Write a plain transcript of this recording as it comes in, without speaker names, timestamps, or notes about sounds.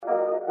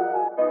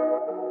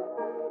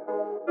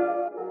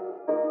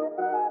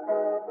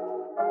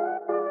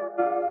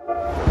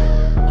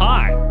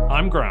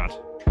I'm Grant.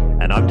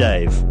 And I'm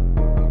Dave.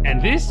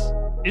 And this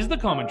is The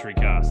Commentary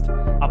Cast,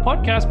 a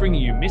podcast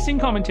bringing you missing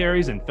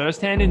commentaries and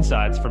first-hand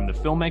insights from the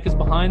filmmakers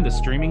behind the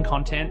streaming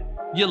content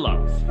you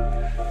love.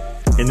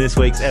 In this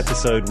week's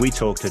episode, we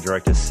talk to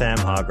director Sam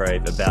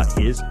Hargrave about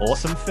his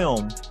awesome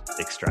film,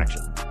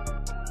 Extraction.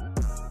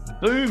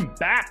 Boom,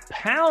 bap,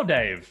 pow,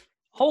 Dave.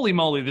 Holy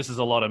moly, this is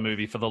a lot of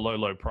movie for the low,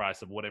 low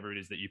price of whatever it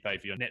is that you pay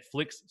for your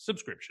Netflix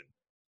subscription.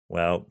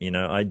 Well, you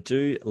know, I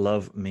do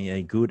love me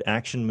a good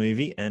action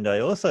movie, and I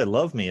also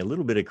love me a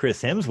little bit of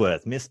Chris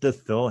Hemsworth, Mr.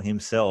 Thor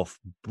himself,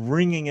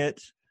 bringing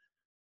it.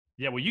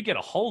 Yeah, well, you get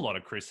a whole lot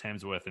of Chris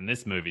Hemsworth in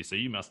this movie, so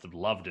you must have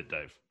loved it,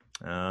 Dave.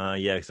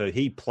 Yeah, so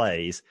he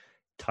plays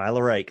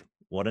Tyler Rake.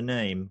 What a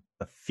name.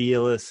 A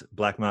fearless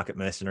black market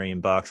mercenary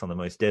embarks on the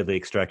most deadly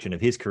extraction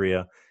of his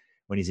career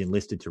when he's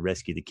enlisted to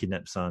rescue the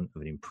kidnapped son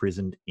of an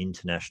imprisoned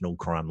international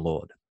crime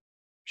lord.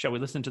 Shall we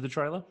listen to the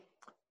trailer?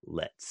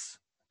 Let's.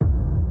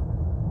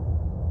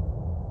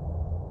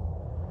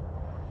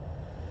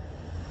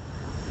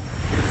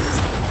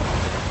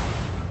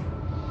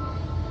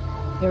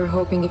 They were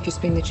hoping if you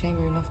spin the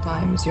chamber enough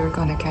times, you're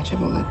gonna catch a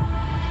bullet.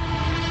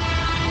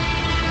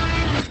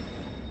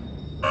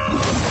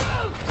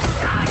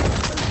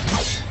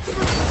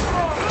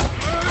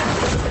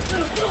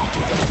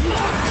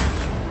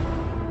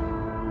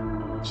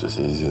 It's just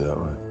easy that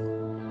way.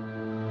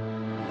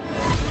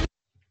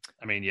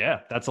 I mean, yeah,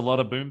 that's a lot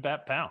of boom,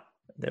 bap, pow.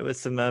 There was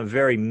some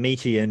very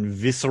meaty and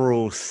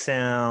visceral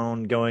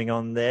sound going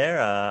on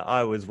there.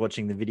 I was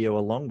watching the video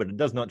along, but it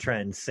does not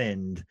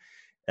transcend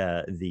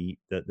the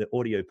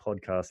audio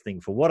podcast thing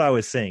for what I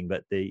was seeing,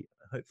 but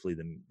hopefully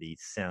the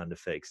sound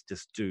effects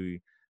just do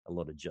a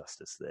lot of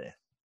justice there.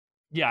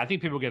 Yeah, I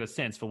think people get a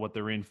sense for what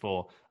they're in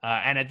for.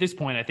 And at this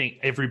point, I think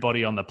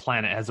everybody on the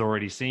planet has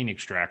already seen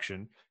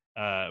Extraction,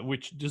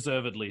 which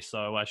deservedly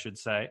so, I should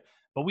say.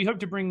 But we hope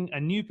to bring a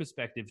new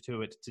perspective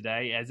to it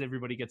today as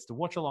everybody gets to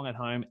watch along at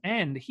home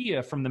and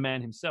hear from the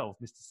man himself,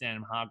 Mr.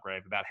 Sam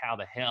Hargrave, about how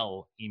the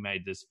hell he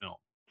made this film.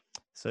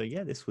 So,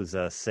 yeah, this was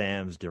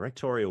Sam's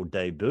directorial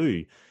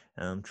debut,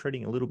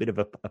 treading a little bit of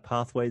a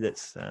pathway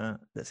that's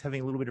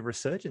having a little bit of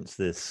resurgence.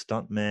 The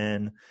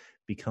stuntman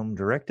become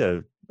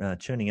director,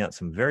 churning out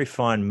some very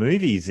fine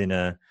movies in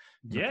a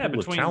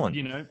between talent.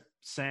 You know,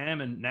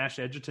 Sam and Nash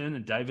Edgerton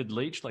and David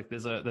Leitch. Like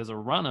there's a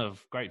run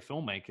of great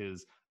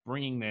filmmakers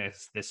bringing their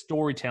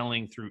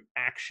storytelling through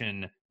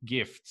action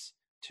gifts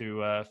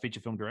to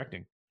feature film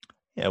directing.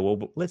 Yeah, well,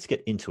 let's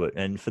get into it.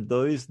 And for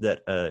those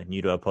that are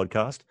new to our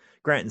podcast,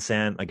 Grant and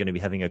Sam are going to be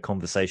having a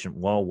conversation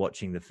while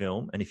watching the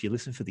film. And if you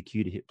listen for the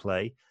cue to hit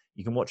play,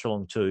 you can watch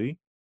along too,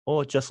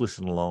 or just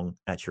listen along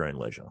at your own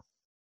leisure.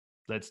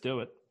 Let's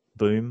do it.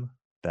 Boom,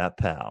 bap,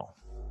 pow.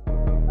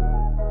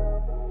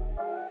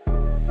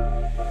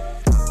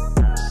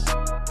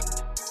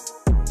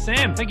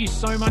 Sam, thank you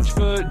so much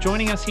for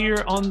joining us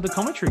here on the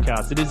Commentary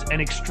Cast. It is an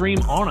extreme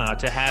honor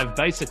to have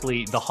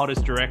basically the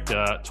hottest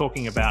director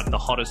talking about the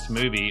hottest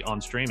movie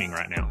on streaming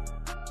right now.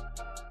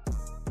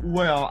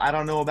 Well, I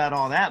don't know about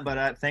all that,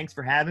 but thanks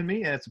for having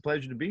me. It's a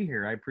pleasure to be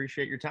here. I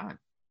appreciate your time.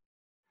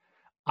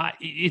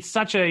 It's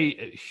such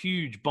a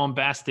huge,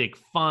 bombastic,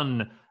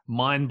 fun,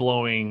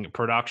 mind-blowing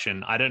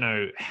production. I don't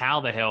know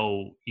how the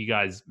hell you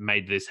guys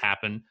made this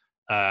happen.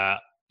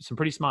 Some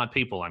pretty smart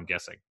people, I'm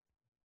guessing.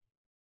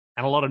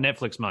 And a lot of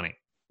Netflix money.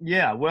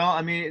 Yeah, well,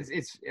 I mean,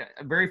 it's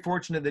very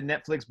fortunate that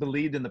Netflix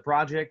believed in the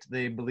project.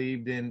 They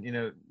believed in,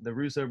 the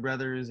Russo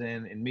brothers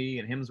and me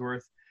and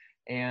Hemsworth.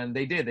 And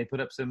they did. They put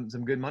up some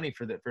good money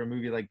for a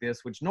movie like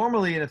this, which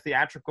normally in a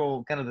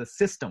theatrical kind of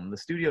the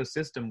studio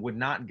system would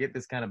not get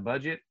this kind of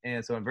budget.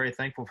 And so I'm very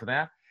thankful for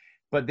that.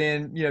 But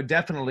then,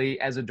 definitely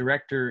as a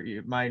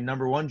director, my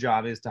number one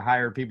job is to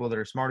hire people that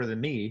are smarter than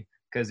me.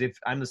 Because if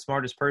I'm the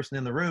smartest person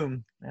in the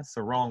room, that's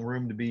the wrong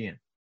room to be in.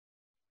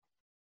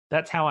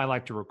 That's how I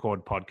like to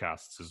record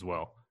podcasts as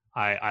well.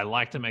 I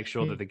like to make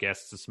sure that the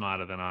guests are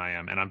smarter than I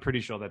am, and I'm pretty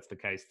sure that's the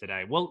case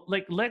today. Well,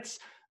 let's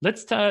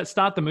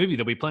start the movie.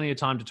 There'll be plenty of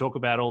time to talk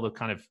about all the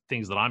kind of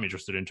things that I'm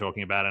interested in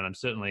talking about, and I'm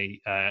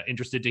certainly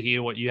interested to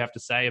hear what you have to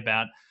say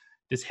about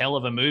this hell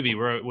of a movie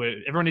where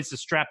everyone needs to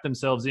strap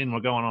themselves in. We're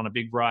going on a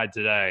big ride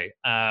today.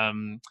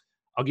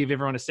 I'll give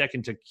everyone a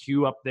second to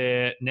queue up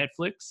their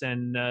Netflix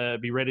and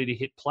be ready to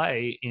hit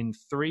play in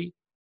 3,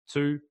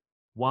 2,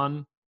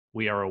 1.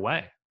 We are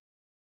away.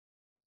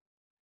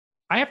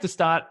 I have to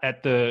start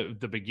at the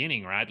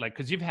beginning, right? Like,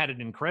 because you've had an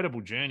incredible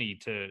journey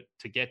to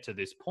get to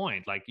this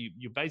point. Like,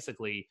 you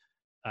basically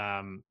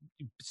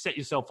set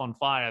yourself on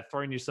fire,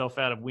 thrown yourself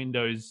out of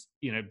windows,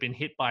 been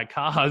hit by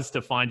cars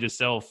to find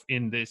yourself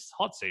in this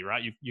hot seat,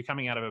 right? You're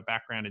coming out of a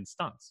background in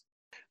stunts.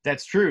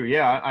 That's true.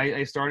 Yeah,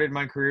 I started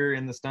my career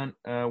in the stunt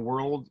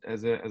world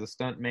as a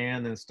stunt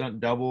man, then a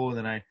stunt double, and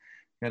then I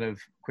kind of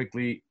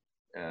quickly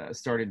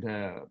started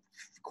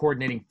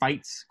coordinating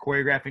fights,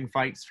 choreographing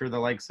fights for the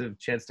likes of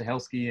Chad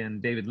Stahelski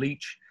and David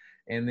Leitch.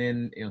 And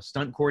then,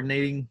 stunt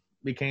coordinating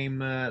became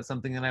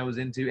something that I was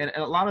into. And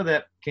a lot of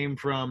that came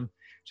from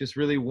just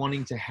really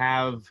wanting to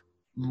have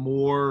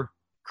more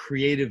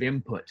creative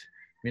input.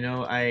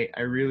 I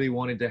really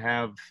wanted to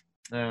have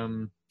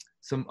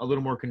a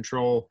little more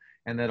control,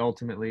 and that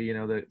ultimately,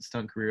 the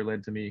stunt career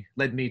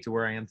led me to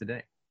where I am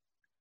today.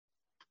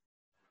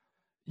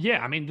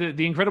 Yeah, I mean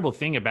the incredible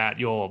thing about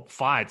your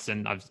fights,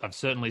 and I've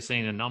certainly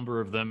seen a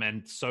number of them,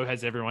 and so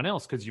has everyone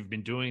else because you've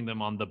been doing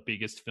them on the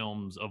biggest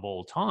films of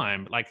all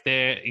time. Like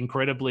they're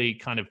incredibly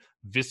kind of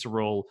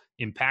visceral,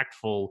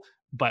 impactful,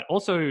 but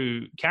also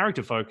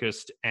character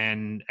focused,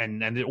 and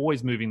they're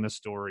always moving the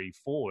story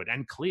forward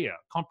and clear,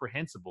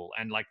 comprehensible,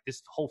 and like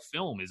this whole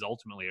film is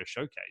ultimately a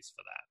showcase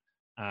for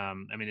that.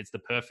 I mean, it's the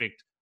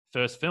perfect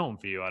first film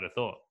for you, I'd have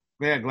thought.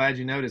 Yeah, glad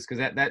you noticed,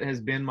 because that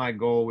has been my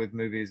goal with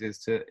movies, is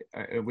to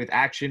with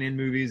action in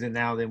movies, and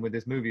now then with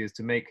this movie, is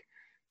to make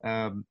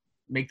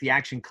the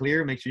action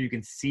clear, make sure you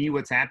can see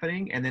what's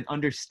happening, and then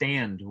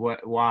understand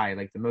why,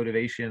 like the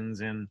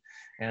motivations and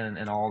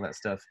all that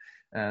stuff.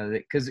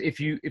 Because if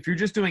you're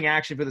just doing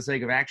action for the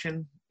sake of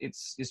action,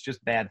 it's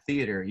just bad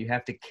theater. You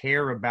have to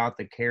care about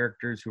the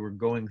characters who are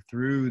going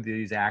through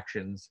these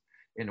actions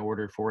in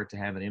order for it to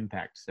have an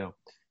impact. So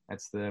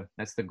that's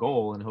the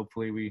goal, and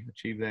hopefully we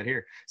achieve that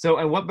here. So,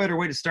 and what better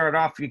way to start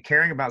off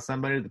caring about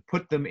somebody, to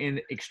put them in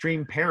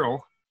extreme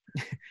peril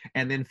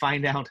and then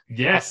find out how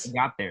they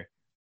got there,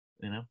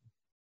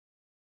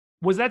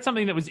 Was that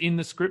something that was in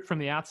the script from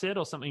the outset,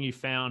 or something you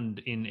found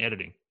in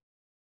editing?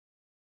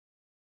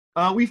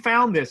 We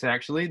found this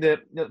actually,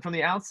 that from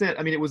the outset.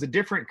 I mean, it was a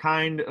different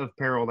kind of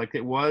peril. Like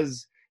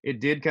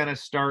it did kind of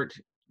start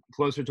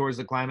closer towards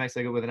the climax,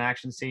 like with an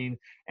action scene,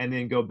 and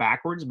then go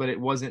backwards, but it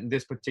wasn't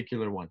this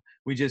particular one.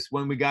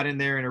 When we got in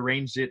there and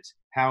arranged it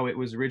how it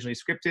was originally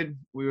scripted,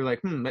 we were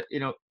like, but,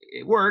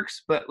 it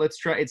works, but let's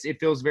try. It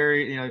feels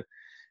very,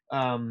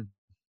 that's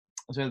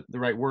not the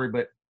right word,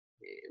 but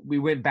we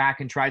went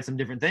back and tried some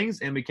different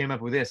things, and we came up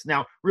with this.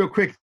 Now, real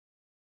quick,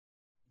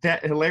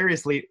 that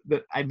hilariously,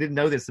 that I didn't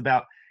know this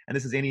about, and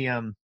this is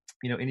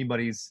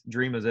anybody's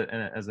dream as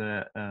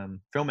a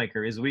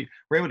filmmaker, is we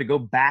were able to go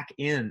back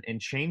in and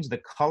change the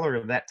color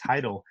of that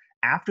title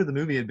after the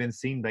movie had been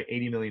seen by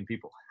 80 million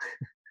people.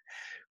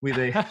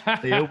 They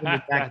opened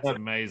it back That's up.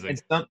 amazing.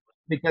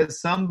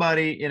 Because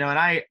somebody, and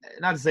I,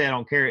 not to say I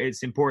don't care,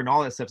 it's important,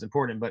 all that stuff's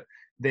important, but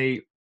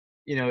they,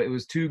 it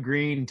was too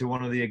green to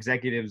one of the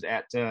executives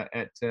at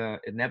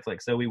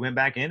Netflix. So we went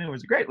back in and it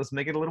was great. Let's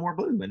make it a little more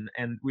blue,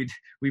 and we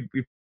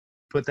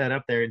put that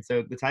up there. And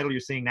so the title you're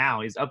seeing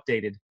now is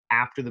updated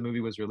after the movie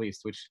was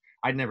released, which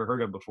I'd never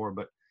heard of before.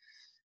 But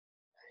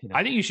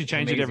I think you should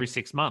change it every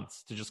 6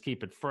 months to just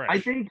keep it fresh. I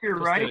think you're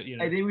right.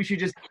 I think we should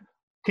just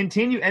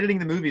continue editing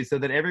the movies so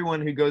that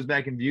everyone who goes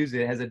back and views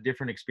it has a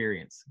different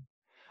experience.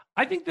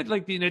 I think that,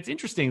 it's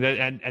interesting that,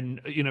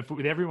 and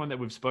with everyone that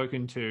we've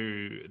spoken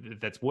to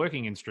that's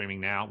working in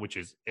streaming now, which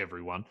is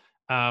everyone,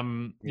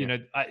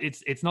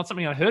 it's not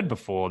something I heard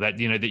before, that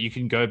that you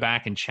can go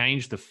back and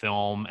change the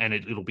film and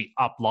it'll be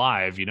up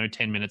live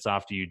 10 minutes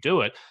after you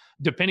do it.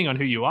 Depending on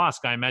who you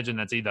ask, I imagine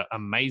that's either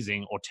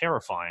amazing or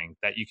terrifying,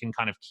 that you can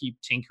kind of keep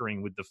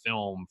tinkering with the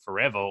film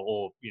forever,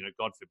 or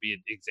God forbid,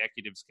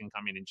 executives can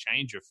come in and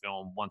change your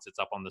film once it's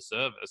up on the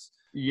service.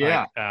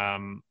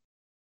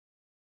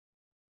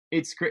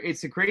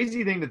 It's a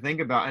crazy thing to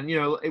think about. And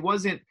it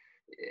wasn't,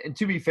 and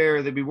to be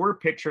fair, that we were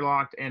picture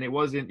locked, and it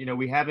wasn't,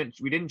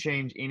 we didn't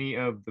change any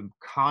of the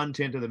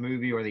content of the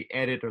movie or the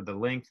edit or the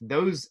length.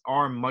 Those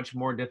are much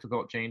more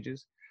difficult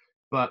changes.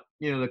 But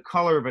the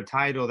color of a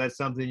title, that's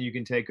something you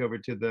can take over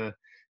to the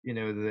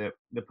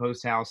the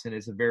post house, and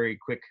it's a very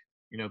quick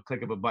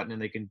click of a button, and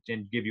they can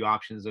give you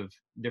options of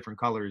different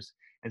colors,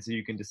 and so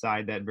you can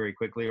decide that very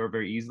quickly or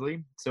very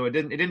easily. So it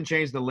didn't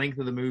change the length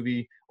of the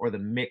movie or the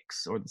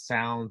mix or the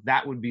sound.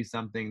 That would be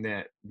something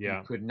that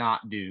you could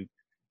not do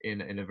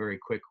in a very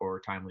quick or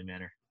timely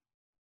manner.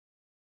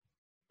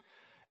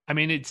 I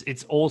mean,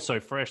 it's also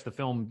fresh. The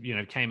film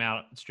came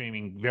out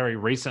streaming very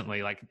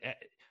recently. Like,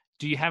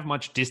 do you have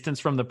much distance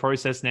from the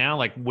process now?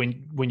 Like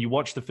when you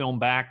watch the film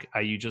back,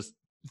 are you just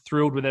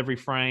thrilled with every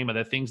frame? Are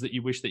there things that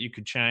you wish that you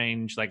could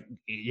change? Like,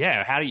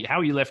 how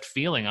are you left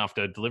feeling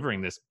after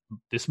delivering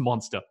this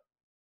monster?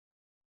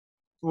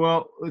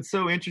 Well, what's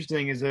so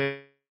interesting is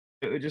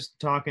just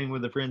talking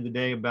with a friend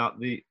today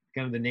about the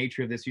kind of the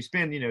nature of this. You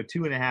spend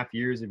 2.5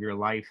 years of your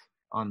life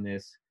on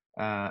this,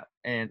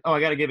 and I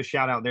got to give a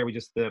shout out there. We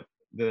just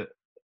the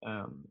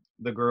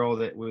girl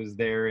that was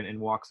there and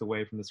walks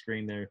away from the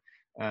screen there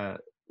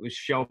was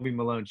Shelby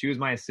Malone. She was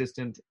my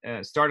assistant,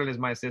 started as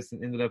my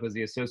assistant, ended up as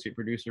the associate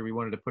producer. We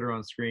wanted to put her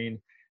on screen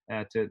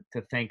to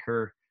thank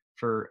her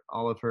for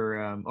all of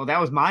her.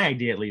 That was my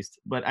idea, at least.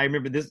 But I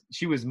remember this.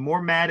 She was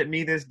more mad at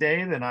me this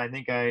day than I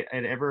think I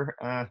had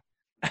ever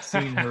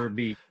seen her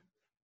be.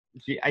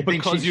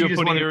 Because you were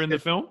putting her in the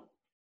film?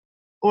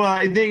 Well,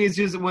 I think it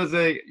just was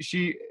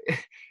she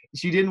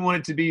didn't want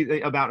it to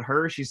be about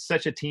her. She's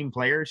such a team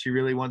player. She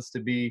really wants to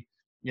be,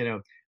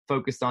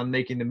 focused on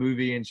making the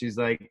movie. And she's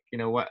like,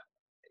 what?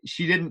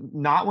 She didn't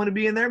not want to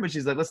be in there, but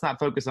she's like, let's not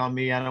focus on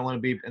me. I don't want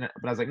to be. But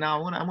I was like, no,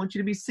 I want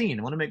you to be seen.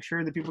 I want to make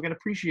sure that people can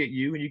appreciate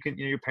you, and you can,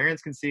 your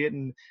parents can see it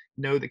and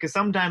know that. Because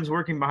sometimes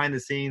working behind the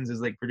scenes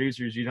as like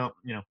producers, you don't,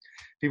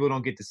 people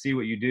don't get to see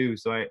what you do.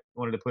 So I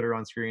wanted to put her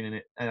on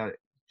screen, and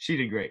she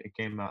did great. It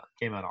came out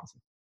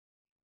awesome.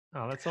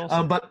 Oh, that's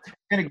awesome. But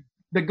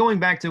going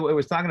back to what I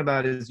was talking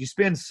about is you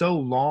spend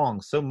so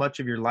much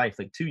of your life,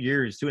 like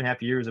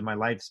 2.5 years of my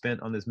life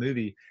spent on this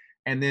movie,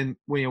 and then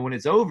when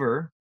it's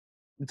over,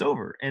 it's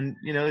over, and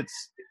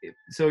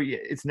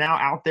it's now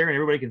out there and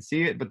everybody can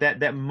see it. But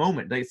that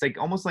moment, like, it's like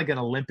almost like an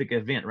Olympic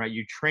event, right?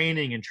 You're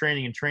training and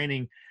training and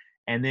training,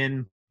 and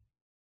then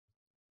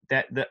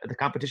that the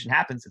competition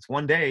happens. It's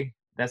one day.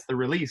 That's the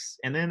release,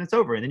 and then it's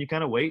over, and then you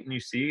kind of wait and you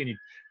see, and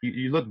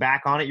you look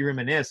back on it, you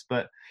reminisce,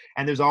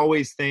 and there's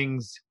always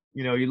things,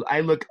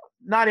 I look,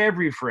 not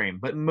every frame,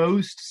 but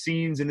most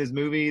scenes in this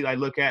movie I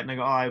look at and I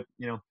go, I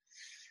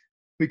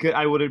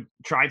would have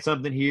tried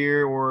something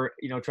here, or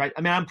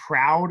I'm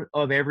proud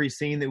of every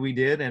scene that we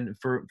did, and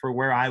for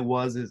where I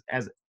was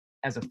as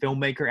a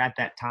filmmaker at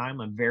that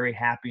time, I'm very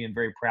happy and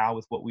very proud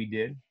with what we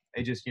did.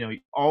 It just,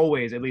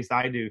 always, at least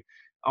I do,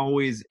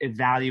 always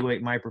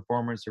evaluate my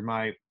performance or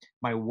my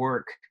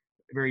work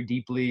very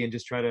deeply and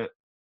just try to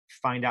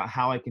find out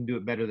how I can do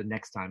it better the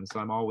next time. So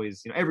I'm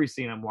always, every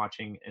scene I'm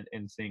watching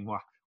and saying,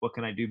 well, what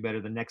can I do better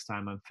the next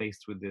time I'm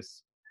faced with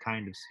this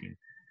kind of scene?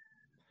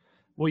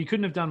 Well, you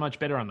couldn't have done much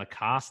better on the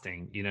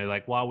casting.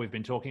 Like, while we've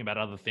been talking about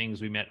other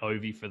things, we met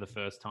Ovi for the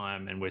first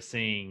time, and we're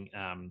seeing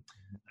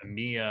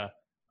Amir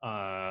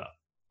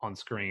on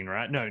screen,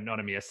 right? No, not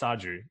Amir,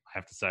 Saju, I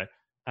have to say.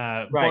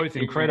 Right. Both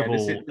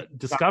incredible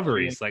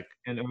discoveries.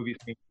 And Ovi.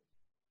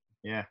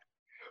 Yeah.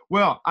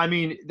 Well, I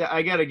mean,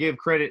 I got to give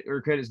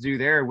credit's due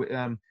there.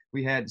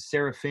 We had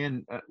Sarah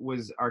Finn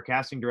was our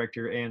casting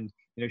director, and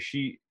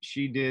she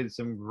did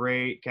some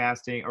great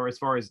casting, or as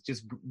far as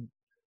just,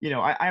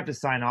 I have to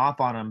sign off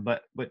on them,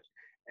 but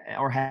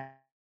or have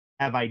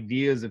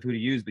ideas of who to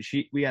use. But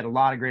we had a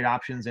lot of great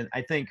options, and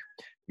I think,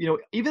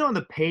 even on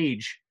the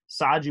page,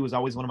 Saju was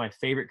always one of my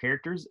favorite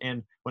characters.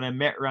 And when I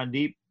met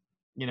Randeep,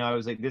 I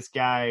was like, this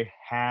guy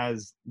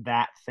has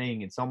that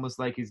thing. It's almost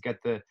like he's got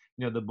the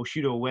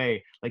Bushido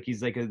way. Like,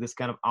 he's like this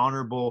kind of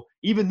honorable,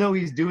 even though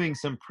he's doing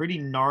some pretty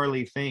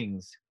gnarly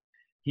things,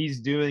 he's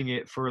doing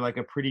it for like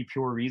a pretty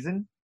pure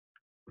reason.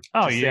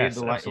 Oh,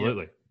 yes,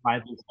 absolutely.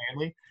 Life of his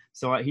family.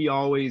 So he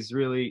always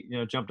really,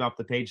 jumped off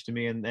the page to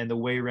me, and the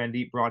way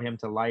Randeep brought him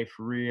to life,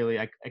 really,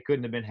 I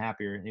couldn't have been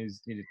happier. He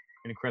did an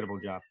incredible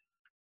job.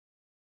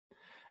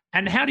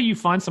 And how do you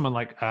find someone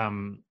like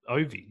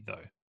Ovi,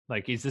 though?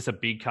 Like, is this a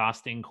big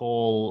casting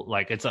call?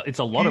 Like, it's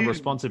a lot of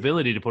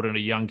responsibility to put on a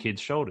young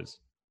kid's shoulders.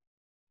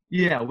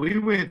 Yeah, we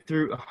went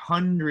through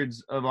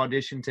hundreds of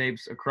audition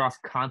tapes across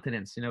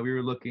continents. We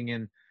were looking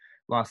in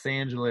Los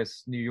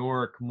Angeles, New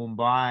York,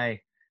 Mumbai,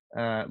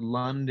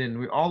 London.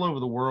 We're all over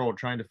the world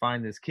trying to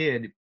find this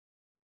kid.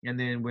 And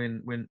then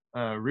when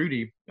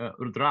Rudy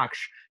Rudraksh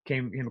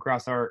came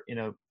across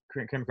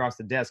came across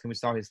the desk and we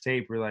saw his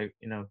tape, we're like,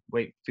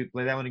 wait,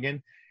 play that one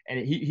again.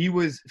 And he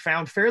was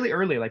found fairly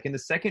early, like in the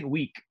second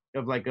week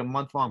of like a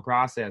month-long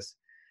process.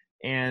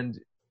 And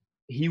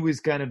he was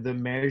kind of the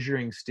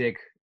measuring stick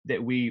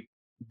that we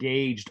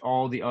gauged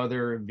all the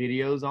other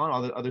videos on,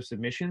 all the other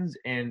submissions.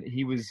 And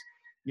he was,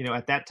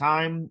 at that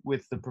time,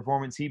 with the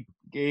performance he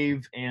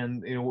gave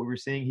and, what we were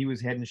seeing, he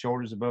was head and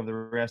shoulders above the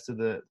rest of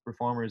the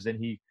performers. And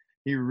he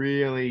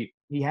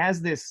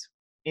has this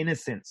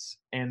innocence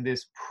and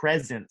this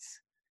presence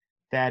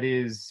that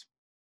is,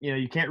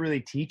 you can't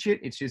really teach it.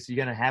 It's just, you're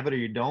going to have it or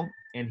you don't.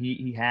 And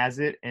he has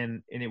it.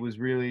 And it was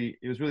really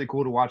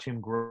cool to watch him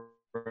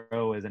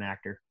grow as an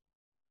actor.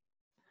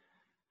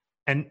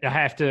 And I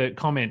have to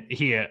comment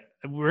here,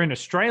 we're in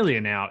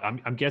Australia now.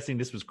 I'm guessing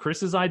this was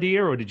Chris's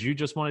idea, or did you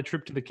just want a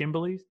trip to the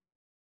Kimberleys?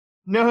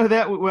 No,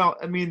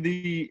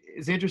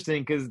 it's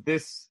interesting because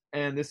this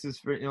is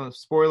for,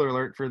 spoiler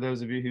alert for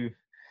those of you who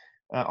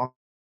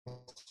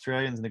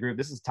Australians in the group,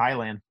 this is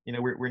Thailand.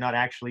 We're not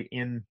actually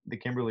in the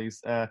Kimberleys.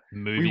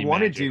 We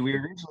wanted magic. We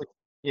originally,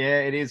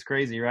 yeah, it is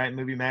crazy, right?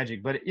 Movie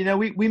magic. But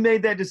we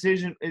made that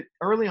decision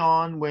early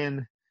on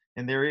when,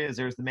 and there's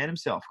the man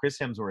himself, Chris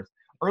Hemsworth.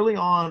 Early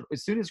on,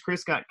 as soon as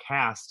Chris got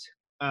cast,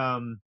 I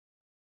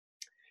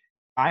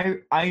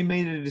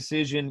made a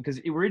decision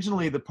because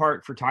originally the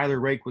part for Tyler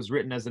Rake was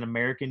written as an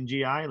American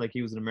GI, like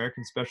he was an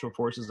American Special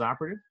Forces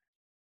operative.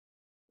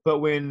 But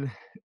when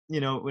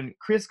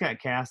Chris got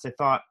cast, I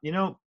thought,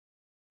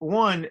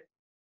 one,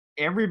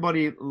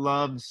 everybody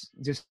loves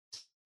just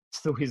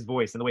his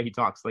voice and the way he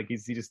talks. Like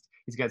he's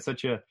got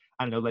such a,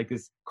 I don't know, like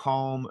this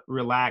calm,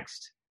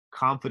 relaxed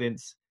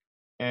confidence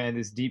and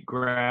this deep,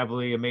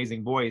 gravelly,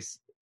 amazing voice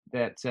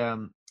that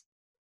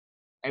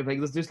I think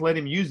let's just let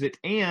him use it.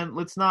 And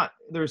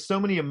there's so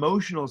many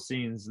emotional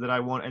scenes that I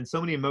want, and so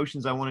many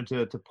emotions I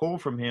wanted to pull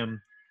from him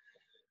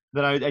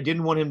that I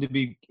didn't want him to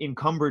be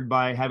encumbered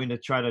by having to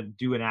try to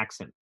do an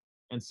accent.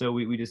 And so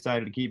we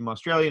decided to keep him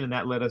Australian, and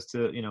that led us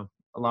to,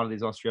 a lot of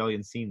these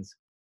Australian scenes.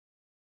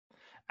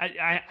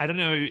 I don't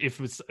know if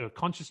it's a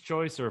conscious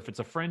choice or if it's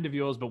a friend of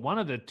yours, but one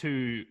of the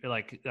two,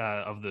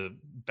 of the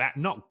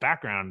not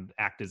background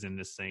actors in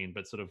this scene,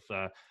 but sort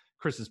of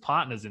Chris's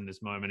partners in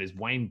this moment is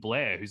Wayne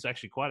Blair, who's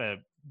actually quite a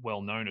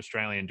well-known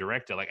Australian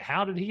director. Like,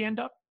 how did he end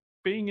up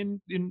being in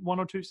one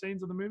or two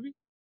scenes of the movie?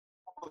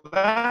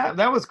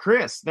 That was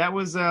Chris. That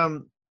was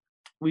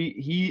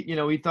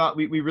we thought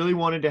we really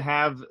wanted to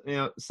have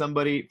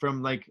somebody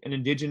from like an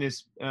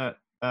indigenous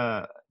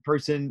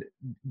person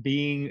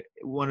being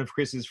one of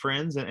Chris's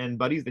friends and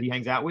buddies that he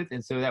hangs out with,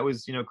 and so that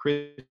was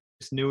Chris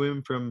knew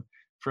him from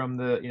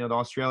the the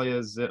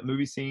Australia's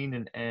movie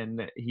scene,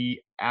 and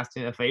he asked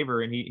him a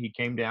favor, and he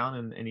came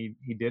down and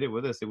he did it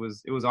with us. It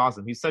was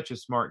awesome. He's such a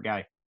smart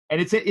guy, and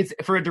it's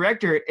for a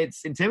director,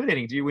 it's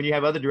intimidating to you when you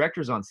have other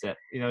directors on set,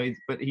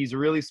 but he's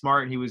really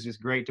smart, and he was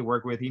just great to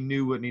work with. He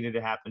knew what needed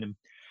to happen. And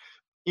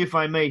if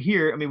I may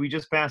here, I mean, we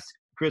just passed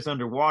Chris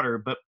underwater,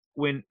 but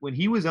when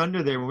he was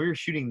under there, when we were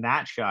shooting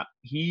that shot,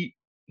 he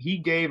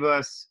gave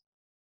us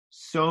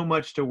so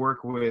much to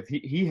work with.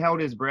 He held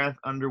his breath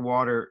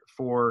underwater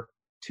for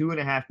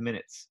 2.5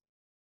 minutes.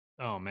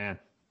 Oh man.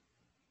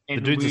 And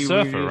the dude's a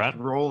surfer, right?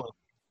 Rolling.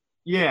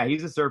 Yeah,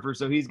 he's a surfer,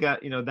 so he's got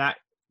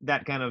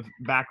that kind of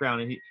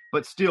background, and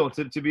but still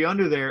to be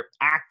under there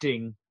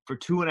acting for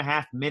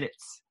 2.5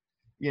 minutes,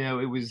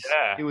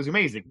 it was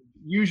amazing.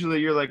 Usually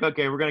you're like,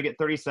 okay, we're gonna get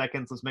 30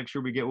 seconds, let's make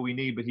sure we get what we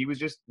need, but he was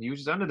just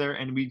under there,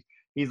 and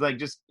he's like,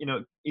 just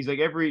he's like,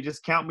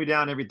 just count me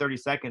down every 30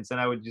 seconds, and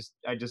I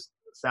just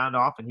sound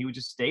off, and he would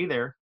just stay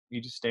there.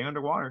 You just stay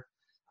underwater.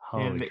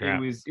 Holy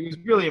crap. It was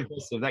really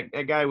impressive.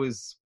 That guy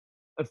was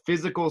a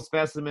physical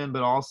specimen,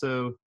 but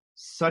also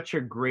such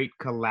a great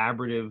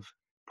collaborative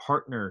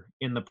partner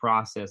in the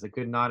process. I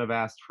could not have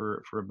asked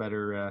for a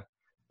better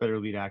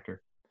lead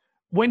actor.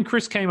 When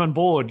Chris came on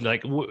board,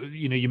 like,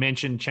 you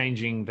mentioned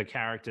changing the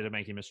character to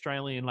make him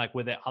Australian. Like,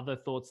 were there other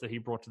thoughts that he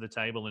brought to the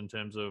table in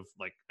terms of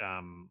like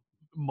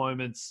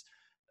moments,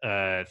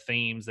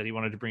 themes that he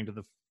wanted to bring to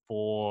the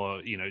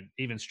fore,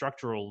 even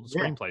structural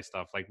screenplay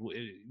stuff? Like,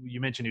 you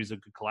mentioned he was a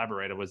good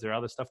collaborator. Was there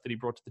other stuff that he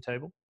brought to the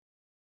table?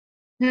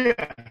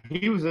 Yeah,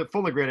 he was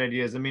full of great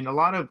ideas. I mean, a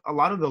lot of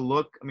the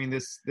look. I mean,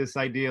 this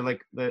idea,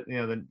 like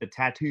the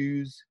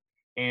tattoos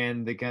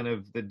and the kind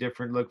of the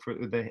different look for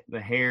the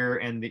hair,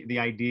 and the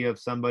idea of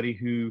somebody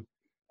who,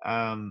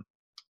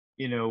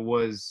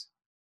 was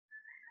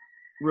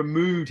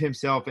removed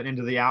himself and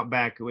into the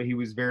outback. He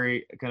was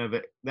very kind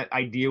of that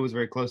idea was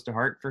very close to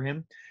heart for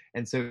him,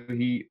 and so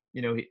he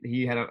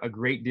had a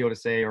great deal to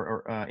say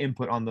or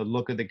input on the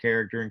look of the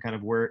character and kind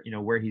of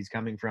where he's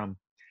coming from.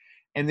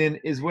 And then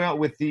as well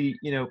with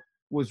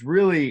was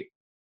really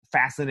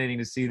fascinating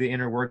to see the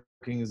inner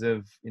workings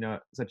of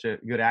such a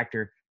good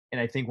actor. And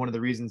I think one of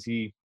the reasons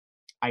he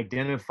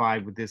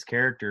identified with this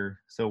character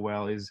so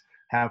well is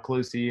how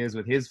close he is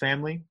with his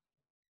family.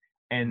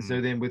 And so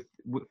then with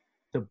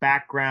the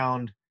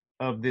background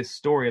of this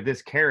story, of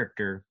this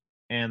character,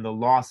 and the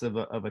loss of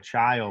a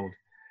child,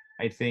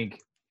 I think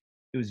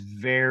it was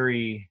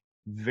very,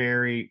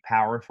 very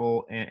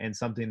powerful and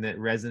something that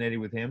resonated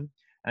with him.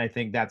 And I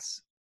think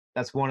that's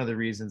one of the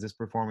reasons this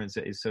performance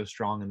is so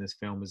strong in this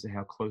film, is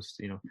how close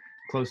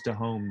to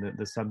home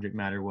the subject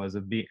matter was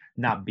of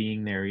not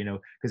being there,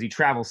 because he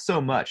travels so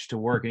much to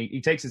work, and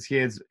he takes his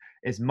kids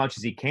as much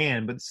as he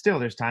can, but still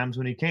there's times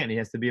when he can't. He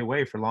has to be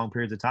away for long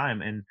periods of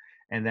time,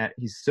 and that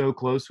he's so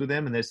close with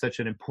them, and there's such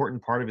an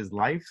important part of his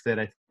life that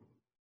I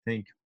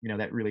think,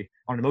 that really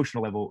on an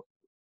emotional level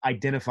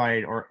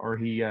identified or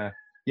he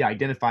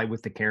identified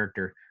with the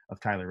character of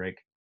Tyler Rake.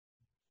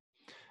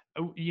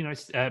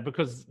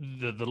 Because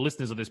the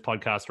listeners of this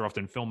podcast are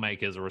often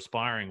filmmakers or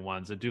aspiring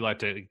ones that do like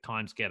to at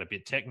times get a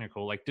bit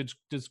technical. Like,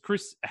 does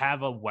Chris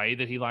have a way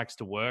that he likes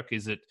to work?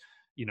 Is it,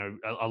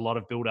 a lot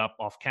of build up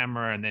off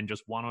camera and then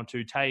just 1 or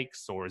 2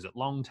 takes, or is it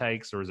long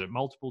takes, or is it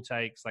multiple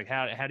takes? Like,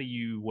 how do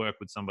you work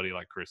with somebody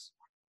like Chris?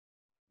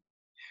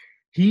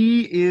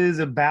 He is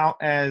about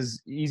as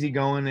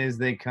easygoing as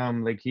they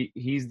come. Like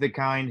he's the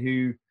kind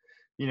who,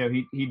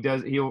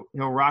 he'll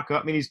rock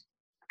up. I mean, he's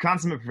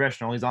consummate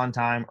professional. He's on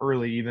time,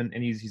 early even,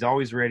 and he's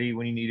always ready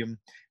when you need him.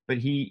 But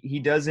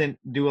he doesn't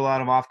do a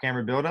lot of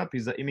off-camera build-up.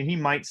 He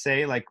might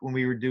say, like when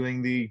we were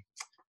doing the,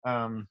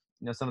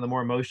 some of the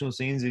more emotional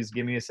scenes, he's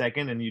give me a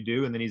second, and you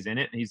do, and then he's in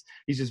it. And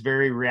he's just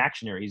very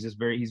reactionary. He's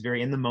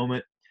very in the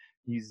moment.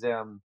 He's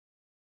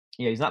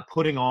not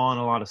putting on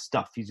a lot of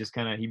stuff. He's just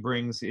he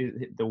brings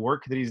the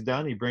work that he's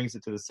done. He brings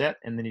it to the set,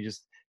 and then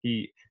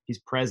he's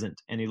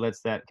present, and he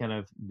lets that kind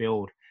of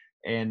build.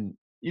 And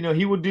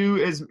he will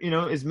do as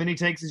many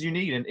takes as you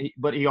need,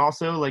 but he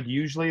also, like,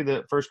 usually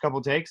the first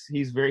couple takes,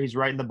 he's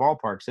right in the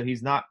ballpark. So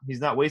he's not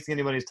wasting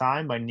anybody's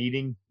time by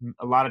needing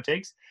a lot of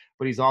takes,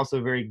 but he's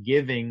also very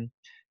giving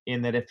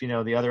in that if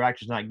the other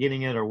actor's not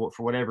getting it, or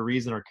for whatever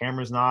reason, or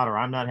camera's not, or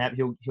I'm not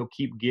happy, he'll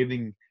keep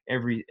giving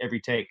every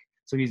take.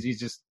 So he's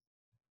just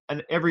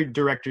every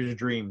director's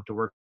dream to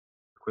work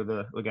with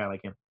a guy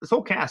like him. This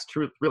whole cast,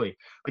 really,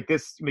 like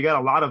this, we got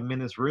a lot of them in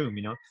this room,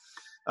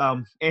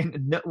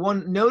 and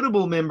one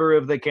notable member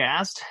of the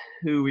cast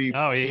who we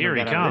here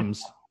he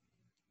comes.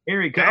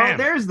 Here he comes. Oh,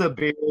 there's the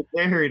beard.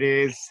 There it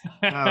is.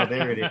 Oh,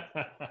 there it is.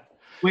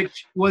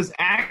 Which was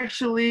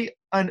actually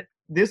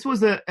this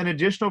was an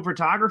additional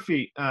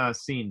photography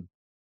scene,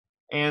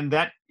 and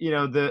that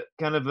the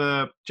kind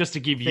of just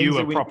to give you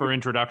a proper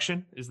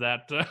introduction, is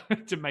that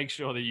to make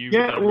sure that you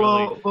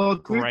well,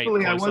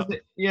 truthfully, I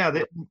wasn't.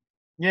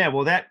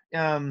 Well, that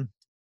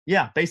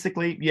Yeah,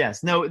 basically,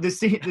 yes. No, the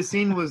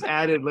scene was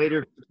added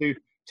later to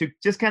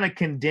just kind of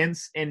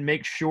condense and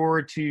make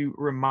sure to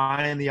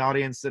remind the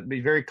audience that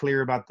be very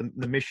clear about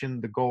the mission,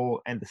 the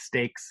goal, and the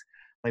stakes.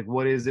 Like,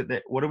 what is it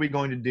what are we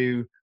going to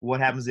do? What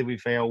happens if we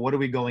fail? What are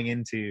we going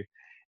into?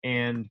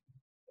 And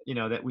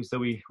that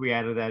we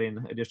added that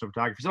in additional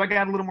photography. So I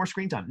got a little more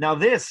screen time. Now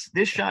this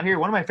shot here,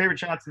 one of my favorite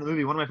shots in the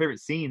movie, one of my favorite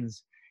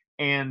scenes,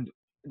 and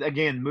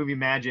again, movie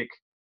magic.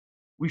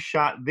 We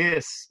shot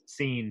this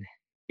scene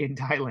in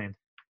Thailand,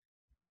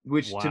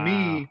 which to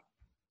me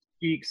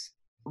speaks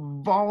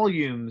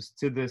volumes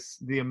to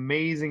the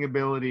amazing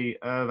ability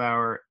of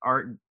our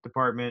art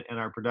department and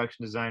our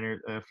production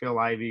designer Phil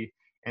Ivey,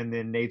 and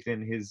then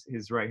Nathan,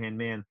 his right hand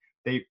man.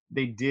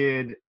 They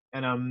did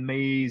an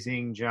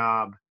amazing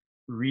job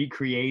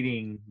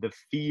recreating the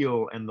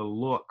feel and the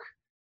look.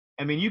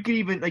 I mean, you can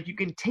even you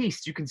can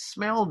taste, you can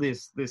smell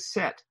this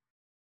set,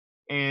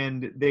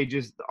 and they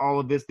just all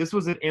of this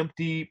was an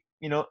empty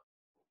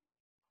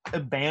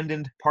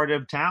abandoned part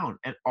of town,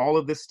 and all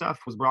of this stuff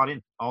was brought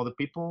in. All the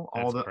people,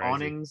 all the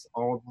awnings,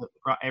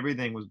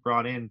 everything was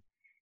brought in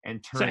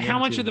and turned. So how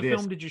much of the this.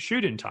 film did you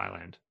shoot in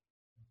Thailand?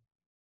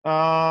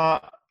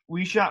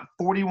 We shot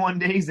 41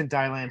 days in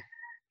Thailand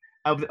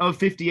of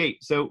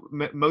 58. So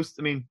most,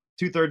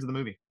 2/3 of the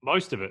movie.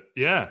 Most of it,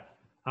 yeah.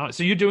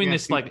 So you're doing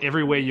this like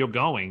everywhere you're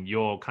going.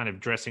 You're kind of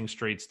dressing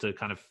streets to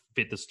kind of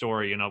fit the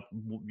story. You're not,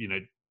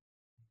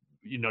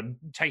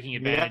 taking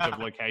advantage of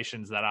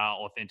locations that are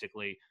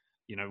authentically,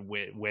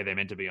 where they're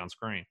meant to be on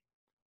screen.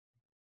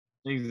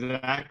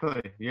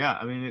 Exactly. Yeah.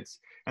 I mean,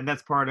 and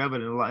that's part of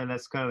it. And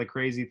that's kind of the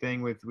crazy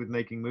thing with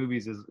making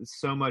movies is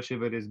so much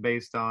of it is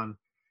based on,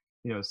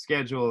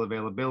 schedule,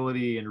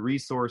 availability, and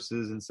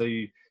resources. And so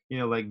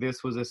like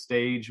this was a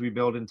stage we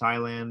built in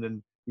Thailand,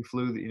 and we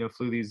flew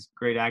these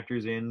great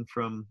actors in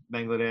from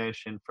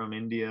Bangladesh and from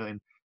India, and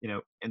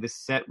and this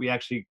set we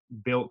actually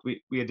built.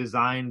 We had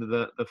designed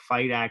the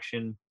fight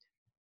action,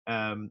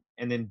 and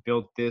then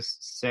built this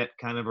set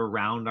kind of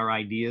around our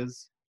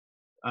ideas,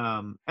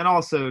 and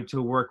also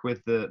to work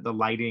with the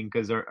lighting,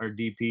 because our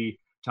DP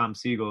Tom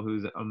Siegel,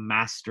 who's a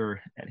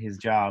master at his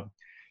job,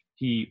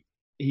 he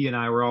and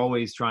I were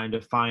always trying to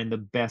find the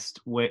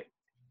best way,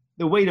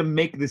 to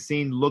make the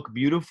scene look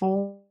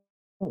beautiful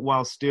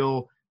while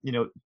still,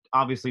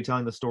 obviously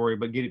telling the story,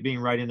 but being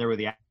right in there with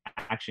the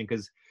action.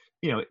 Because,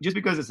 just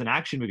because it's an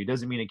action movie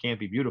doesn't mean it can't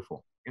be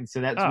beautiful. And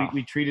so that's,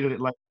 we treated it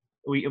like,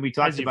 we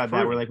talked about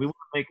that. We're like, we want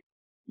to make,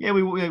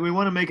 we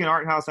want to make an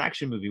art house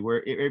action movie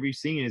where every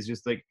scene is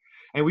just like,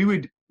 and we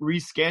would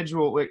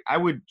reschedule, like I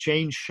would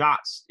change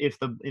shots if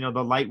the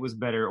light was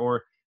better,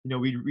 or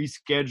we'd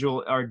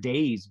reschedule our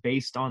days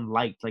based on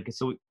light. Like,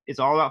 so it's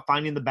all about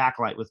finding the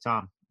backlight with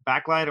Tom.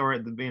 Backlight, or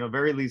at the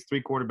very least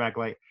 3/4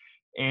 backlight.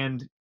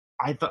 And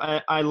I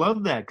thought I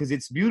love that because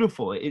it's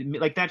beautiful. It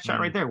like that shot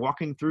right there,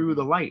 walking through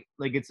the light,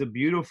 like it's a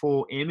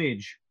beautiful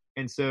image.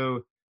 And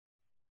so,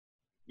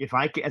 if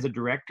I, as a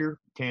director,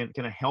 can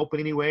I help in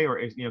any way, or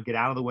get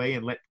out of the way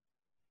and let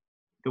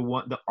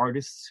the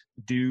artists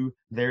do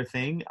their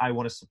thing, I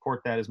want to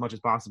support that as much as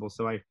possible.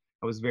 So I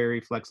was very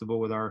flexible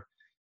with our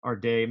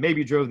day.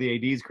 Maybe drove the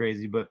ADs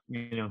crazy, but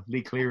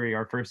Lee Cleary,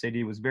 our first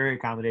AD, was very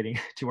accommodating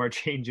to our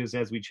changes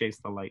as we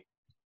chased the light.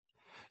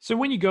 So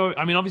when you go,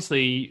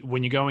 obviously,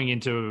 when you're going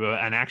into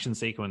an action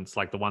sequence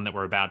like the one that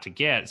we're about to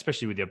get,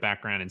 especially with your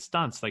background in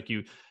stunts, like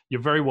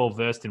you're very well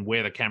versed in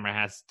where the camera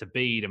has to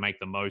be to make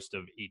the most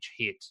of each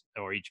hit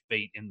or each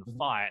beat in the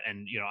fight.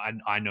 And,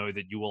 I know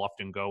that you will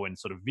often go and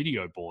sort of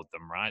video board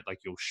them, right? Like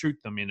you'll shoot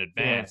them in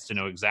advance to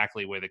know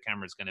exactly where the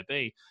camera's going to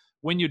be.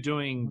 When you're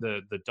doing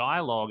the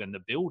dialogue and the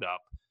build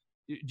up,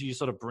 do you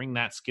sort of bring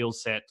that skill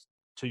set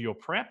to your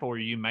prep, or are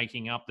you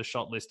making up the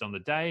shot list on the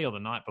day or the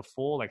night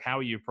before? Like, how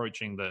are you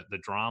approaching the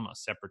drama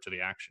separate to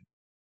the action?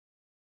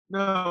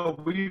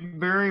 No,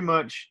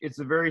 it's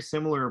a very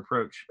similar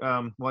approach.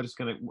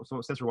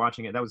 Since we're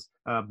watching it, that was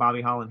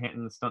Bobby Holland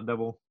Hinton, the stunt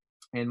double,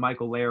 and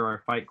Michael Lair,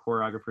 our fight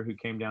choreographer, who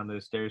came down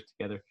those stairs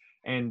together.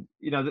 And,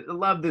 I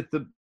love that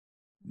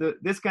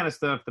this kind of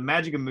stuff, the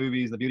magic of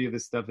movies, the beauty of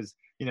this stuff is,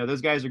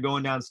 those guys are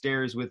going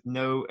downstairs with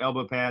no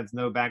elbow pads,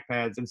 no back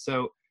pads. And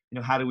so,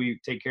 how do we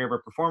take care of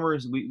our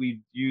performers? We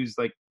use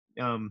like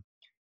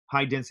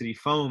high density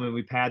foam, and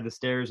we pad the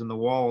stairs and the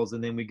walls,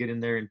 and then we get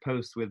in there and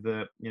post with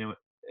the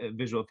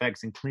visual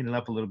effects and clean it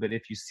up a little bit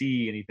if you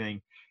see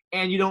anything.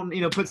 And you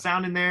don't put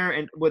sound in there,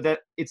 and with that,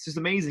 it's just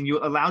amazing. It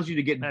allows you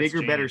to get bigger,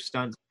 genius. Better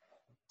stunts,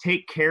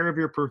 take care of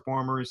your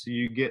performers, so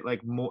you get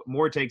like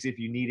more takes if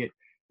you need it,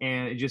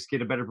 and just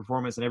get a better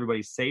performance, and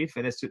everybody's safe.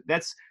 And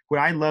that's what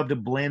I love, to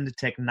blend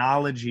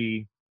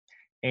technology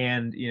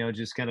and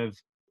just kind of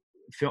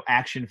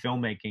action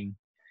filmmaking.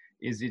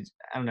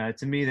 I don't know,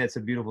 to me that's a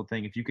beautiful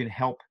thing if you can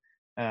help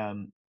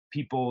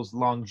people's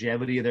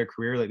longevity of their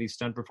career, like these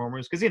stunt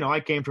performers. Because I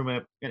came from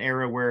an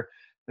era where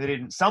they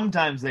didn't.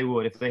 Sometimes they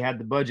would, if they had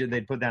the budget,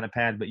 they'd put down a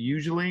pad, but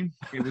usually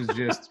it was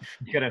just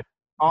you gotta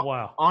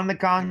on the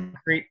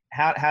concrete.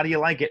 How do you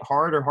like it,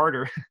 hard or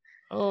harder?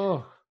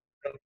 Oh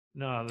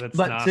no, that's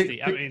nasty.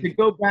 To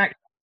go back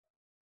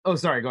Oh,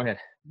 sorry. Go ahead.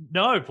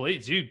 No,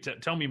 please, you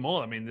tell me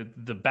more. I mean,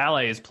 the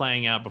ballet is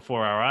playing out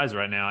before our eyes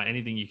right now.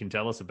 Anything you can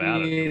tell us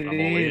about it, It I'm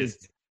all ears.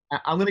 is.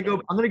 I'm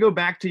gonna go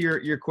back to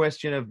your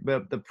question of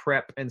the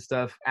prep and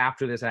stuff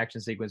after this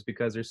action sequence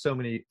because there's so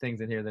many things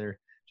in here that are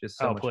just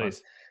so Oh, much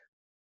please.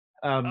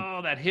 fun.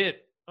 Oh, that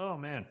hit. Oh,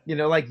 man.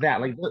 Like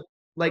that,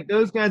 like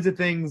those kinds of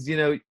things.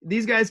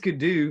 These guys could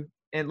do,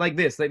 and like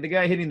this, like the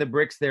guy hitting the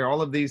bricks there,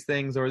 all of these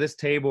things, or this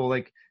table,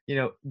 like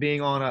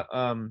being on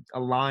a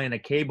line, a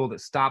cable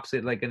that stops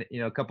it, like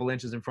a couple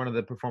inches in front of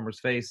the performer's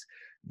face.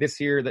 This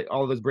here, that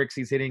all those bricks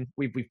he's hitting,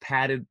 we've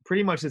padded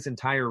pretty much this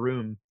entire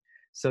room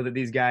so that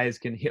these guys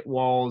can hit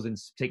walls and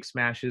take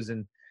smashes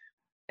and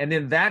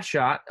then that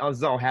shot, this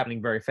is all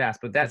happening very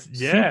fast, but that's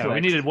we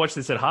needed to watch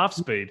this at half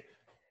speed.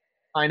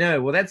 I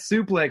know. Well, that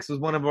suplex was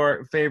one of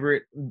our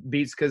favorite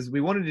beats because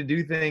we wanted to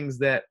do things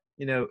that,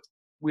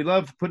 we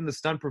love putting the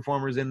stunt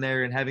performers in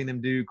there and having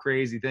them do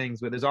crazy things,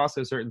 but there's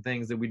also certain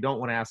things that we don't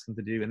want to ask them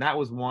to do. And that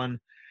was one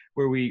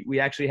where we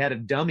actually had a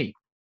dummy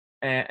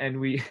and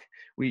we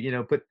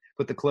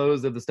put the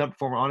clothes of the stunt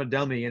performer on a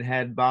dummy and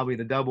had Bobby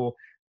the double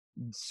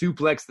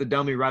suplex the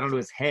dummy right onto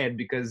his head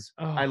because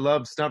I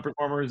love stunt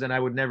performers and I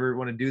would never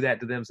want to do that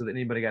to them so that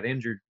anybody got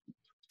injured.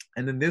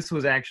 And then this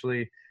was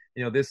actually,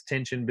 this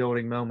tension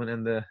building moment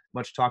and the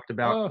much talked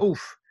about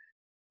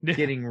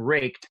getting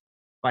raked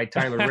by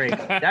Tyler Rake.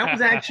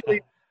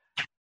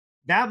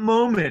 That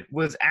moment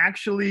was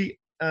actually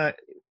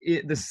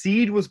the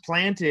seed was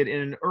planted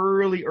in an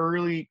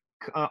early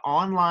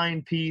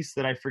online piece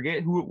that I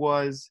forget who it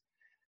was.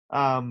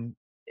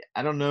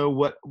 I don't know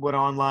what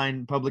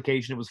online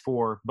publication it was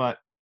for, but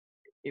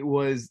it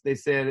was, they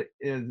said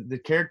the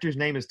character's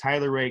name is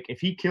Tyler Rake.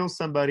 If he kills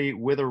somebody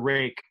with a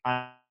rake,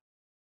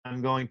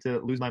 I'm going to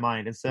lose my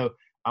mind. And so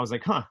I was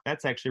like,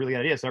 that's actually a really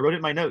good idea. So I wrote it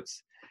in my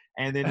notes.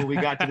 And then when we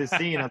got to this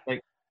scene, I was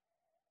like,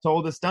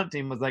 told the stunt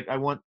team, was like, I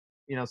want,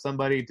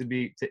 somebody to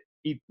meet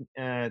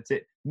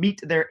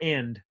their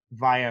end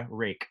via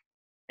rake.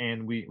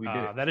 And we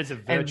did it. That is a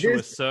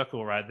virtuous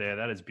circle right there.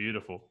 That is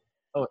beautiful.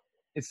 Oh,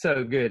 it's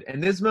so good.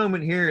 And this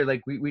moment here,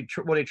 like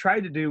what I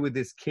tried to do with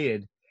this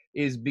kid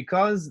is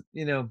because,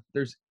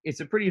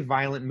 it's a pretty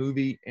violent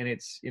movie and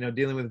it's,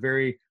 dealing with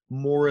very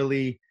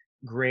morally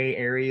gray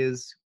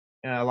areas.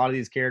 A lot of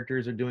these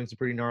characters are doing some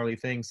pretty gnarly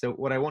things. So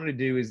what I wanted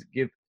to do is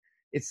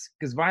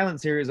because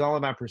violence here is all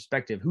about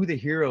perspective. Who the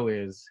hero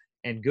is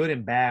and good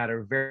and bad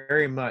are very,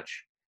 very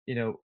much,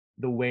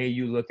 the way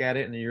you look at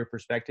it and your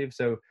perspective.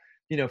 So,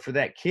 for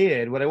that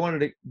kid, what I wanted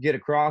to get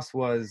across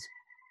was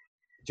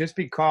just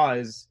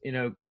because,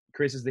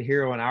 Chris is the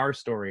hero in our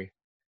story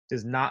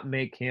does not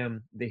make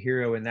him the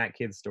hero in that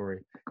kid's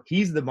story.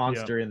 He's the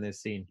monster in this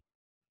scene,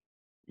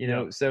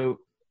 so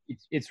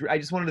I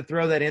just wanted to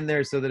throw that in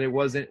there so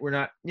that we're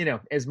not,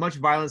 as much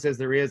violence as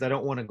there is, I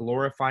don't want to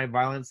glorify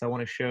violence. I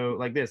want to show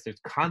like this, there's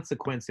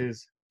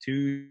consequences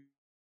to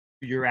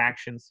your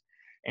actions.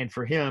 And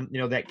for him,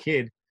 that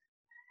kid,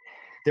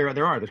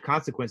 there's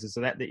consequences.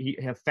 So that he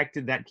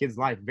affected that kid's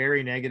life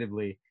very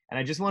negatively. And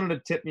I just wanted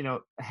to tip,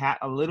 hat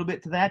a little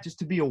bit to that just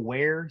to be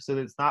aware so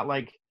that it's not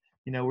like,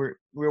 we're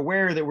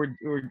aware that we're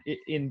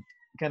in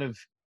kind of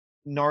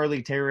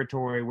gnarly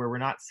territory where we're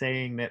not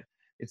saying that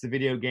it's a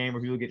video game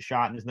where people get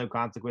shot and there's no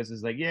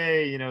consequences. Like,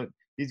 yay,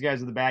 these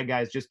guys are the bad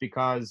guys just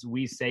because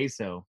we say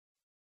so,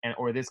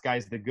 or this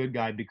guy's the good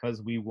guy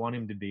because we want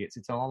him to be.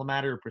 It's all a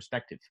matter of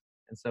perspective.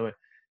 And so,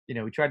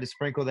 we tried to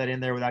sprinkle that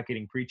in there without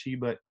getting preachy,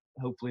 but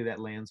hopefully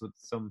that lands with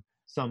some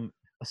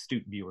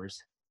astute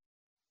viewers.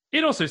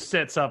 It also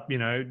sets up,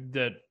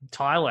 that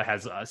Tyler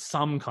has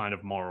some kind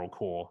of moral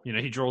core.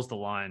 He draws the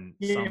line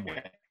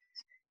somewhere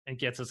and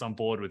gets us on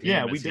board with him.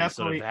 Yeah, we definitely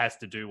sort of has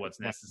to do what's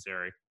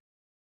necessary.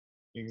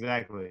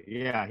 Exactly.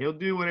 Yeah, he'll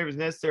do whatever's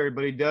necessary,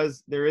 but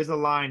there is a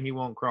line he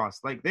won't cross.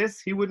 Like this,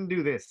 he wouldn't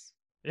do this.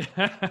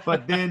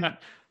 But then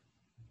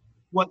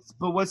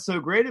what's so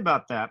great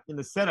about that in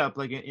the setup,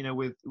 like,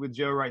 with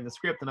Joe writing the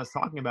script and us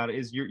talking about it,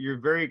 is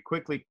you're very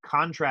quickly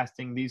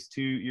contrasting these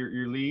two,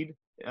 your lead,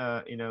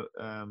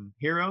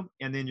 hero,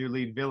 and then your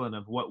lead villain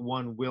of what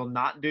one will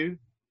not do.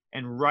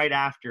 And right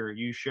after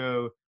you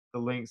show the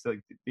links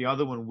that the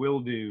other one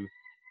will do,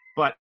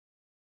 but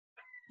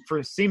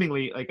for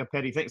seemingly like a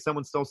petty thing,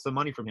 someone stole some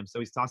money from him, so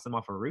he's tossed them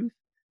off a roof.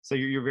 So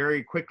you're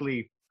very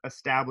quickly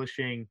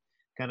establishing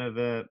kind of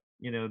the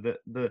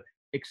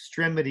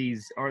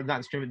extremities, or not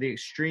extremity, the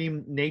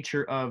extreme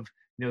nature of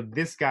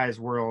this guy's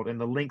world and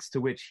the lengths to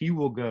which he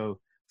will go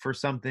for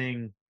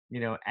something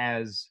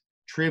as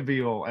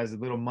trivial as a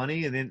little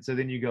money. And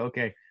then you go,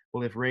 okay,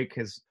 well, if Rake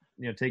has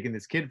taken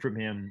this kid from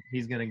him,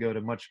 he's going to go to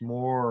much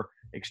more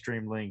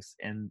extreme lengths,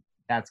 and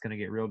that's going to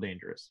get real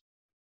dangerous.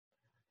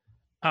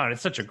 Oh, and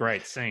it's such a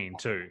great scene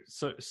too.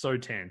 So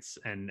tense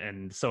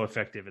and so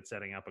effective at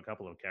setting up a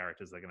couple of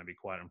characters that are going to be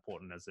quite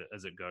important as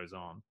it goes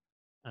on.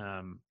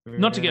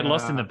 Not to get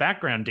lost in the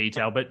background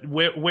detail, but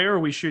where are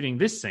we shooting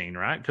this scene,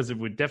 right? Because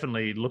we're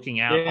definitely looking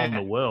out on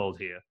the world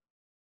here.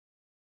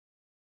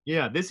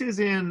 Yeah, this is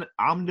in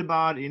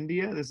Ahmedabad,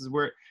 India. This is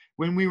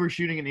when we were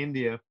shooting in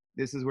India,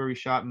 this is where we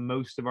shot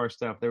most of our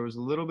stuff. There was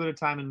a little bit of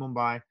time in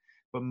Mumbai,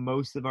 but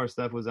most of our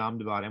stuff was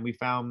Ahmedabad, and we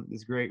found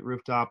this great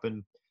rooftop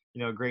and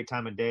a great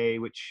time of day.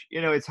 Which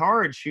it's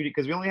hard shooting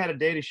because we only had a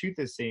day to shoot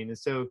this scene, and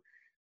so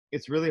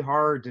it's really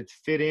hard to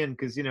fit in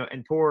because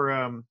and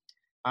poor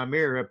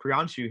Amir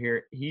Priyanshu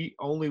here, he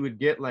only would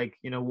get like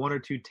 1 or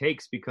 2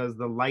 takes because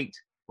the light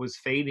was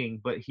fading,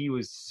 but he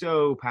was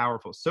so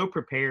powerful, so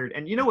prepared.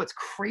 And what's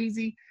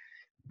crazy?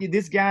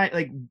 This guy,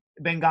 like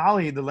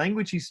Bengali, the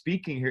language he's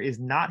speaking here is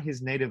not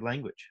his native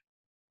language.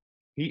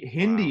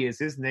 Hindi is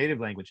his native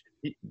language.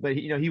 But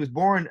he was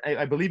born,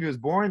 I believe he was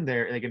born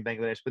there, like in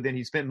Bangladesh, but then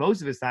he spent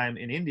most of his time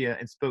in India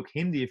and spoke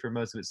Hindi for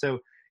most of it. So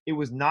it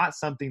was not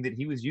something that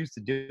he was used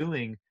to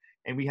doing.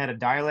 And we had a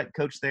dialect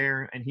coach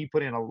there, and he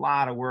put in a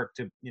lot of work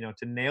to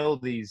nail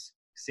these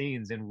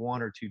scenes in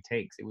 1 or 2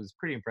 takes. It was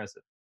pretty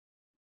impressive.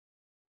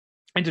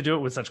 And to do it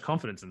with such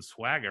confidence and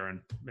swagger and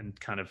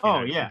kind of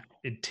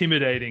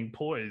intimidating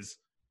poise.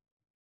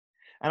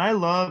 And I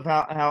love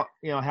how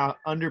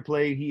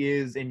underplayed he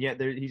is, and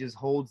yet he just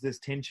holds this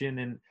tension.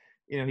 And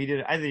I think he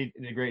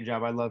did a great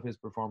job. I love his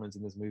performance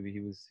in this movie.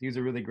 He was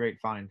a really great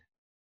find.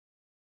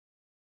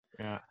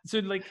 Yeah. So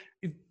like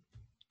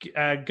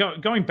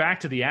going back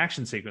to the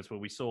action sequence where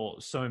we saw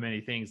so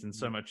many things in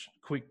so much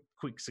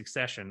quick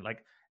succession,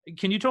 like,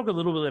 can you talk a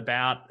little bit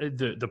about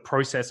the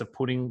process of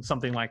putting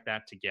something like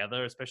that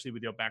together, especially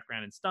with your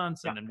background in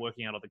stunts and then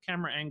working out all the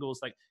camera angles?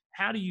 Like,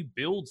 how do you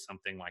build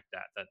something like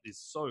that is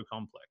so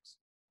complex?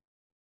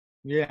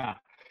 Yeah.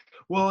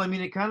 Well, I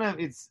mean,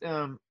 it's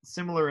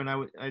similar, and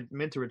I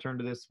meant to return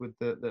to this with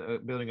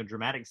the building a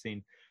dramatic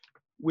scene.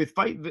 With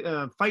fight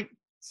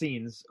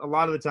scenes, a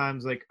lot of the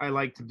times, like I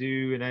like to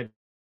do, and I've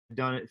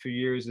done it for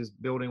years, is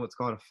building what's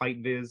called a fight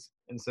viz.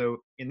 And so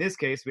in this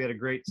case, we had a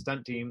great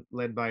stunt team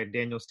led by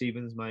Daniel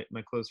Stevens, my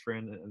close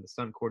friend and the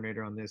stunt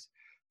coordinator on this,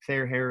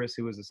 Thayer Harris,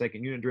 who was the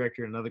second unit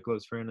director, and another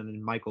close friend, and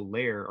then Michael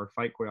Lair, our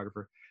fight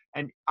choreographer.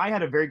 And I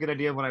had a very good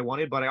idea of what I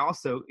wanted, but I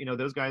also,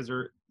 those guys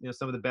are,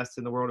 some of the best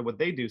in the world at what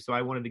they do. So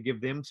I wanted to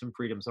give them some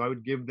freedom. So I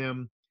would give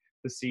them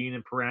the scene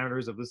and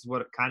parameters of this is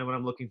what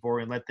I'm looking for,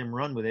 and let them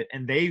run with it.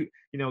 And they,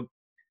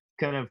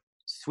 kind of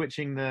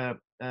switching the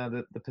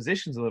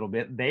positions a little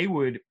bit, they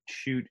would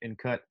shoot and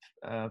cut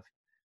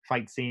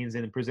fight scenes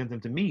and present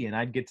them to me, and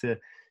I'd get to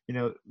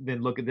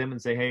then look at them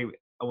and say, hey,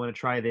 I want to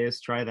try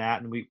this, try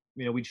that, and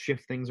we'd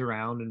shift things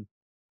around. And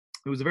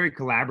it was very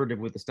collaborative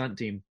with the stunt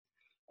team.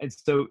 And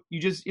so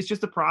it's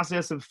just a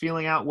process of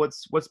feeling out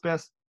what's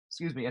best,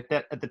 at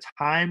the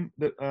time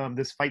that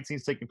this fight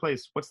scene's taking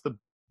place. What's the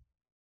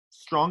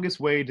strongest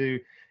way to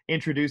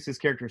introduce this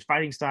character's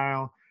fighting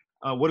style?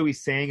 What are we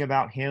saying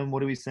about him?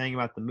 What are we saying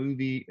about the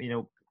movie?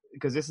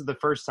 Because this is the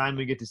first time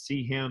we get to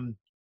see him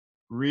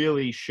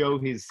really show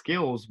his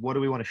skills. What do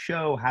we want to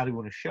show? How do we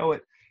want to show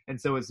it? And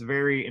so it's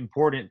very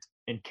important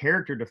and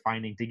character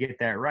defining to get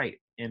that right.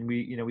 And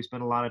we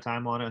spent a lot of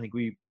time on it. I think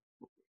we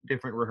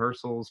different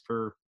rehearsals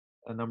for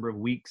a number of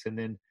weeks, and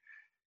then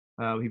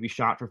he'd be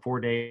shot for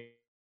 4 days.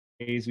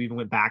 We even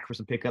went back for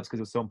some pickups because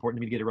it was so important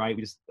to me to get it right.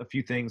 A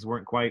few things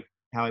weren't quite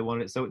how I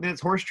wanted it. So then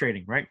it's horse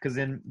trading, right? Because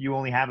then you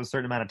only have a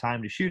certain amount of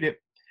time to shoot it.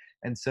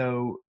 And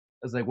so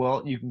I was like,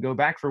 well, you can go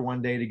back for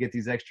 1 day to get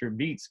these extra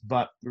beats,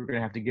 but we're going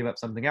to have to give up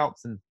something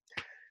else. And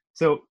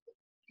so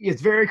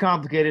it's very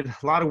complicated.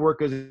 A lot of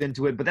work goes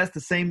into it, but that's the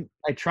same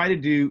I try to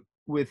do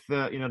with,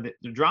 the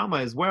drama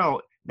as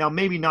well. Now,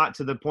 maybe not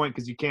to the point,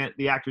 because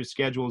the actors'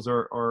 schedules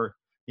are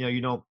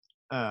you don't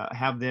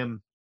have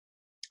them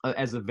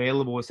as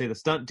available as, say, the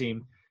stunt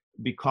team,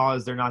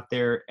 because they're not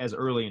there as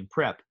early in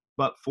prep.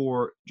 But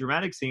for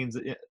dramatic scenes,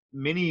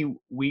 many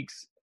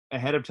weeks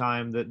ahead of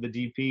time, the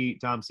DP,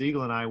 Tom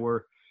Siegel, and I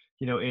were,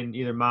 in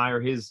either my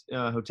or his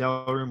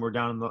hotel room, or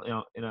down in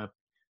the, in a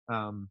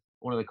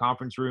one of the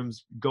conference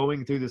rooms,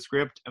 going through the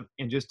script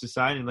and just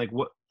deciding like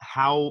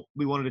how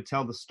we wanted to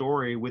tell the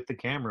story with the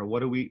camera.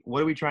 What are we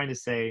trying to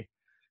say?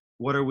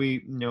 What are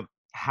we,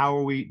 how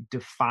are we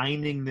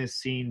defining this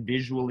scene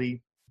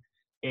visually?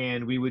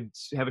 And we would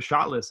have a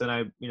shot list, and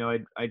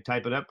I'd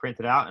type it up, print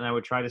it out, and I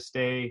would try to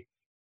stay,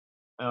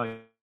 at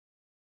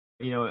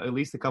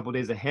least a couple of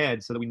days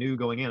ahead, so that we knew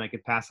going in I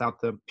could pass out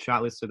the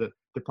shot list to the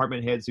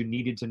department heads who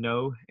needed to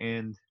know,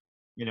 and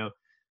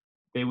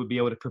they would be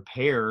able to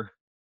prepare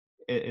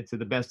it to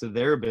the best of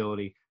their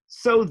ability,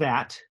 so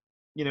that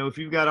if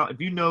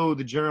you know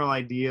the general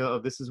idea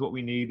of this is what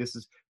we need,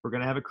 we're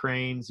going to have a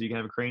crane, so you can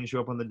have a crane show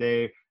up on the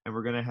day, and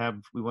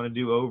we want to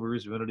do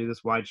overs, we want to do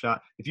this wide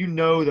shot. If you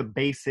know the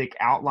basic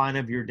outline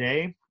of your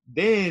day,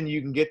 then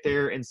you can get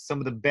there, and some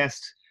of the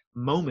best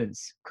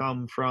moments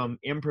come from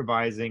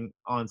improvising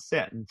on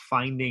set and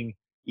finding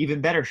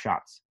even better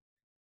shots.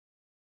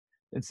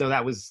 And so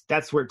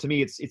that's where, to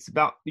me, it's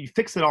about, you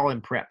fix it all in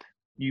prep.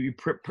 You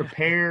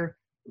prepare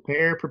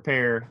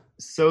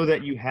so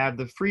that you have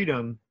the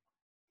freedom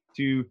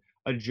to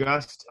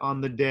adjust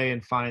on the day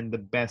and find the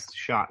best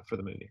shot for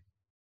the movie.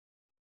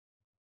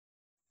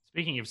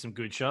 Speaking of some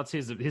good shots,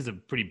 here's a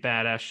pretty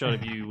badass shot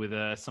of you with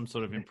some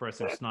sort of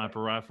impressive sniper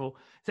rifle.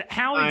 So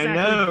how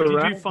exactly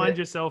did you find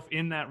yourself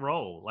in that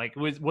role? Like,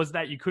 was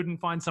that you couldn't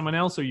find someone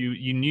else, or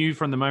you knew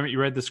from the moment you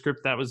read the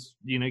script that was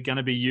going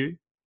to be you?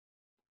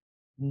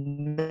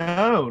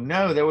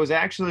 No, there was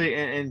actually,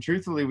 and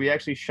truthfully, we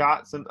actually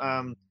shot some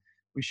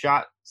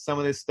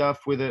of this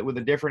stuff with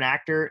a different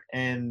actor,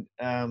 and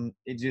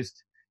it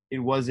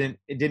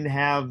didn't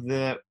have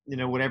the,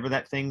 whatever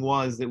that thing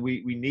was that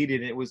we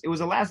needed. It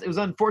was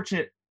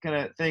unfortunate kind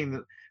of thing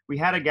that we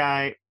had a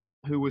guy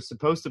who was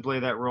supposed to play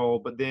that role,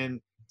 but then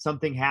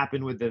something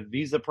happened with the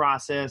visa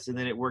process, and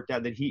then it worked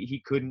out that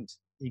he couldn't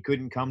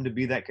come to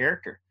be that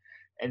character.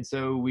 And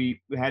so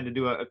we had to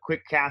do a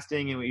quick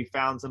casting, and we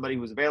found somebody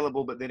who was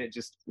available, but then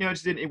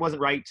it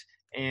wasn't right.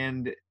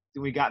 And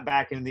we got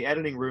back in the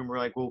editing room. We're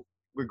like, well,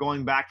 we're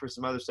going back for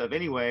some other stuff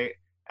anyway.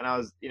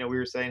 And we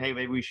were saying, hey,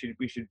 maybe we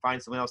should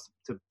find someone else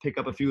to pick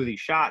up a few of these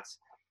shots.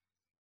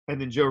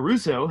 And then Joe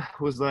Russo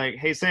was like,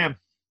 hey, Sam,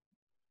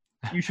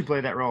 you should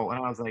play that role.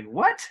 And I was like,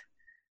 what?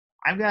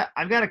 I've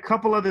got a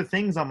couple other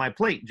things on my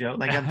plate, Joe.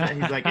 Like,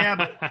 he's like, yeah,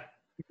 but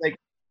he's like,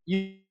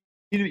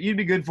 you'd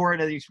be good for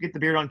it. You should get the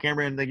beard on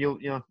camera, and like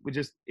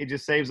it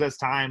just saves us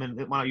time. And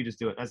why don't you just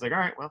do it? I was like, all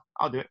right, well,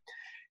 I'll do it.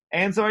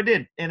 And so I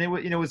did, and it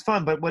was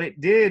fun. But what it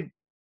did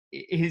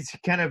is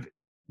kind of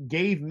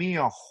gave me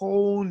a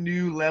whole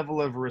new level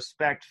of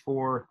respect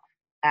for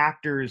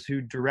actors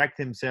who direct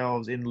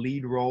themselves in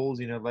lead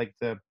roles. Like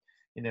Ben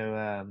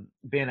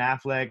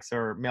Affleck's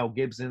or Mel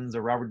Gibson's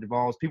or Robert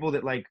Duvall's, people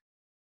that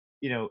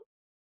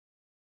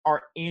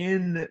are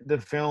in the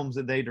films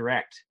that they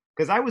direct.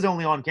 Because I was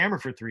only on camera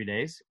for 3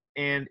 days.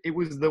 And it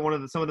was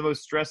some of the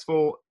most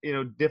stressful,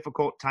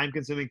 difficult,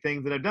 time-consuming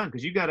things that I've done.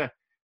 Because you got to,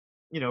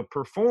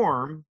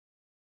 perform,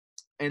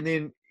 and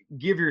then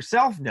give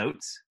yourself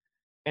notes,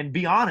 and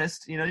be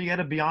honest. You got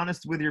to be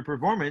honest with your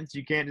performance.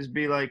 You can't just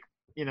be like,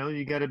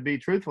 you got to be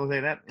truthful. Say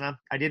that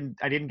I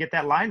didn't get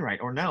that line right,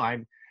 or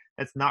no,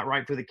 that's not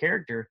right for the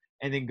character,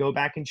 and then go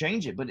back and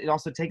change it. But it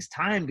also takes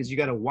time, because you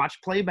got to watch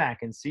playback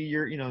and see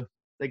your,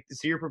 to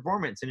see your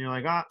performance, and you're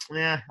like, I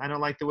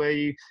don't like the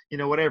way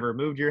you whatever,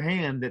 moved your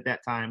hand at that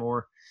time.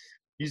 Or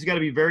you just got to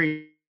be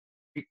very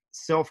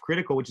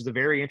self-critical, which is a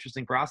very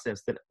interesting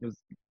process that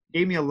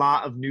gave me a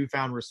lot of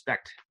newfound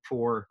respect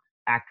for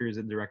actors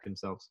that direct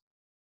themselves.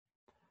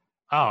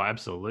 Oh,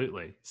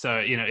 absolutely.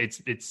 So,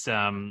 it's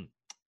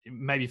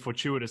maybe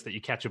fortuitous that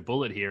you catch a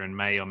bullet here and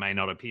may or may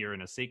not appear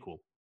in a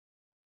sequel.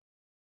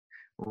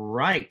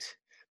 Right.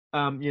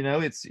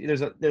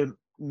 The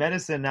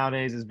medicine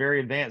nowadays is very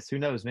advanced. Who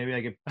knows? Maybe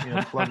I could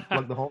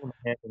plug the hole in my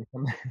head and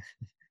come.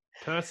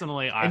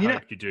 Personally, I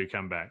hope you do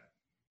come back.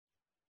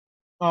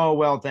 Oh,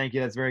 well, thank you.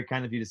 That's very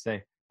kind of you to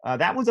say.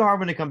 That one's a hard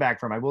one to come back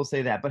from. I will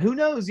say that. But who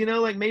knows?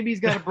 Like maybe he's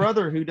got a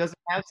brother who doesn't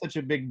have such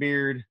a big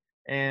beard,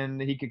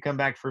 and he could come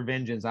back for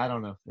vengeance. I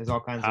don't know. There's all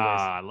kinds of ways.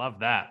 I love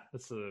that.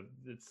 It's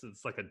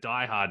like a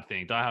Die Hard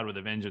thing. Die Hard with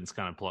a vengeance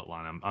kind of plot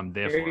line. I'm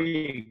there for it. There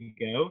you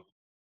go.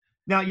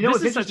 Now,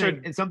 what's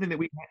interesting, and something that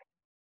we...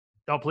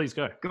 Oh, please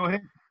go. Go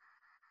ahead.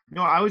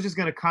 No, I was just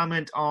going to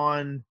comment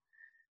on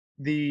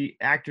the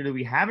actor that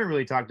we haven't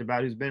really talked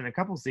about, who's been in a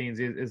couple scenes,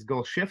 is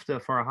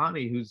Golshifta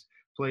Farahani, who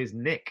plays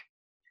Nick,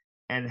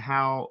 and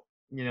how,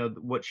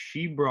 what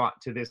she brought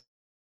to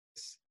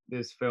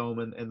this film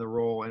and the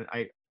role. And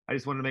I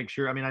just wanted to make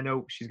sure, I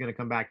know she's going to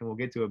come back and we'll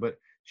get to it, but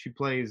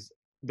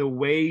the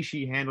way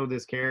she handled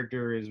this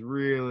character is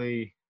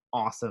really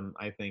awesome.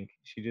 I think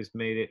she just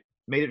made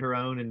it her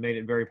own and made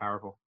it very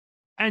powerful.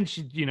 And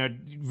she,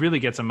 really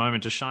gets a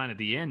moment to shine at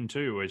the end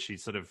too, where she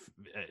sort of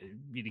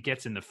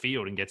gets in the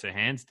field and gets her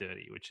hands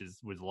dirty, which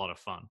was a lot of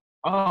fun.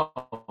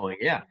 Oh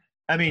yeah,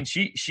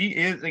 she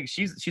is like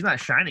she's not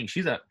shining.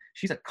 She's a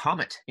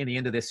comet in the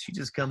end of this. She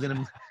just comes in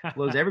and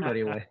blows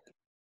everybody away.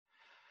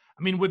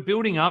 We're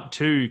building up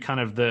to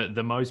kind of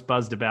the most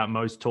buzzed about,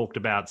 most talked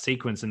about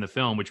sequence in the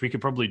film, which we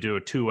could probably do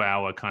a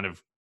 2-hour kind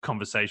of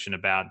conversation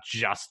about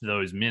just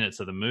those minutes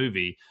of the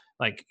movie.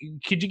 Like,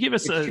 could you give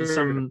us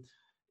some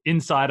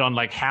insight on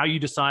like how you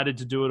decided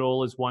to do it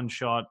all as one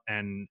shot,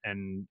 and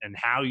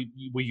how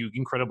were you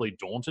incredibly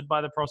daunted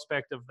by the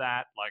prospect of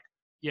that? Like,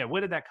 yeah, where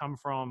did that come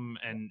from,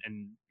 and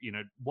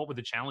what were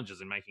the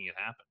challenges in making it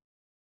happen?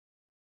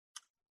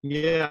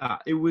 Yeah,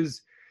 it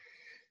was,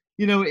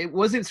 it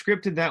wasn't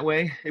scripted that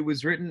way. It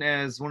was written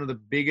as one of the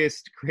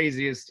biggest,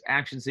 craziest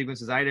action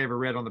sequences I'd ever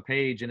read on the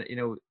page, and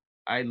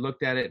I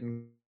looked at it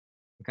and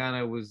kind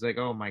of was like,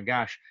 oh my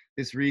gosh,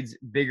 this reads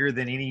bigger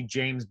than any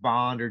James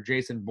Bond or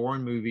Jason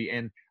Bourne movie,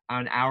 and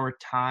on our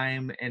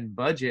time and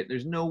budget,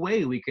 there's no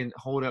way we can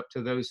hold up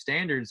to those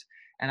standards.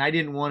 And I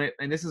didn't want it,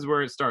 and this is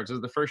where it starts. It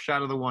was the first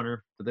shot of the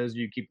Wonder, for those of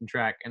you keeping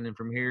track, and then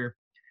from here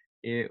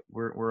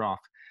we're off.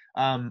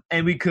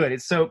 And we could.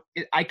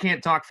 I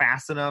can't talk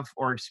fast enough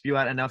or spew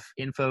out enough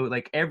info.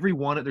 Like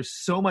there's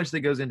so much that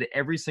goes into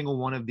every single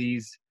one of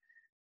these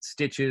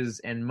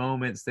stitches and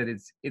moments that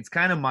it's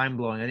kind of mind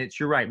blowing. And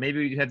you're right. Maybe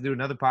we'd have to do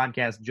another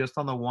podcast just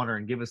on the Wonder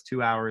and give us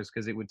 2 hours,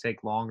 because it would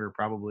take longer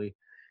probably.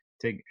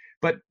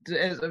 But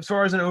as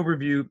far as an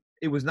overview,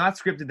 it was not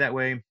scripted that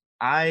way.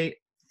 I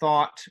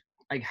thought,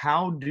 like,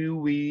 how do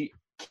we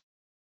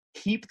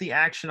keep the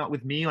action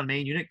with me on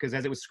main unit? Because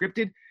as it was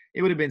scripted,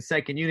 it would have been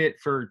second unit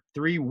for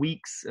 3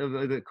 weeks of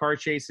the car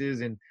chases,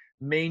 and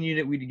main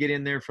unit we'd get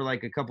in there for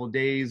like a couple of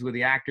days with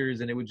the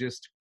actors, and it would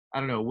just I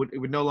don't know, it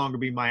would no longer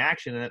be my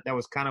action. And that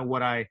was kind of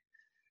what why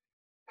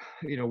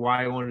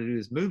I wanted to do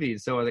this movie.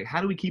 And so I was like,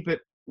 how do we keep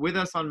it with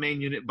us on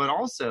main unit, but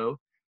also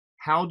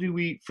how do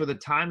we, for the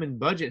time and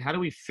budget, how do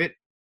we fit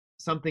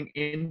something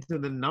into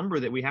the number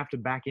that we have to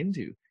back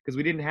into? Because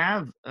we didn't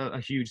have a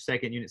huge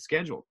second unit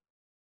scheduled.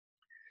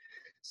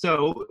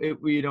 So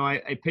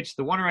I pitched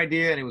the Wonder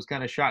idea, and it was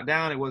kind of shot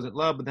down. It wasn't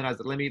loved, but then I was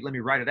like, let me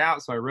write it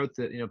out. So I wrote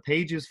the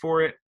pages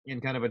for it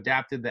and kind of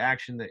adapted the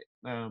action that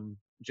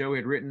Joe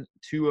had written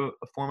to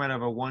a format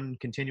of a one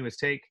continuous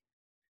take.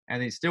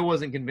 And he still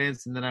wasn't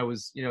convinced. And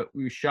then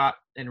we shot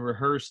and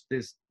rehearsed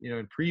this,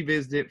 and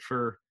pre-visited it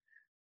for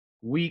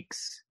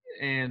weeks.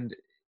 And,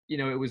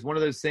 it was one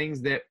of those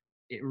things that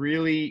it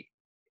really,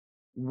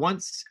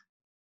 once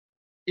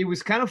it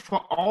was kind of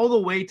all the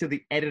way to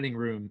the editing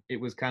room, it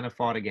was kind of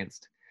fought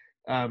against.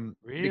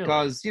 Really?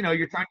 Because,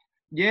 you're trying,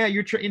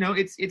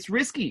 it's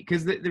risky,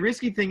 because the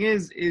risky thing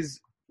is,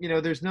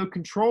 there's no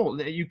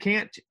control. You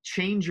can't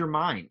change your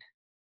mind.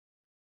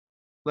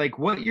 Like,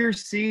 what you're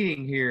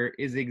seeing here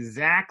is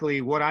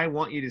exactly what I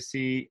want you to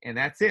see, and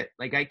that's it.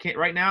 Like, I can't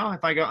right now,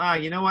 if I go,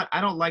 you know what,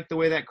 I don't like the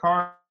way that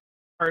car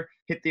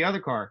hit the other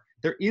car.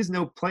 There is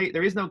no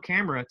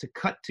camera to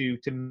cut to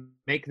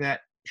make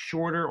that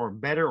shorter or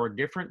better or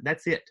different.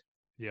 That's it.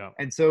 Yeah.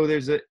 And so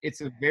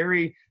it's a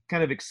very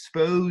kind of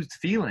exposed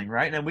feeling,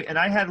 right? And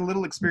I had a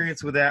little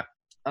experience with that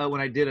when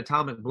I did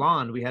Atomic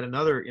Blonde. We had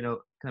another,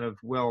 kind of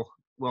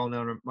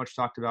well-known or much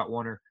talked about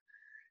Warner,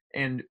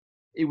 and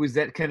it was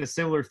that kind of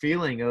similar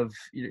feeling of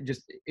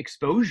just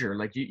exposure.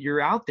 Like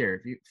you're out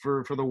there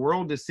for the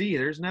world to see.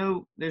 There's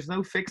no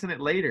fixing it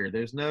later.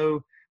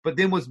 But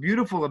then what's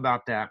beautiful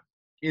about that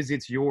is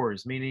it's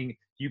yours, meaning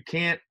you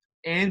can't,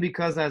 and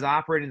because I was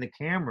operating the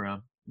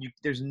camera,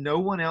 there's no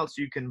one else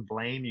you can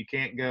blame. You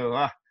can't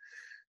go,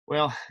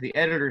 well, the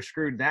editor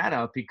screwed that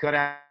up. He cut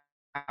out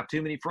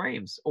too many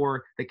frames,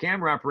 or the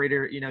camera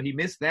operator, he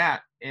missed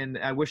that. And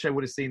I wish I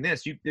would have seen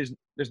this.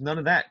 There's none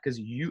of that,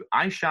 because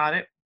I shot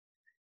it.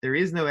 There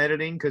is no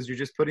editing, because you're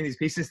just putting these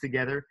pieces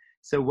together.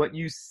 So what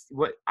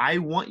I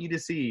want you to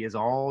see is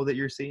all that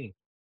you're seeing.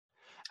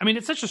 I mean,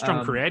 it's such a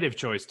strong creative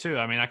choice too.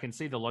 I mean, I can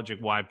see the logic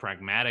why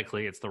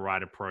pragmatically it's the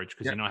right approach,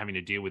 because you're not having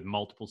to deal with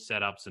multiple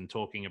setups and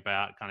talking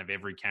about kind of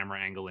every camera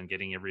angle and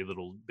getting every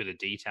little bit of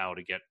detail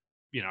to get,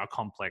 a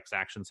complex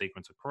action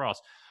sequence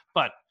across.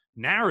 But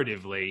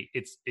narratively,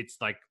 it's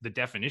like the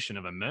definition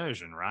of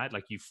immersion, right?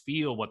 Like you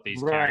feel what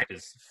these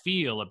characters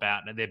feel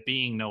about there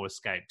being no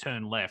escape.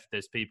 Turn left,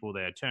 there's people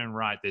there. Turn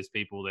right, there's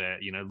people there.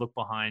 Look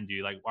behind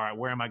you. Like, all right,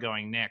 where am I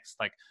going next?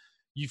 Like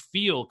you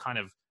feel kind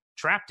of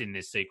trapped in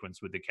this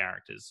sequence with the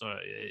characters. So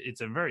it's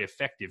a very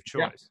effective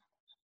choice.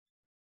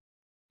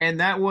 Yeah. And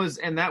that was,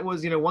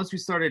 once we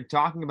started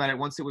talking about it,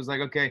 once it was like,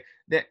 okay,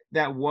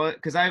 that was,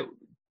 because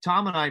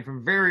Tom and I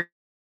from very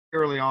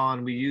early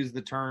on, we used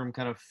the term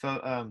kind of,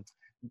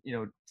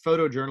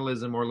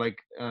 photojournalism, or like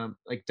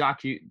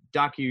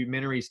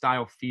documentary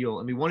style feel.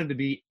 And we wanted to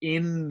be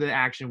in the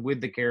action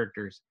with the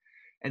characters.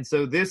 And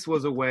so this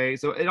was a way,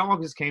 so it all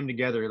just came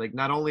together, like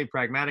not only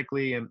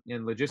pragmatically and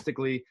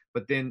logistically,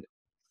 but then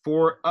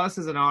for us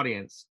as an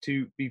audience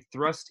to be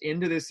thrust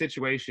into this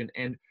situation.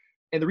 And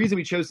the reason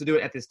we chose to do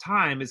it at this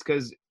time is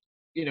because,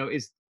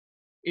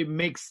 it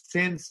makes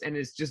sense, and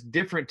it's just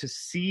different to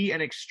see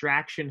an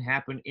extraction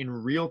happen in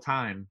real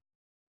time,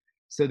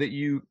 so that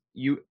you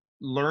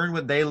learn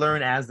what they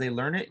learn as they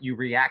learn it. You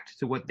react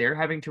to what they're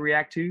having to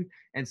react to.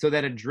 And so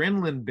that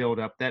adrenaline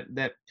buildup,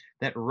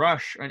 that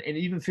rush, and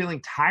even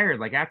feeling tired,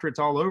 like after it's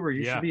all over,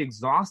 you should be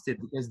exhausted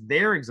because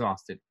they're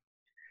exhausted.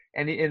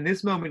 And in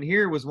this moment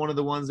here was one of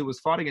the ones that was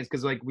fought against,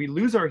 because like we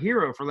lose our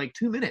hero for like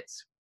 2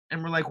 minutes,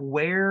 and we're like,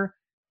 where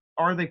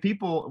are the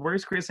people?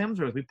 Where's Chris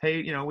Hemsworth? We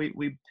paid,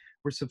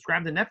 we're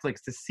subscribed to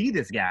Netflix to see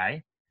this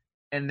guy,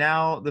 and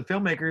now the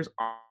filmmakers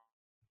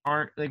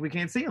aren't, like, we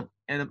can't see him.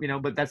 And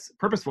but that's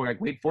purposeful.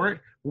 Like, wait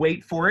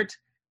for it.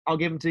 I'll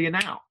give them to you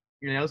now.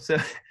 So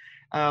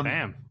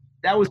Bam.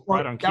 That was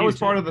part, right that was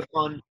part of the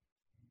fun.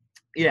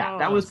 Yeah,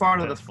 that was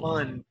part of the suspenseful.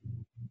 fun.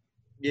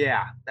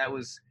 Yeah, that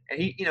was, and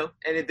he,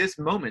 and at this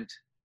moment,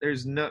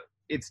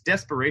 it's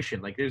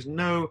desperation. Like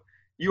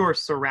you are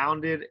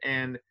surrounded,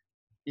 and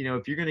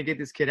if you're going to get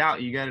this kid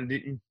out, you got to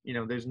do,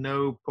 there's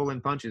no pulling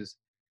punches.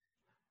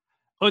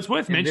 Well, it's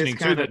worth And mentioning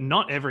this too kind that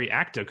not every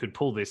actor could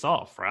pull this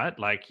off, right?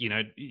 Like,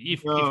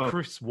 if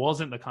Chris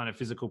wasn't the kind of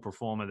physical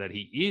performer that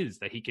he is,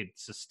 that he could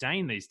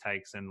sustain these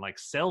takes and like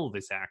sell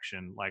this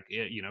action, like,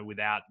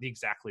 without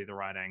exactly the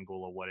right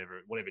angle or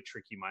whatever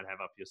trick you might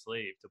have up your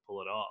sleeve to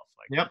pull it off.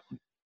 Like, yep.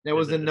 There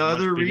was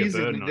another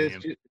reason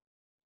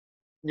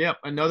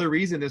another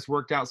reason this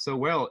worked out so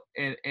well,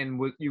 and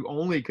what you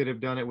only could have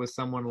done it with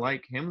someone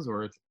like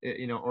Hemsworth,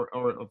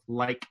 or of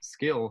like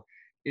skill,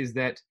 is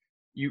that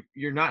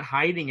you're not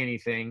hiding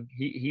anything.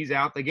 He's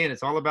out again.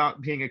 It's all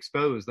about being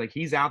exposed. Like,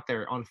 he's out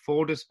there on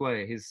full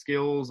display, his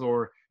skills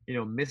or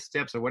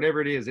missteps or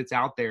whatever it is. It's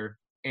out there,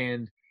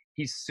 and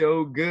he's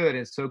so good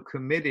and so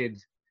committed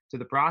to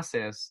the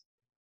process.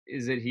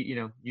 Is that he?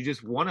 You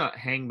just want to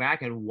hang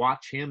back and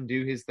watch him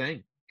do his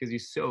thing because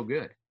he's so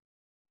good.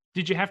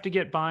 Did you have to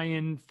get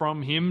buy-in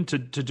from him to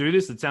do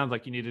this? It sounds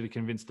like you needed to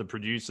convince the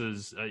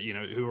producers,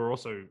 who are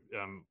also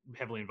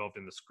heavily involved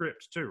in the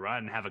script too, right?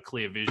 And have a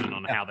clear vision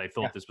on how they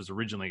thought this was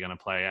originally going to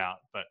play out.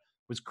 But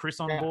was Chris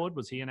on board?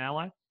 Was he an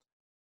ally?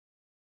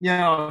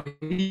 Yeah,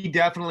 he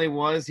definitely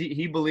was.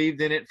 He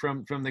believed in it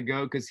from the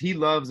go because he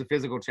loves a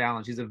physical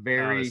challenge. He's a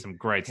very some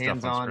great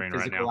stuff on screen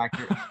physical right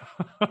actor.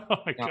 now. Oh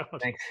my God.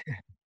 Thanks.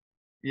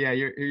 Yeah,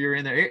 you're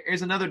in there.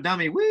 Here's another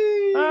dummy.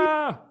 Whee!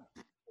 Ah!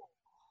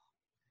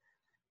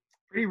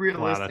 Pretty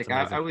realistic.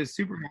 Wow, I was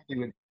super happy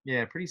with.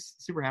 Yeah,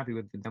 super happy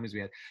with the dummies we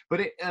had.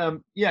 But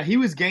he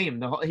was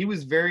game. He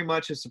was very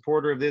much a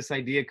supporter of this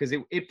idea because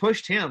it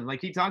pushed him.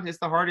 Like he talked, it's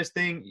the hardest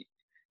thing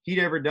he'd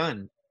ever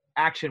done,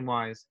 action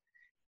wise.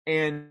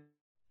 And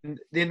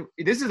then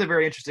this is a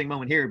very interesting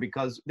moment here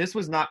because this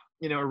was not,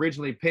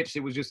 originally pitched. It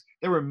was just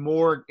there were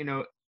more,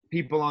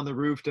 people on the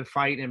roof to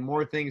fight and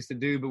more things to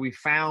do. But we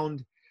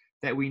found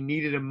that we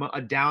needed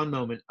a down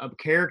moment, a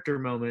character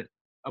moment,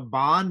 a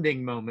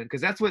bonding moment,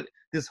 because that's what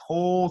this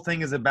whole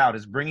thing is about,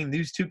 is bringing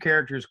these two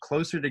characters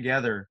closer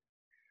together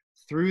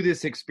through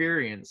this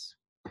experience.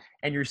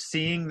 And you're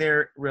seeing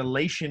their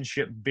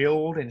relationship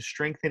build and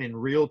strengthen in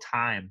real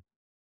time.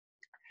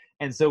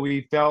 And so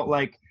we felt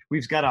like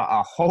we've got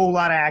a whole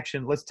lot of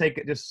action. Let's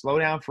just slow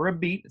down for a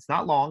beat. It's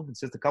not long.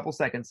 It's just a couple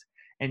seconds,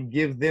 and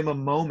give them a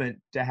moment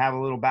to have a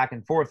little back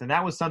and forth. And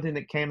that was something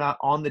that came out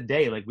on the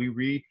day. Like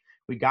we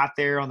got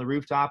there on the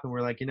rooftop and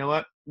we're like, you know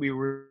what?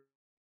 We're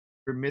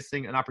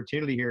missing an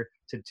opportunity here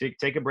to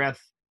take a breath,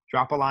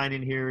 drop a line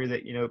in here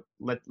that,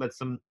 let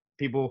some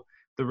people,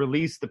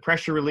 the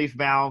pressure relief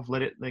valve,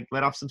 let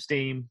off some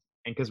steam.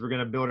 And cause we're going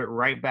to build it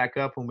right back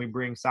up when we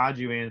bring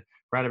Saju in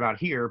right about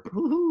here.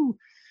 Woo-hoo.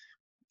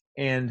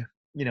 And,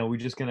 we're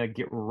just going to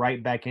get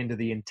right back into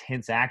the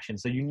intense action.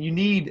 So you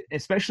need,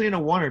 especially in a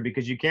oneer,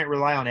 because you can't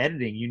rely on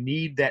editing, you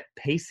need that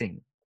pacing.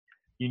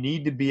 You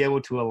need to be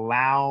able to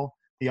allow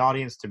the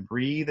audience to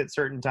breathe at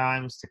certain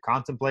times, to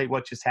contemplate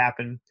what just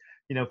happened.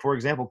 For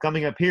example,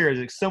 coming up here is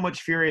like so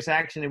much furious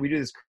action and we do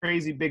this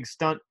crazy big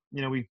stunt,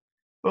 we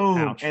boom.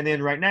 Ouch. And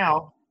then right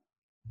now,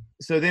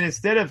 so then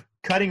instead of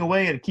cutting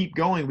away and keep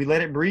going, we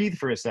let it breathe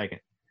for a second.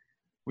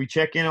 We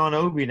check in on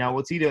Obi. Now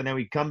what's he doing? And then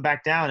we come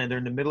back down and they're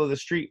in the middle of the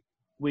street.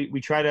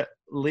 We try to,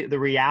 the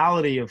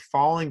reality of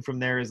falling from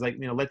there is like,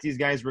 let these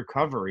guys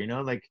recover,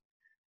 and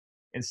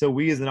so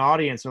we as an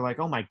audience are like,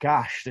 oh my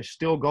gosh, they're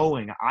still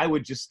going. I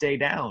would just stay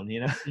down,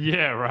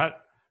 Yeah, right.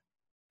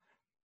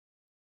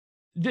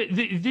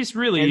 This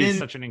really is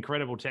such an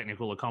incredible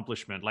technical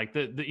accomplishment. Like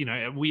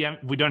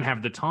we don't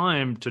have the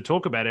time to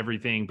talk about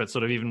everything, but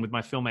sort of even with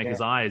my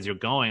filmmaker's eye as you're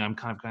going, I'm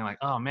kind of going like,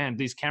 oh man,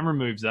 these camera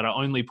moves that are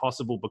only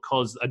possible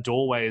because a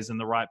doorway is in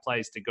the right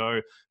place to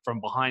go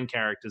from behind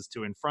characters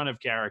to in front of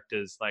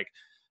characters. Like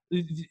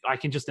I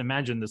can just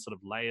imagine the sort of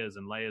layers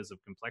and layers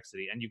of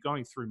complexity, and you're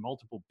going through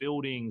multiple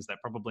buildings that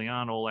probably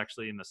aren't all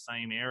actually in the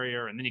same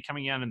area. And then you're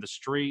coming out in the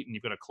street and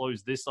you've got to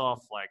close this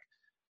off. Like,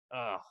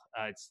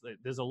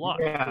 there's a lot.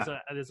 Yeah.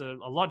 There's a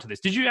lot to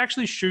this. Did you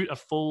actually shoot a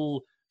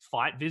full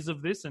fight viz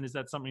of this? And is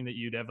that something that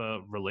you'd ever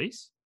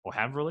release or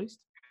have released?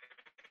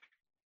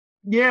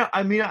 Yeah,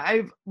 I mean,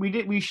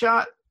 we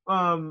shot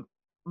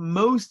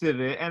most of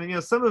it,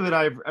 and some of it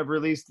I've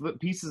released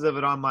pieces of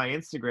it on my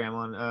Instagram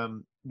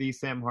on the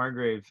Sam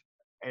Hargrave,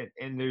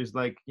 and there's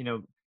like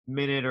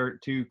minute or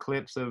two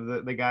clips of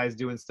the guys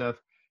doing stuff,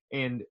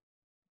 and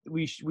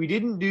we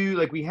didn't do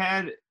like we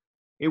had.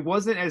 It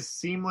wasn't as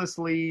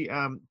seamlessly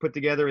put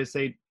together as,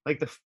 say, like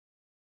the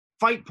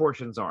fight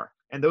portions are.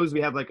 And those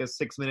we have like a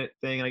 6-minute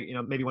thing. Like,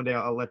 maybe one day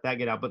I'll let that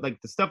get out. But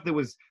like the stuff that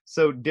was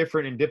so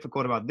different and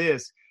difficult about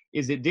this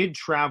is it did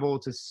travel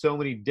to so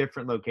many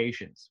different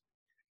locations.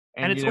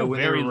 And it's all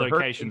very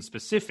location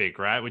specific,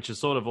 right? Which is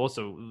sort of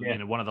also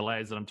one of the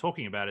layers that I'm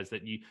talking about is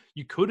that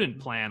you couldn't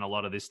plan a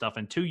lot of this stuff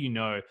until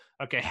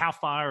okay, how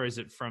far is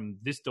it from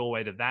this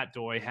doorway to that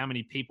doorway? How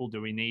many people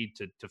do we need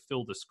to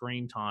fill the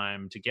screen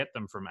time to get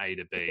them from A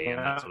to B and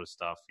that sort of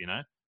stuff,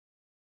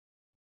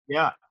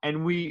 Yeah,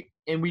 and we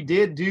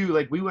did do,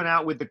 like, we went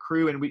out with the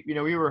crew and we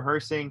were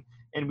rehearsing,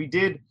 and we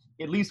did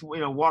at least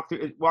walk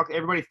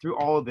everybody through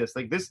all of this.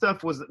 Like, this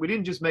stuff we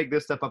didn't just make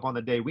this stuff up on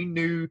the day. We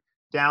knew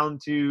down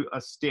to a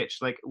stitch,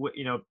 like,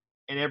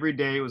 and every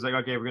day it was like,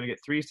 okay, we're going to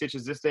get 3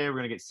 stitches this day. We're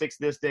going to get 6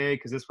 this day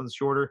because this one's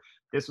shorter.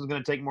 This one's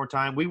going to take more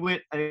time. We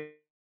went, I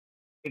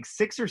think,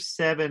 6 or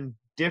 7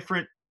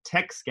 different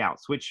tech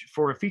scouts, which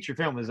for a feature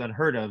film is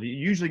unheard of. You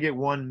usually get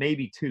 1,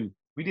 maybe 2.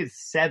 We did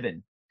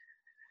 7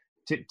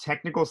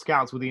 technical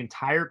scouts with the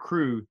entire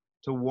crew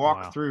to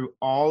walk through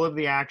all of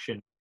the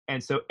action.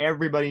 And so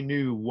everybody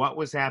knew what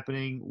was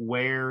happening,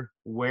 where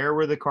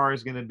were the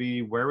cars going to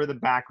be, where were the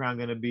background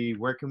going to be,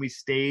 where can we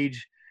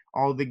stage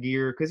all the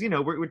gear? Because,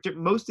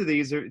 most of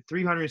these are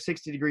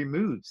 360-degree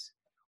moves,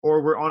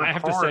 or we're on a car. I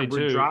have to say,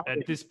 too,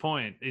 at this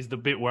point is the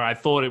bit where I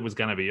thought it was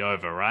going to be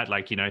over, right?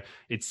 Like,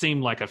 it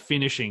seemed like a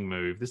finishing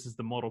move. This is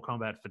the Mortal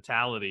Kombat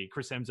fatality.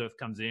 Chris Hemsworth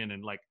comes in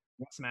and, like,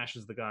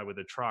 smashes the guy with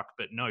a truck.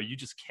 But no, you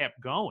just kept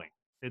going.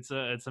 It's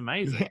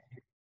amazing.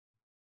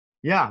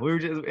 Yeah, we were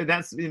just,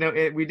 that's,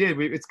 we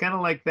did. It's kind of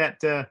like that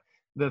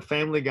the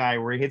Family Guy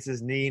where he hits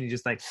his knee and he's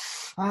just like,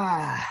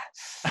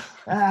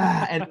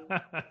 and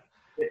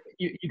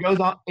you goes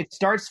on. It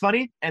starts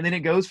funny and then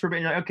it goes for a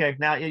bit. You're like, okay,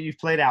 now you've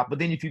played out. But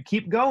then if you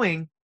keep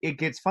going, it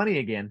gets funny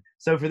again.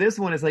 So for this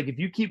one, it's like if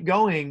you keep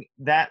going,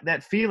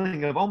 that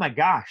feeling of, oh my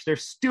gosh, they're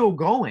still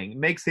going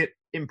makes it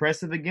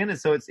impressive again. And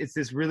so it's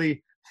this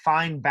really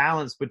fine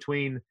balance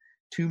between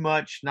too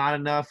much, not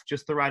enough,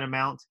 just the right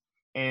amount.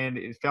 And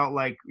it felt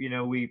like, we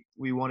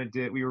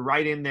were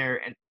right in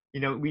there, and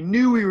we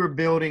knew we were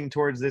building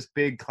towards this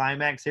big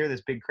climax here,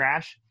 this big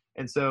crash.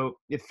 And so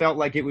it felt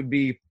like it would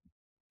be,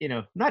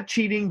 not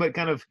cheating, but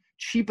kind of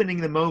cheapening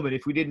the moment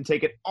if we didn't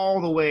take it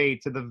all the way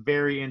to the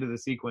very end of the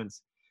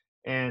sequence.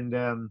 And,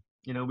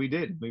 we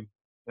did. We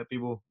had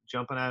people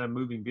jumping out of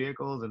moving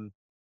vehicles and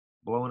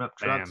blowing up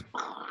trucks.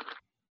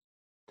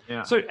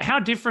 Yeah. So how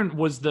different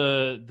was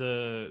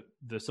the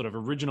sort of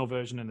original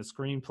version and the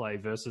screenplay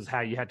versus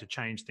how you had to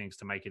change things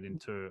to make it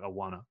into a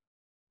one-er?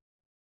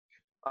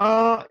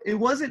 It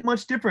wasn't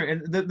much different.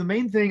 And the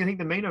main thing, I think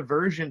the main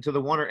aversion to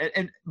the one-er,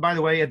 and by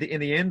the way, in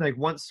the end, like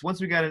once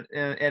we got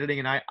editing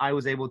and I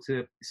was able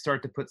to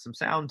start to put some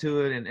sound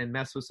to it and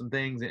mess with some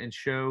things and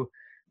show,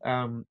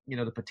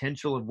 the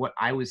potential of what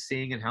I was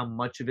seeing and how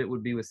much of it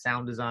would be with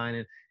sound design.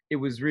 And it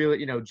was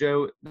really,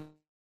 Joe,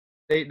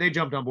 they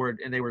jumped on board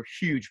and they were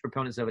huge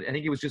proponents of it. I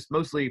think it was just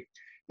mostly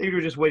they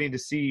were just waiting to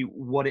see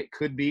what it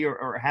could be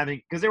or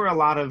having, because there were a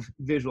lot of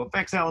visual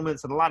effects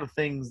elements and a lot of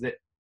things that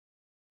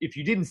if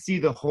you didn't see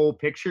the whole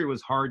picture, it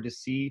was hard to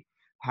see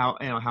how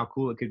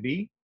cool it could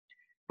be.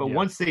 But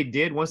once they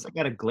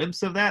got a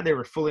glimpse of that, they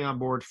were fully on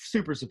board,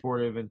 super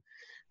supportive. And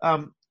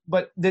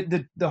but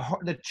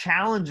the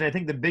challenge, and I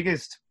think the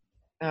biggest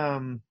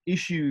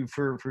issue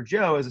for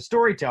Joe as a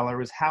storyteller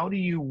was how do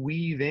you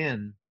weave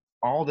in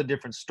all the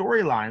different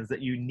storylines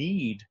that you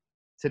need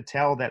to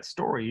tell that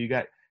story. You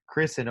got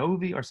Rake and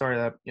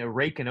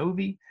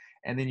Ovi,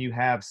 and then you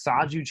have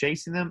Saju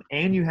chasing them,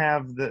 and you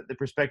have the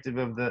perspective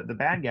of the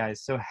bad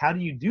guys. So how do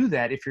you do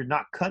that if you're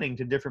not cutting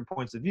to different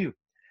points of view?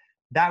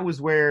 That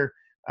was where,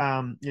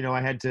 I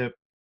had to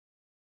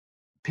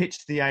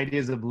pitch the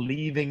ideas of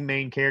leaving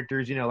main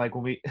characters, like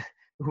when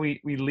we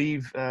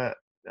leave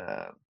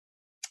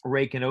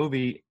Rake and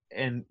Ovi,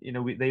 and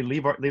they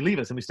leave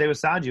us and we stay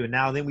with Saju, and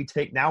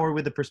now we're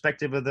with the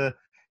perspective of the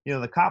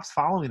cops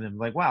following them,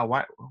 like, wow,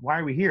 why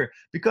are we here?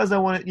 Because I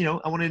want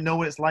to know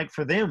what it's like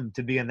for them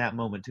to be in that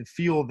moment, to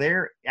feel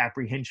their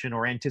apprehension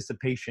or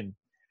anticipation.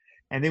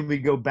 And then we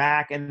go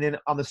back, and then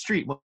on the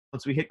street,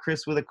 once we hit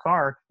Chris with a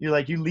car, you're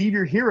like, you leave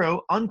your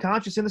hero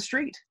unconscious in the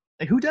street.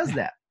 Like, who does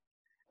that?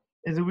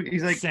 And so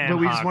he's like, Sam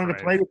we just wanted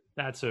to play with.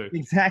 That's who.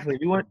 Exactly.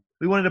 We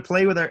wanted to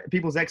play with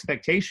people's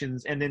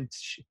expectations, and then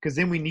because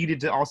then we needed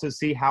to also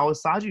see how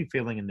is Saju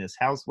feeling in this.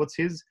 What's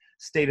his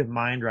state of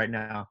mind right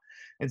now?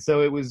 And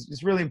so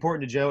it's really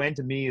important to Joe and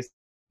to me is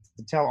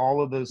to tell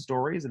all of those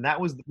stories, and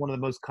that was one of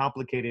the most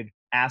complicated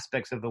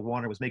aspects of the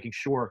one, was making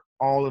sure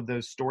all of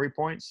those story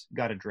points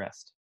got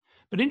addressed.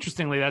 But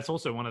interestingly, that's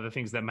also one of the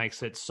things that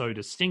makes it so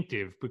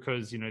distinctive,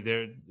 because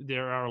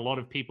there are a lot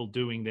of people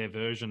doing their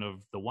version of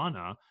the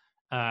one-er.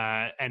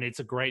 And it's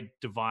a great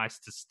device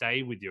to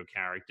stay with your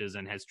characters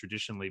and has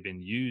traditionally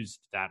been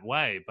used that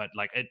way. But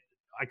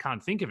I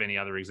can't think of any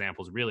other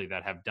examples really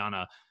that have done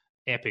a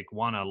epic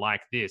one-er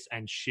like this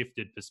and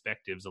shifted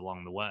perspectives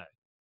along the way.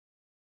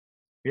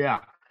 Yeah,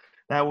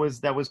 that was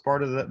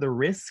part of the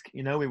risk.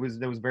 It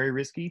was very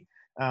risky.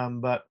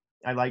 But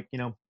I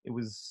it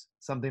was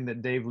something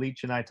that Dave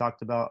Leitch and I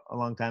talked about a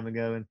long time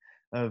ago, and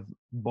of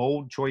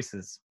bold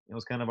choices. It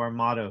was kind of our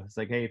motto. It's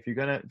like, hey, if you're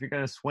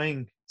gonna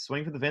swing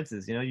for the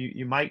fences.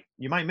 You might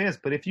miss,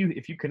 but if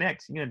you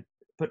connect, you're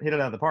gonna hit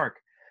it out of the park.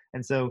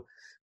 And so,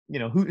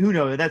 who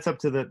knows? That's up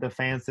to the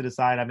fans to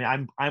decide. I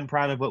mean, I'm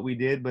proud of what we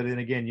did, but then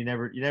again, you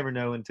never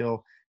know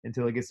until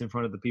it gets in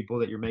front of the people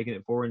that you're making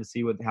it for and to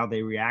see how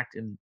they react.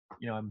 And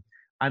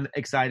I'm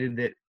excited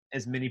that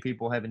as many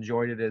people have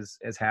enjoyed it as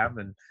have,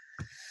 and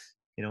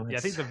I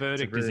think the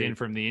verdict is in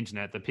from the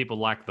internet that people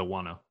like the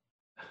one-er.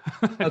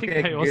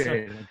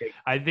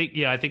 I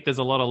think there's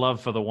a lot of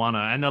love for the one-er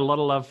and a lot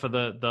of love for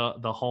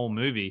the whole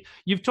movie.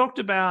 You've talked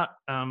about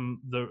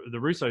the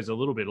Russos a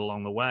little bit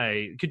along the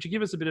way. Could you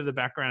give us a bit of the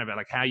background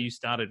about how you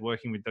started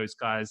working with those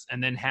guys,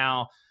 and then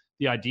how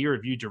the idea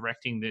of you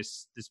directing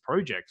this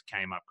project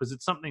came up? Because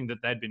it's something that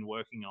they'd been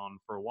working on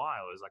for a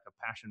while. It was like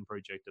a passion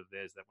project of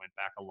theirs that went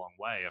back a long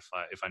way,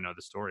 if I know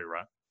the story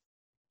right.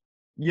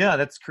 Yeah,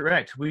 that's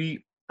correct.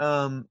 We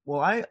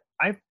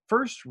I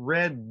first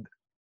read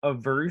a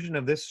version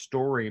of this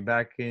story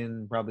back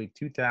in probably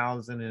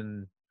 2000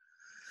 and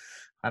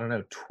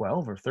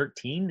 12 or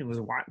 13. It was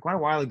quite a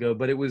while ago,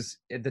 but it was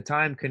at the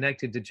time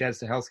connected to Chad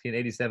Stahelski in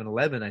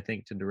 8711, I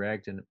think, to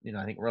direct. And,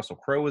 I think Russell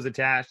Crowe was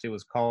attached. It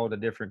was called a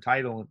different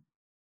title,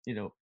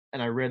 and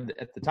I read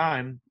at the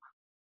time,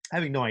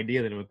 having no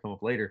idea that it would come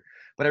up later,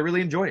 but I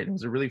really enjoyed it. It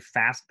was a really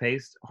fast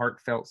paced,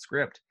 heartfelt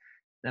script.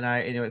 And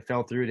it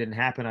fell through. It didn't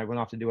happen. I went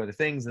off to do other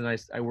things. And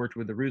I worked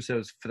with the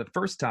Russos for the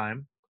first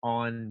time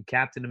on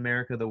Captain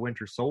America, the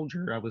Winter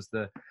Soldier. I was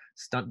the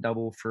stunt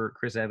double for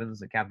Chris Evans,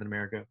 the Captain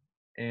America.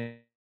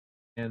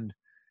 And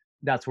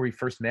that's where we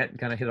first met and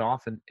kind of hit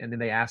off. And then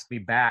they asked me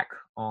back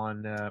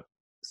on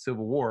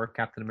Civil War,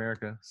 Captain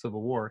America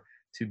Civil War,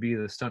 to be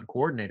the stunt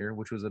coordinator,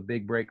 which was a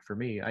big break for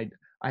me.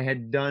 I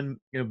had done,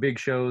 big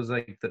shows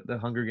like the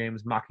Hunger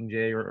Games,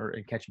 Mockingjay,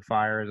 or Catching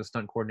Fire as a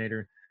stunt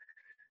coordinator.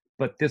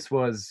 But this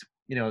was,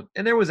 and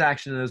there was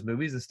action in those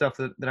movies and stuff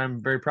that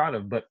I'm very proud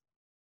of. But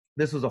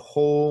this was a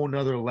whole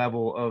nother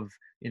level of,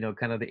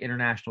 kind of the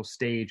international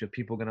stage of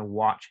people going to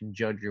watch and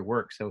judge your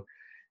work. So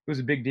it was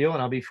a big deal,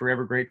 and I'll be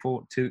forever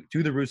grateful to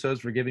the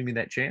Russos for giving me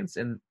that chance.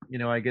 And,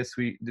 I guess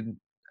I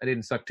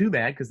didn't suck too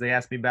bad, because they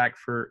asked me back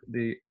for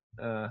the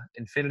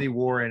Infinity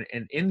War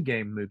and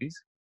Endgame movies.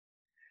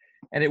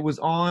 And it was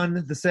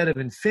on the set of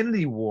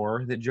Infinity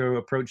War that Joe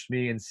approached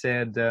me and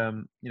said,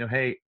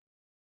 hey,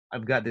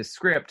 I've got this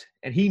script.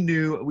 And he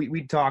knew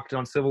we talked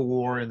on Civil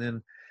War, and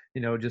then,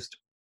 just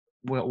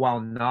while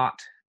not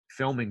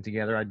filming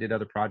together, I did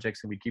other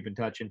projects and we keep in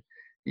touch. And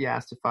he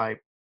asked if I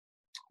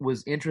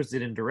was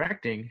interested in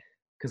directing,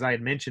 because I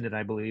had mentioned it,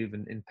 I believe,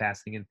 in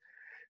passing. And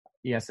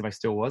he asked if I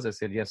still was. I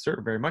said, yes, sir,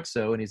 very much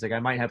so. And he's like, I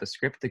might have a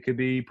script that could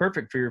be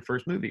perfect for your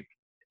first movie.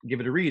 Give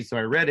it a read. So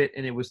I read it,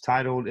 and it was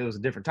a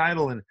different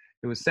title, and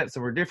it was set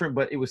somewhere different,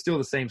 but it was still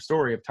the same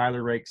story of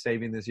Tyler Rake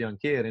saving this young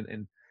kid,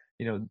 and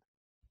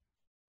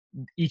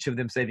each of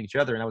them saving each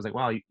other. And I was like,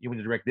 wow, you want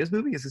to direct this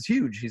movie? This is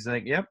huge. He's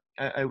like, yep,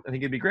 I think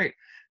it'd be great.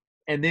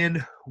 And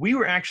then we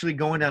were actually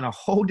going down a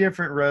whole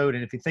different road.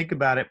 And if you think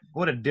about it,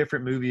 what a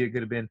different movie it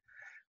could have been.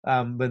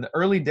 But in the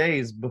early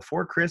days,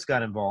 before Chris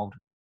got involved,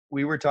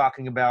 we were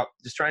talking about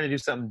just trying to do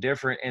something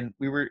different. And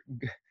we were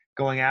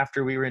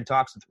in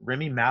talks with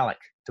Remy Malek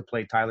to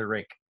play Tyler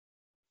Rake.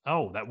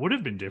 Oh, that would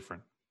have been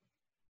different.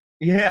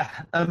 Yeah.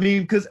 I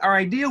mean, because our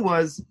idea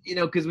was,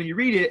 because when you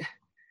read it,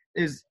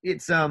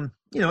 it's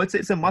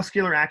a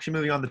muscular action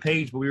movie on the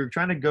page, but we were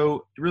trying to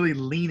go really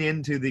lean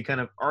into the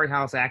kind of art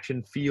house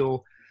action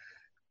feel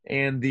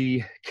and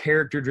the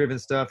character driven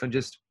stuff, and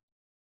just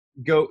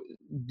go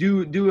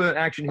do an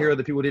action hero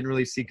that people didn't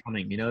really see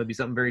coming. It'd be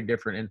something very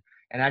different.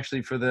 And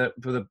actually for the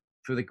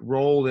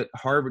role that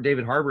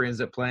David Harbour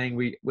ends up playing,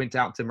 we went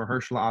out to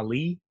Mahershala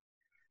Ali.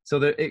 So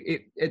that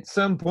it at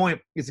some point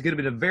it's going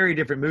to be a very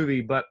different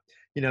movie. But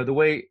the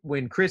way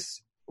when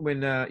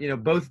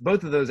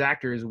both of those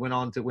actors went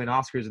on to win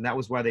Oscars, and that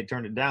was why they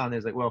turned it down. They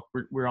was like, well,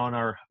 we're on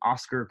our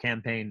Oscar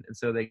campaign, and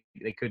so they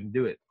couldn't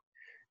do it,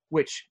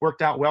 which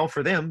worked out well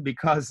for them,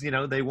 because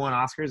they won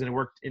Oscars, and it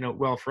worked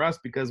well for us,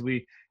 because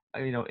we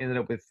ended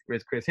up with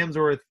Chris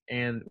Hemsworth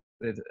and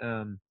with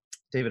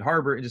David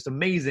Harbour, and just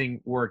amazing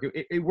work.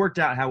 It worked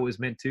out how it was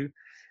meant to.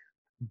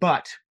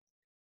 But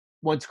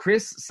once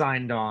Chris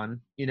signed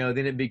on,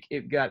 then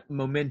it got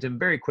momentum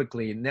very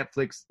quickly. And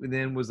Netflix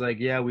then was like,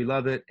 yeah, we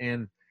love it.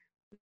 And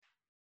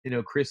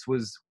Chris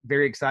was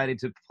very excited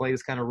to play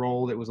this kind of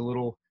role that was a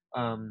little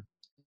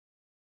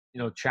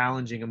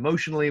challenging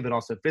emotionally, but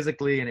also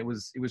physically. And it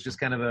was just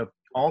kind of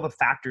all the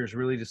factors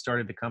really just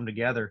started to come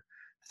together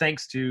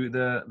thanks to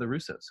the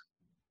Russos.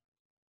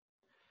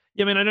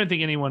 Yeah, I mean, I don't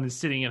think anyone is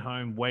sitting at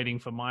home waiting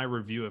for my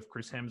review of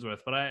Chris Hemsworth,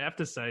 but I have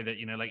to say that,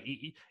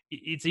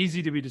 it's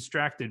easy to be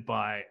distracted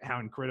by how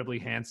incredibly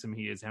handsome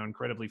he is, how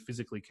incredibly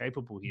physically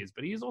capable he is,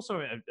 but he is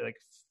also a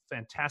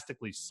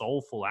fantastically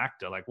soulful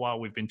actor. Like, while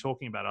we've been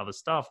talking about other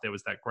stuff, there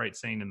was that great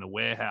scene in the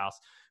warehouse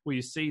where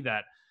you see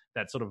that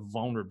sort of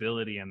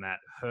vulnerability and that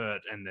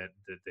hurt and the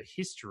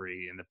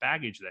history and the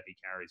baggage that he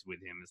carries with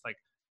him.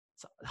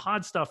 It's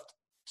hard stuff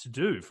to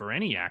do for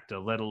any actor,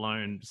 let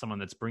alone someone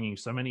that's bringing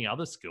so many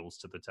other skills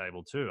to the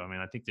table too. I mean,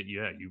 I think that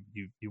you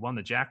won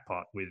the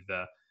jackpot with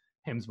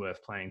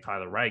Hemsworth playing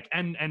Tyler Rake,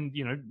 and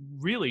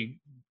really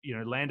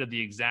landed the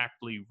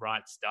exactly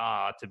right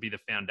star to be the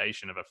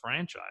foundation of a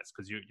franchise,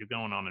 because you're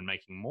going on and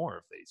making more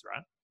of these,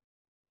 right?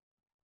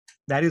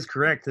 That is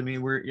correct. I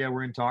mean,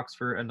 we're in talks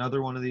for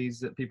another one of these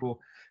that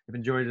people have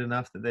enjoyed it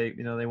enough that they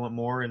want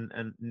more,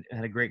 and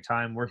had a great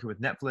time working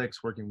with Netflix,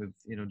 working with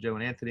Joe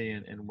and Anthony,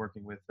 and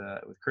working with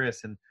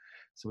Chris. And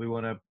so we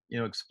want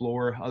to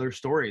explore other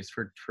stories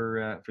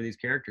for these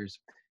characters.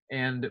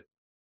 And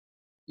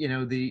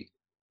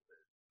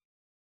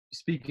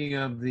speaking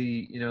of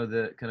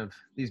the kind of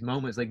these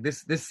moments, like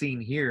this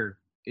scene here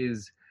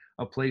is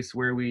a place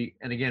where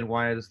and again,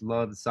 why I just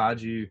love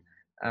Saju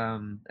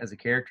as a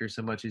character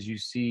so much, is you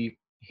see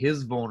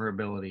his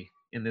vulnerability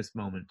in this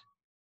moment,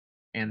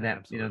 and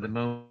that the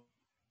moment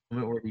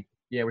where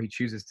he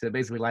chooses to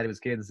basically lie to his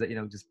kids, that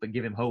just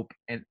give him hope,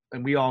 and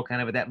we all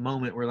kind of at that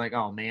moment we're like,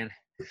 oh man,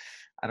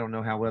 I don't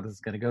know how well this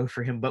is going to go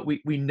for him, but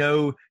we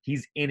know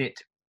he's in it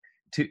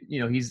to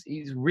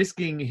he's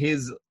risking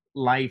his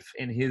life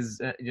and his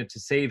to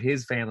save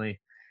his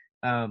family,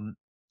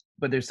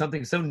 but there's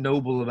something so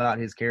noble about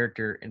his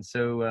character. And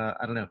so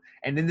I don't know.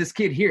 And then this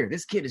kid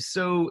is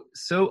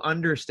so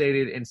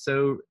understated, and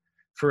so,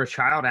 for a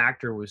child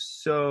actor, was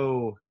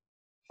so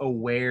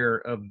aware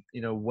of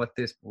what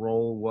this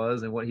role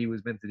was and what he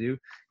was meant to do.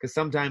 Because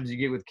sometimes you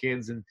get with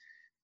kids and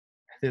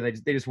they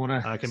just want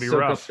to can be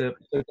rough. Soak up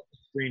the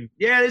screen.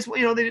 Yeah,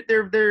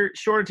 they're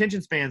short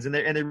attention spans, and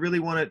they really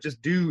want to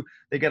just do.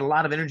 They got a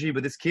lot of energy,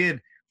 but this kid,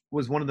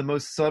 was one of the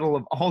most subtle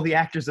of all the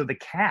actors of the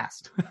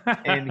cast,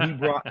 and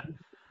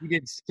he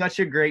did such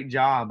a great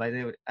job.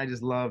 I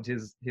just loved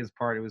his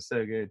part. It was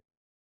so good.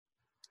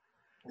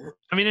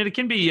 I mean, and it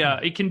can be,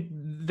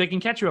 they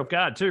can catch you off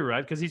guard too,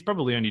 right? Because he's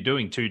probably only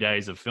doing 2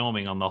 days of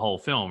filming on the whole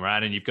film,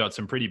 right? And you've got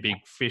some pretty big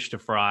fish to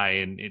fry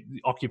and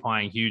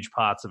occupying huge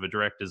parts of a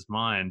director's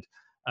mind.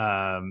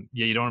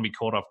 You don't want to be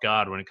caught off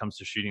guard when it comes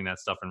to shooting that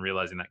stuff and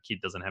realizing that kid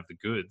doesn't have the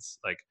goods.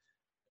 Like,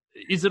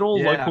 is it all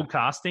local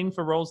casting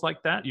for roles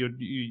like that?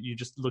 You're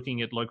just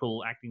looking at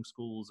local acting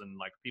schools and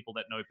like people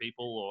that know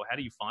people, or how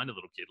do you find a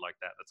little kid like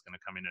that that's going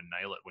to come in and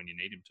nail it when you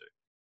need him to?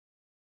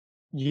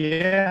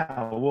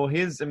 Yeah, well,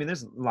 there's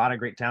a lot of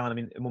great talent. I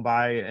mean,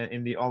 Mumbai,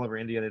 India, all over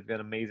India, they've got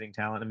amazing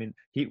talent. I mean,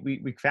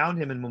 we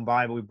found him in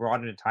Mumbai, but we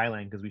brought him to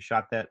Thailand because we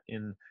shot that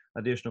in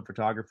additional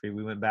photography.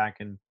 We went back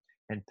and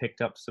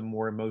picked up some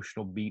more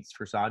emotional beats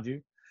for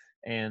Saju,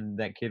 and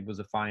that kid was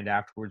a find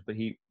afterwards. But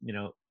he,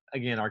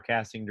 again, our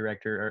casting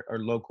director, our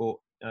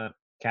local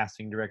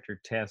casting director,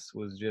 Tess,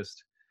 was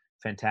just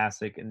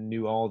fantastic and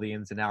knew all the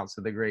ins and outs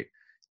of the great,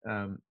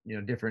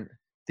 different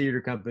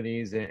theater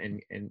companies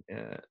and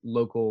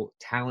local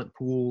talent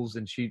pools,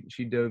 and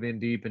she dove in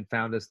deep and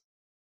found us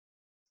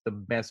the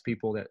best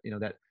people that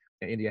that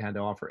India had to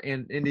offer,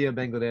 and India,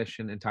 Bangladesh,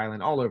 and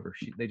Thailand, all over.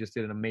 They just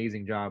did an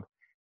amazing job.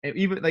 And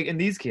even like in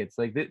these kids,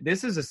 like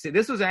this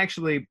was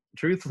actually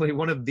truthfully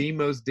one of the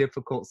most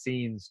difficult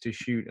scenes to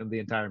shoot of the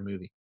entire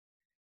movie,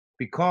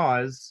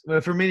 because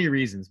for many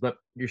reasons, but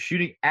you're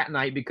shooting at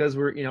night because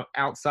we're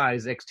outside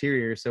is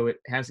exterior, so it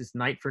has this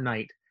night for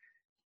night.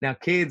 Now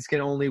kids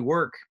can only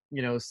work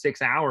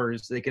 6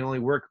 hours. They can only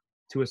work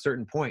to a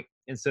certain point,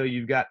 and so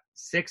you've got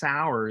 6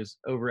 hours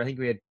over. I think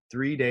we had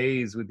 3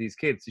 days with these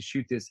kids to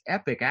shoot this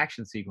epic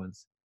action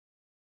sequence.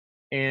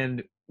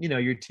 And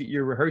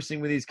you're rehearsing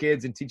with these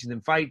kids and teaching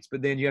them fights,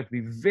 but then you have to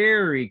be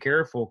very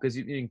careful because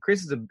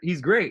Chris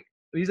he's great.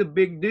 He's a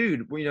big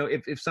dude.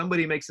 If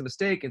somebody makes a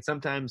mistake, and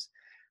sometimes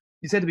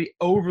you just have to be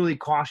overly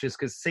cautious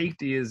because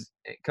safety is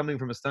coming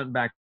from a stunt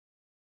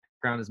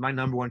background is my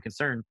number one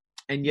concern.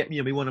 And yet,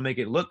 we want to make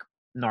it look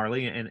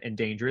gnarly and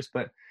dangerous,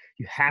 but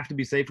you have to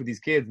be safe with these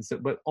kids. And so,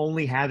 but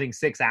only having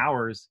 6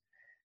 hours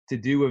to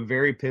do a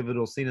very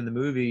pivotal scene in the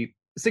movie,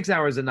 6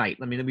 hours a night.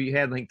 I mean, we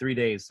had like 3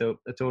 days, so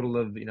a total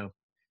of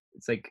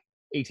it's like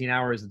 18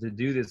 hours to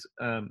do this.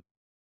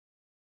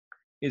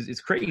 Is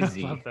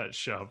crazy. I love that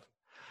shove.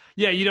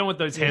 Yeah, you don't want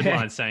those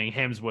headlines saying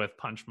Hemsworth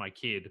punched my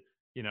kid,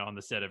 on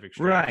the set of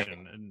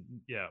Extraction, right. And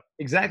yeah,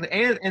 exactly.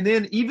 And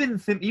then even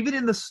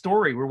in the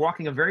story, we're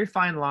walking a very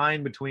fine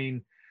line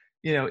between,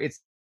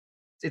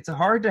 it's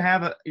hard to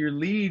have your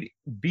lead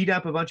beat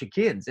up a bunch of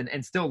kids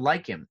and still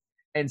like him.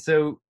 And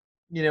so,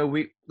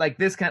 we like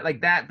this kind of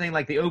like that thing,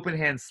 like the open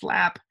hand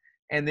slap,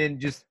 and then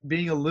just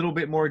being a little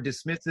bit more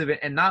dismissive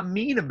and not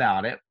mean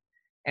about it.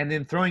 And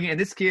then throwing it. And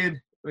this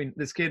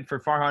kid for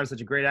Farhan is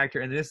such a great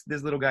actor. And this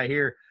little guy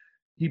here,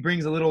 he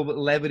brings a little bit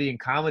levity and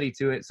comedy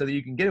to it so that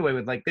you can get away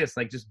with like this,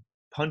 like just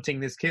punting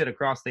this kid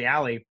across the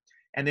alley.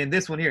 And then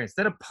this one here,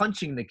 instead of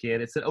punching the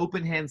kid, it's an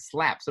open hand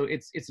slap. So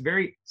it's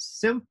very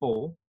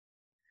simple,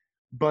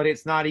 but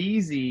it's not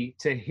easy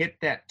to hit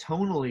that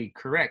tonally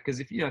correct. Because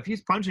if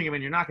he's punching him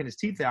and you're knocking his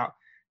teeth out,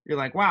 you're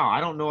like, wow,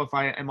 I don't know if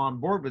I am on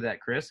board with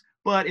that, Chris.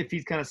 But if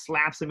he kind of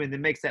slaps him and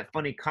then makes that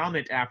funny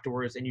comment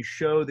afterwards, and you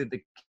show that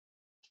the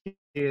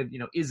kid,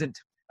 isn't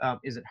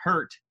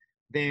hurt,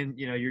 then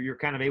you're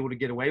kind of able to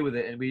get away with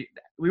it. And we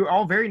were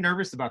all very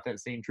nervous about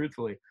that scene,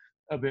 truthfully,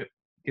 a bit,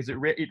 because it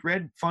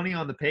read funny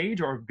on the page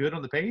or good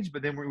on the page,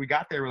 but then when we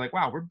got there, we're like,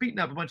 wow, we're beating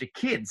up a bunch of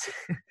kids.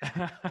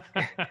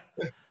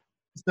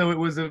 So it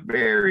was a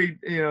very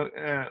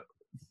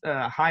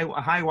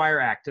high wire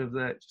act of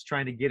just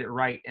trying to get it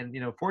right. And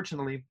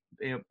fortunately,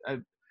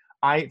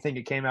 I think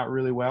it came out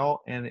really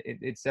well, and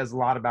it says a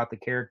lot about the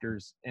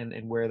characters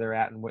and where they're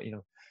at and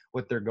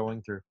what they're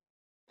going through.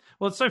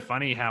 Well, it's so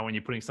funny how when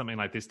you're putting something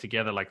like this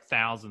together, like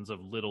thousands of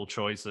little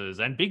choices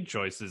and big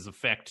choices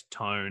affect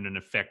tone and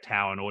affect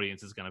how an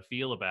audience is going to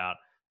feel about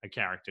a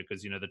character.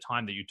 Because, the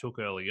time that you took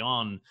early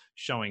on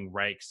showing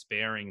Rake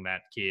sparing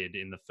that kid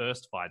in the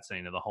first fight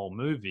scene of the whole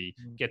movie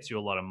gets you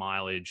a lot of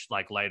mileage.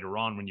 Like later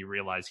on when you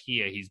realize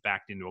here he's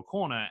backed into a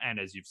corner.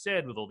 And as you've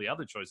said, with all the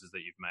other choices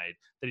that you've made,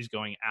 that he's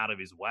going out of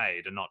his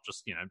way to not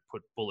just,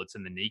 put bullets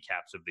in the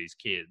kneecaps of these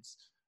kids.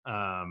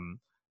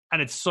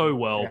 And it's so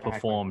well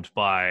performed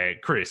by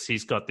Chris.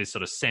 He's got this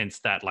sort of sense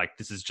that like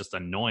this is just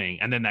annoying.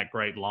 And then that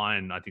great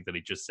line I think that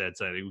he just said,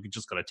 so we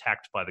just got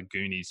attacked by the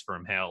Goonies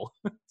from hell.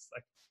 It's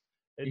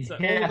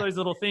like all of those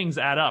little things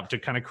add up to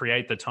kind of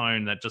create the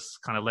tone that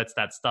just kind of lets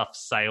that stuff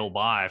sail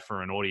by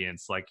for an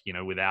audience, like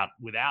without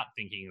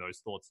thinking those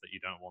thoughts that you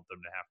don't want them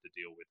to have to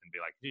deal with and be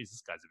like, geez,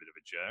 this guy's a bit of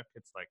a jerk.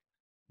 It's like,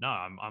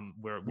 no,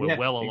 we're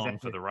well along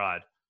for the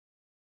ride.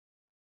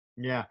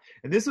 Yeah,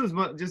 and this was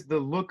just the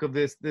look of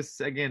this. This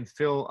again,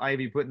 Phil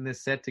Ivey putting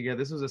this set together.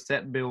 This was a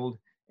set build,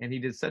 and he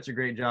did such a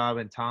great job.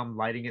 And Tom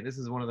lighting it. This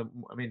is one of the.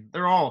 I mean,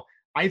 they're all.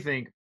 I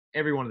think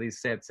every one of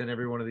these sets and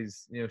every one of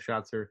these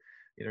shots are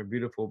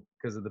beautiful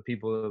because of the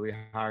people that we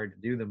hired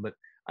to do them. But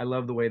I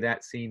love the way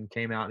that scene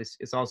came out.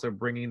 It's also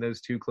bringing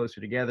those two closer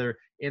together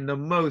in the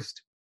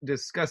most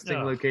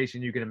disgusting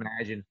location you can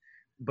imagine.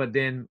 But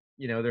then,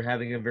 they're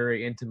having a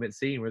very intimate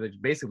scene where they're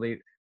basically,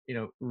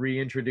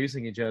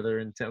 reintroducing each other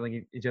and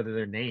telling each other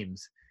their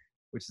names,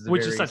 which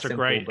is such a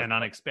great and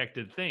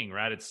unexpected thing,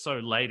 right? It's so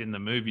late in the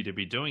movie to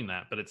be doing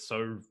that, but it's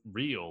so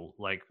real.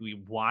 Like,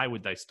 why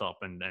would they stop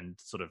and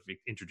sort of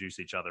introduce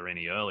each other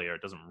any earlier?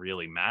 It doesn't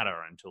really matter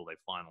until they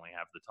finally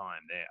have the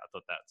time there. I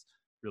thought that's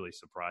really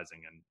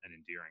surprising and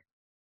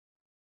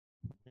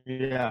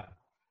endearing. Yeah.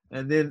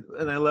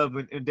 And I love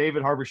when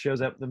David Harbour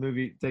shows up, the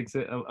movie takes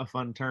a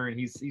fun turn.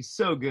 He's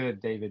so good,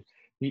 David.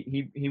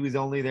 He was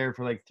only there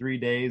for like 3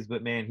 days,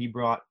 but man, he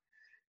brought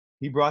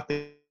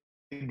the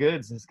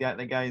goods.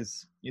 That guy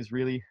is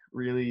really,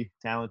 really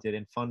talented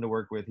and fun to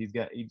work with. He's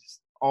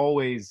just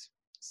always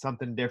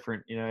something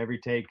different. Every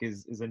take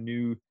is a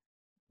new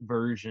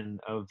version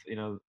of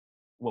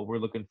what we're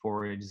looking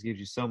for. It just gives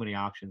you so many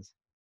options.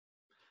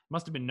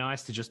 Must have been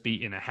nice to just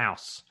be in a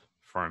house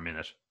for a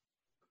minute.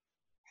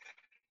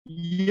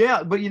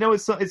 Yeah, but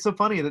it's so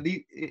funny that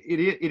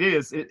it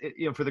is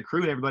for the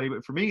crew and everybody,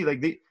 but for me,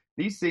 like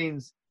these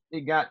scenes,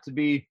 it got to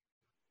be,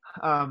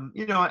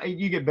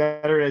 you get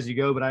better as you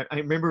go. But I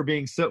remember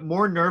being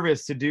more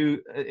nervous to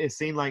do a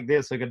scene like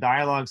this, like a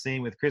dialogue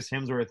scene with Chris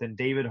Hemsworth and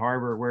David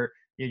Harbour, where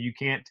you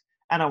can't,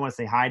 I don't want to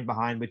say hide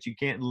behind, but you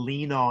can't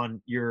lean on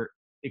your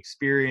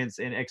experience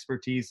and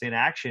expertise in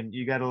action.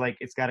 You got to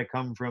it's got to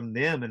come from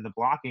them and the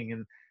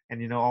blocking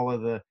and all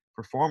of the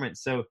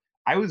performance. So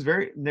I was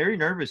very, very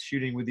nervous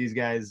shooting with these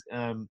guys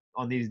on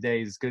these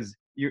days because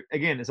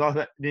it's all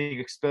about being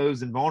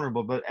exposed and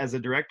vulnerable. But as a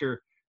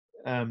director,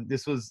 I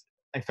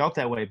felt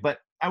that way. But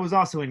I was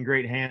also in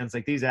great hands.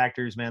 Like, these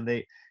actors, man,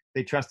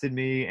 they trusted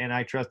me and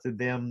I trusted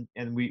them,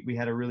 and we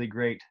had a really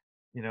great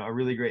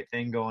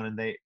thing going, and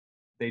they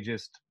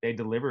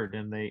delivered,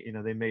 and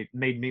they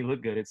made me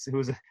look good. It's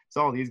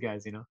all these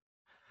guys.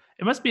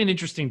 It must be an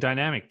interesting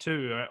dynamic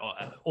too,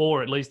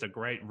 or at least a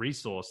great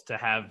resource to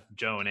have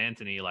Joe and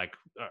Anthony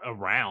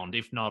around,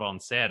 if not on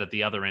set, at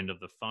the other end of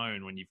the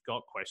phone when you've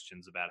got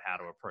questions about how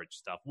to approach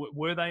stuff.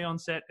 Were they on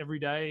set every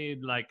day,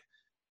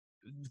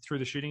 through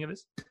the shooting of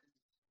this?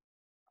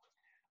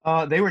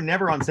 They were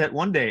never on set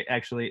one day,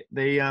 actually.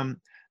 They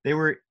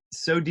were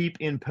so deep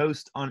in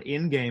post on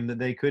Endgame that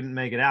they couldn't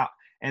make it out.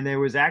 And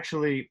there was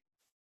actually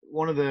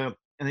one of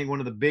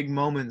the big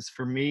moments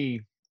for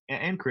me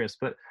and Chris,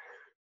 but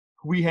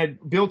we had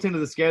built into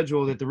the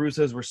schedule that the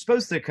Russos were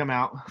supposed to come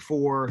out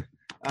for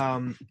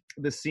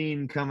the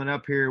scene coming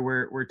up here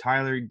where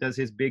Tyler does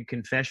his big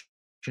confession,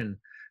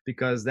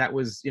 because that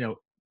was,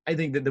 I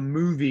think that the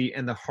movie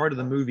and the heart of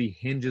the movie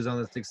hinges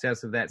on the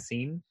success of that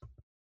scene.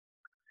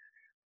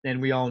 And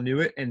we all knew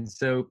it. And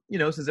so,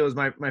 since it was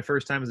my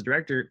first time as a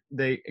director,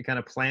 they kind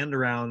of planned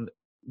around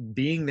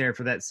being there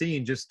for that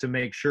scene just to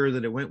make sure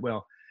that it went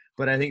well.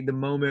 But I think the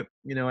moment,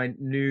 I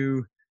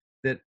knew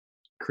that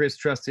Chris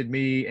trusted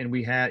me and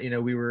we had,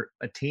 we were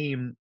a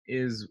team,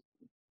 is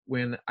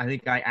when I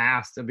think I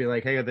asked, I'd be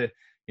like, hey,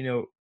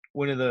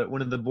 when are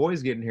the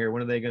boys getting here?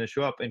 When are they going to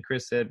show up? And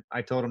Chris said,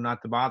 I told him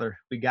not to bother.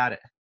 We got it.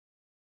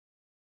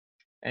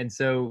 And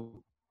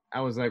so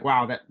I was like,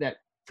 wow, that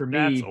for me,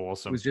 that's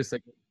awesome. Was just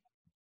like,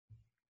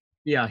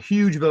 yeah, a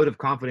huge vote of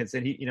confidence.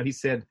 And he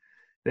said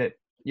that,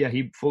 yeah,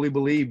 he fully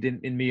believed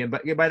in me. And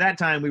by that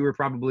time we were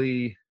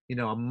probably,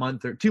 a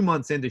month or 2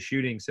 months into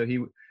shooting. So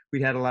we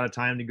had a lot of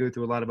time to go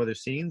through a lot of other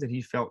scenes, and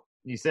he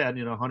said,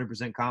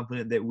 100%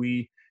 confident that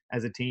we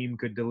as a team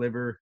could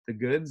deliver the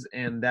goods.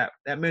 And that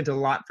meant a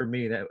lot for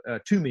me,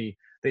 to me,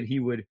 that he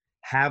would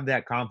have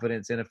that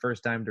confidence in a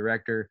first time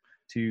director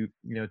to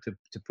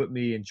put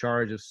me in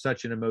charge of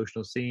such an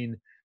emotional scene,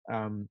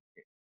 and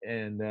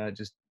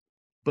just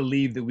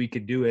believe that we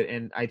could do it.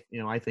 And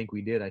I think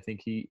we did. I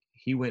think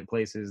he went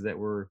places that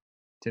were,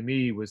 to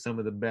me, was some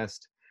of the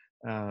best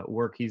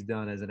work he's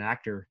done as an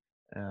actor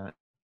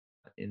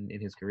in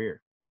his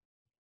career.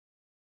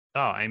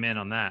 Oh, amen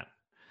on that.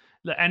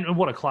 And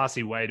what a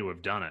classy way to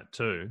have done it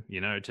too,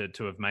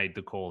 to have made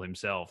the call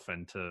himself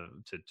and to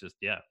just,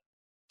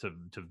 to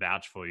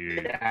vouch for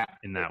you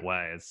in that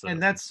way.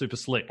 That's super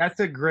slick. That's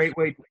a great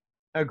way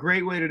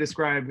to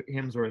describe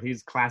Hemsworth.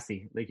 He's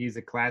classy. Like, he's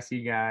a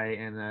classy guy,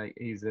 and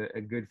he's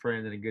a good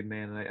friend and a good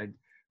man. And I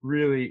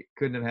really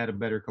couldn't have had a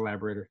better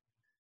collaborator.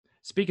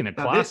 Speaking of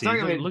classy,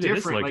 look at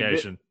this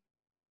location.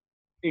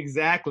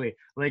 Exactly.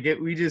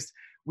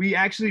 We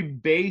actually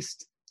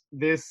based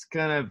this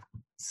kind of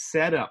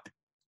setup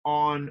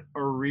on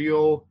a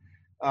real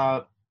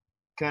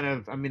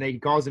he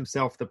calls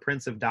himself the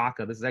Prince of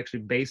Dhaka.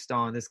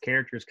 This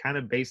character is kind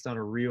of based on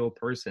a real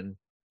person,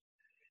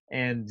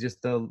 and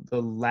just the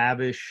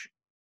lavish,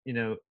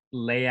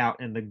 layout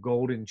and the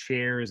golden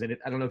chairs. And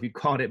I don't know if you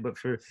caught it, but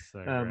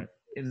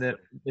in the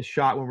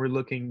shot when we're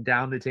looking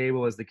down the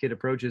table as the kid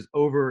approaches,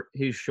 over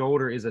his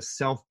shoulder is a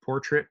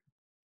self-portrait,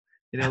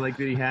 that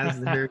he has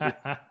there.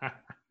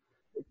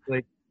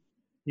 Like,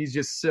 he's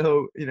just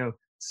so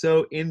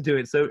into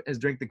it, so has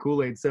drank the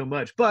Kool-Aid so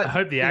much. But I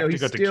hope the actor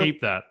got to keep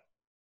that.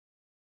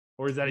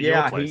 Or is that at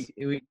your place?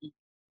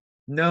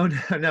 No,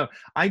 no, no.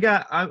 I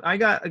got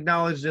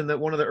acknowledged in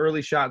one of the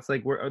early shots,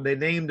 like where they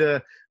named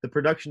the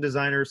production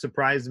designer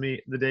surprised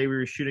me the day we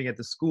were shooting at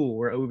the school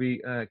where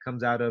Ovi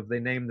comes out of. They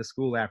named the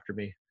school after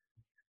me.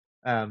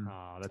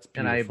 Oh, that's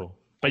And beautiful.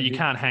 But you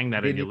can't hang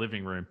that in your didn't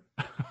living room.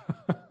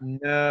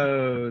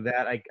 know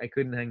that I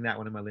couldn't hang that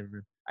one in my living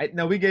room.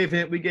 No, we gave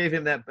him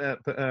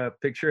that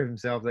picture of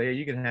himself. Like, hey,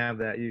 you can have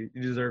that. You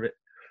deserve it.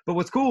 But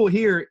what's cool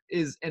here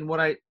is, and what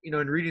I, in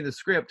reading the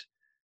script,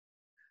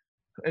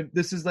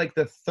 this is like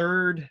the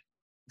third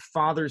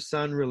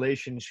father-son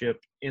relationship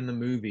in the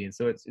movie, and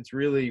so it's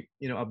really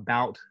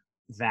about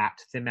that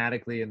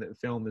thematically. And the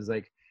film is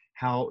like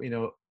how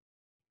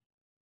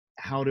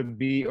how to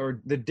be,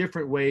 or the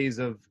different ways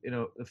of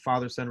the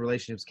father-son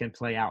relationships can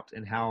play out,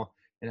 and how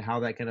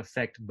that can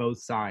affect both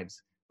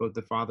sides, both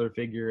the father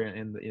figure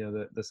and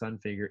the son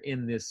figure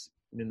in this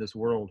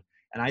world.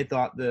 And I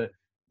thought the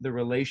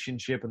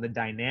relationship and the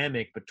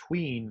dynamic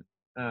between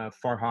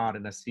Farhad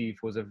and Asif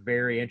was a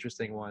very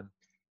interesting one.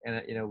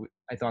 And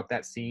I thought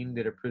that scene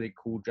did a pretty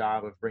cool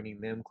job of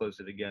bringing them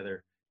closer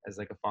together as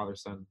like a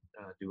father-son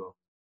duo.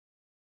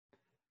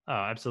 Oh,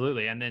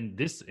 absolutely. And then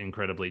this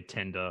incredibly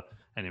tender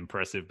and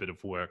impressive bit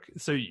of work.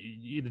 So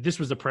this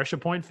was a pressure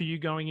point for you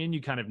going in?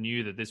 You kind of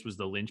knew that this was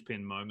the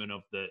linchpin moment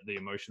of the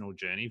emotional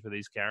journey for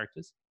these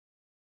characters?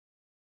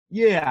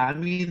 Yeah, I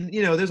mean,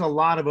 there's a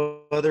lot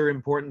of other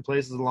important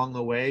places along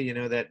the way.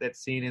 That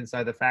scene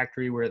inside the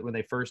factory where when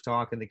they first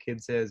talk and the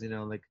kid says,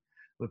 like,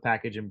 the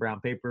package in brown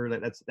paper.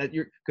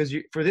 Because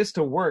for this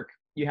to work,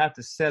 you have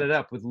to set it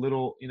up with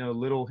little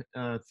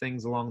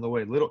things along the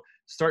way.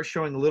 Start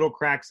showing little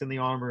cracks in the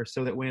armor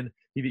so that when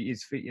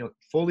he's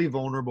fully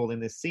vulnerable in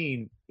this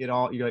scene,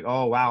 you're like,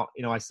 oh wow,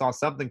 I saw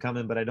something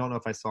coming, but I don't know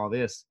if I saw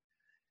this.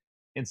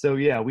 And so,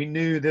 yeah, we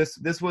knew this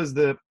was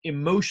the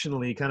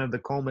emotionally kind of the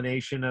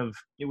culmination of,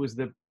 it was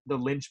the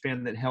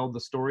linchpin that held the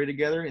story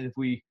together. And if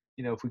we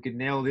could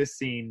nail this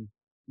scene,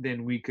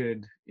 then we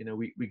could,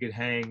 we could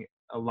hang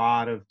a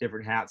lot of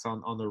different hats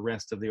on the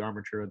rest of the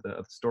armature of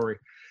the story.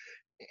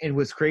 And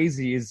what's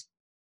crazy is,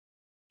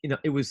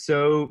 it was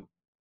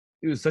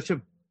such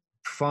a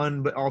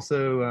fun, but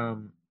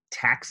also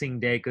taxing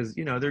day, because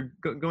they're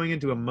going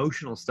into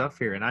emotional stuff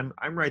here, and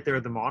I'm right there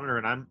at the monitor,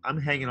 and I'm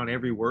hanging on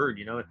every word.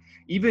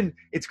 Even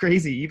it's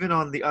crazy, even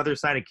on the other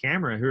side of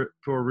camera here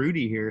for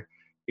Rudy here,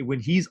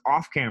 when he's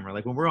off camera,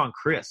 like when we're on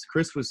Chris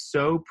was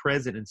so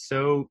present and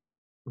so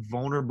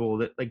vulnerable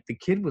that like the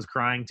kid was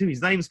crying too.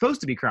 He's not even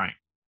supposed to be crying,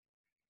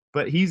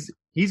 but he's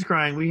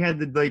crying. We had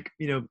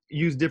to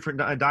use different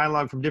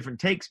dialogue from different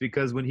takes,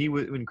 because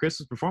when Chris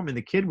was performing,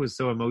 the kid was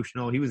so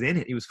emotional. He was in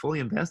it. He was fully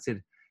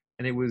invested.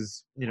 And it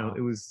was, Wow.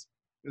 it was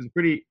a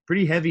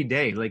pretty heavy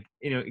day. Like,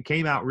 it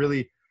came out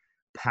really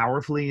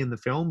powerfully in the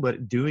film,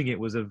 but doing it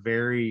was a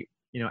very,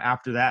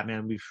 after that,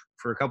 man,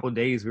 for a couple of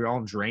days, we were all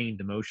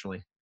drained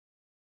emotionally.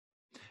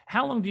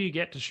 How long do you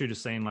get to shoot a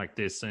scene like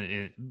this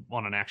on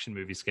an action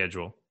movie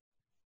schedule?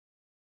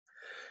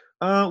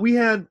 We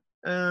had,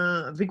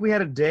 I think we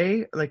had a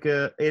day, like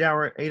 8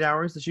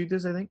 hours to shoot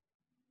this, I think.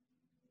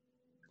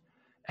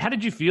 How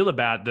did you feel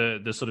about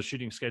the sort of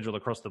shooting schedule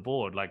across the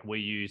board? Like, were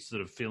you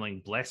sort of feeling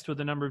blessed with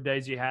the number of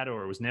days you had,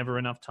 or it was never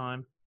enough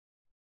time?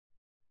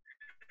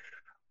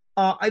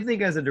 I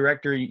think as a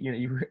director,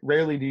 you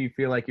rarely do you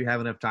feel like you have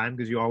enough time,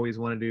 because you always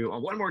want to do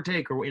one more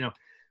take, or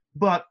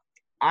But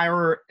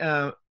our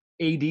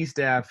AD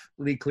staff,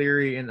 Lee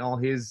Cleary and all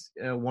his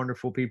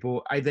wonderful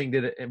people, I think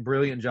did a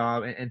brilliant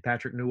job, and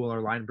Patrick Newell,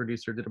 our line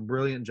producer, did a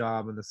brilliant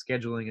job in the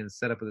scheduling and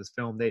setup of this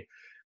film.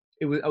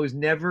 I was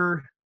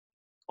never,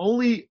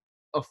 only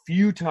a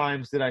few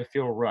times did I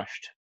feel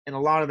rushed, and a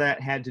lot of that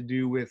had to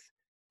do with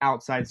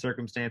outside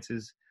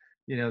circumstances,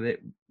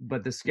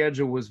 but the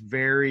schedule was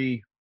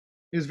very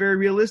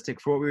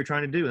realistic for what we were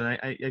trying to do, and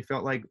I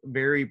felt like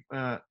very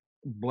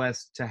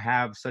blessed to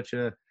have such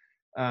a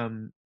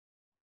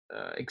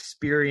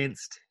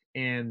experienced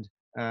and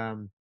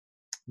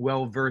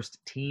well-versed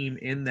team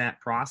in that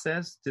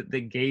process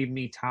that gave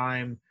me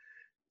time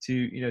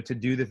to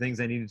do the things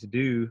I needed to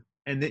do,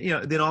 and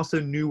then also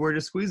knew where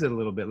to squeeze it a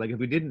little bit, like if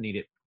we didn't need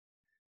it.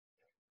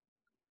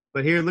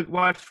 But here,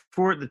 watch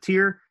for it, the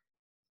tear.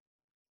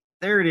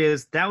 There it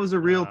is. That was a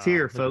real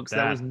tear, folks.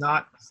 That was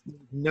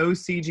no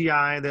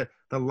CGI.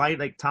 The light,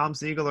 like Tom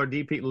Siegel, our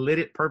DP, lit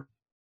it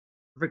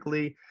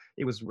perfectly.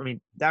 It was, when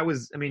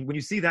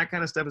you see that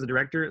kind of stuff as a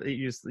director,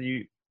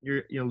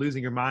 you're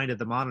losing your mind at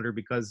the monitor,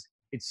 because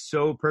it's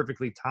so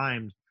perfectly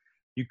timed.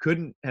 You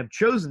couldn't have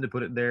chosen to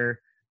put it there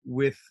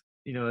with,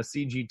 a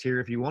CG tear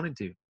if you wanted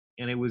to.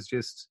 And it was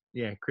just,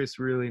 Chris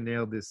really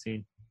nailed this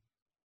scene.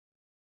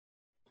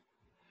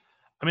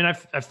 I mean,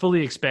 I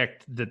fully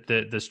expect that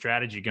the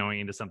strategy going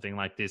into something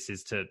like this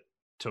is to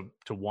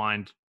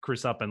wind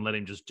Chris up and let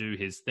him just do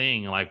his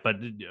thing. Like, but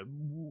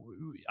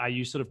are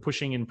you sort of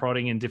pushing and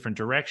prodding in different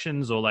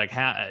directions, or like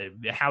how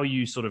are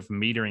you sort of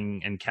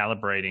metering and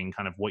calibrating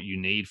kind of what you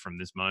need from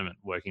this moment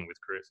working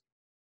with Chris,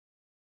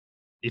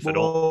 if at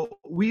all?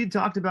 We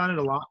talked about it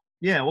a lot.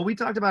 Yeah, well, we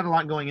talked about it a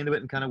lot going into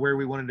it, and kind of where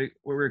we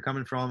were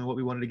coming from and what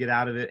we wanted to get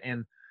out of it.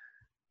 And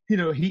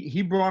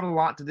he brought a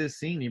lot to this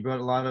scene. He brought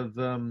a lot of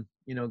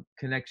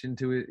connection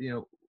to it.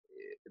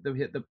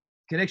 The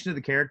connection to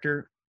the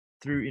character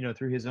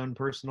through his own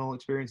personal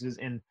experiences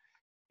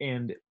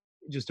and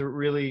just a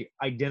really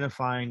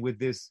identifying with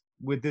this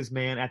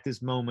man at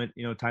this moment.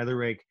 Tyler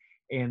Rake,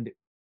 and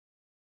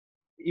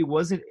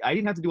I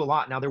didn't have to do a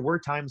lot. Now there were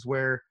times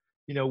where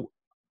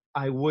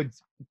I would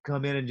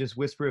come in and just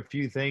whisper a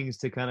few things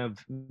to kind of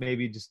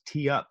maybe just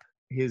tee up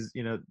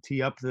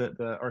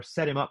the or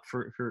set him up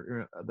for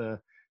the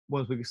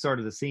once we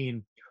started the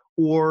scene,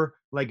 or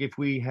like if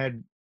we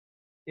had.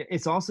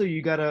 It's also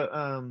you got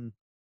to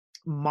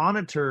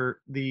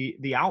monitor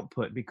the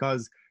output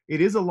because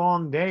it is a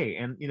long day,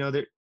 and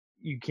that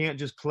you can't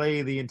just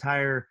play the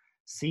entire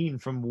scene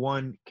from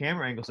one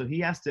camera angle. So he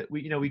has to.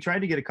 We tried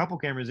to get a couple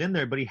cameras in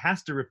there, but he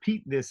has to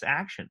repeat this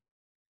action,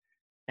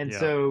 and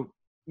so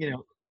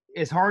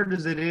as hard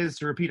as it is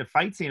to repeat a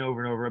fight scene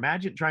over and over,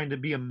 imagine trying to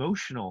be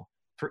emotional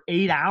for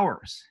 8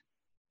 hours.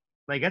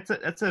 Like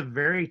that's a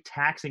very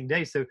taxing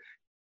day. So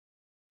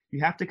you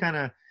have to kind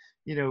of,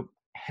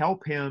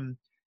 help him.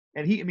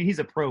 And he's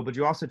a pro, but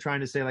you're also trying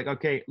to say like,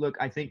 okay, look,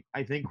 I think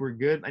we're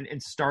good.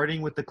 And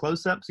starting with the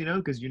close-ups,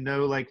 because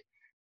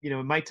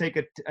it might take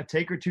a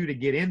take or two to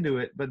get into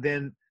it, but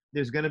then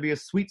there's going to be a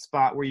sweet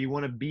spot where you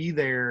want to be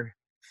there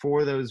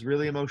for those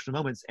really emotional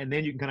moments. And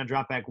then you can kind of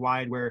drop back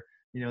wide where,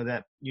 you're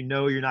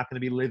not going to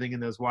be living in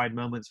those wide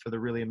moments for the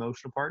really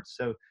emotional parts.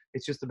 So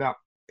it's just about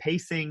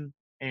pacing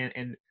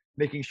and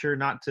making sure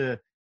not to,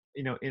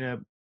 in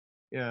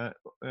a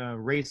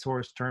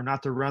racehorse term,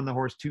 not to run the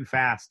horse too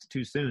fast,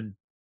 too soon.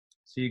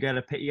 So you got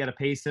to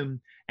pace him.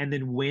 And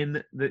then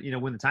when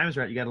the time is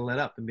right, you got to let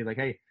up and be like,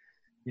 hey,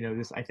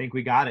 I think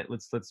we got it.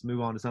 Let's move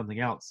on to something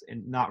else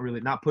and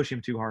not push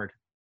him too hard.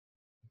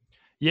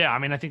 Yeah,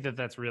 I think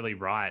that's really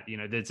right.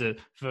 There's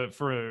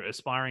for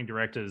aspiring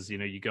directors,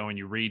 you go and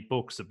you read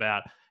books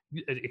about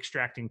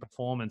extracting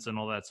performance and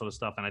all that sort of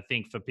stuff. And I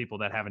think for people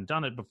that haven't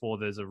done it before,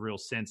 there's a real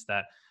sense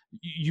that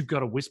you've got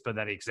to whisper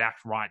that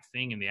exact right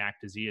thing in the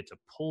actor's ear to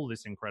pull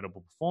this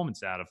incredible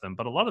performance out of them.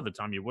 But a lot of the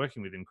time you're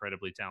working with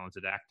incredibly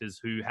talented actors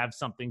who have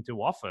something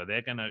to offer.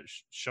 They're going to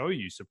show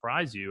you,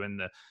 surprise you.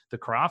 And the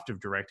craft of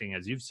directing,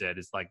 as you've said,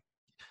 is like,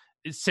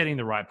 is setting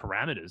the right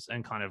parameters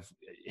and kind of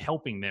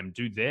helping them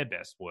do their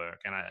best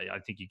work. And I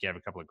think you gave a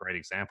couple of great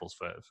examples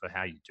for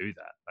how you do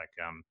that. Like,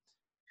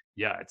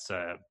 it's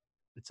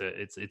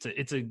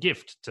a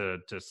gift to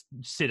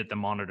sit at the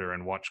monitor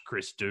and watch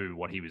Chris do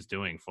what he was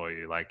doing for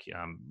you. Like,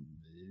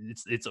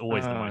 it's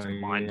always the most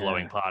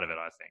mind-blowing part of it,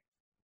 I think.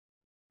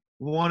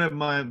 One of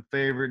my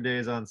favorite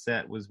days on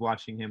set was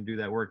watching him do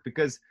that work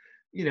because,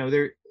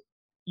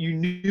 you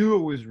knew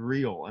it was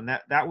real. And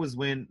that was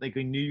when, like,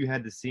 we knew you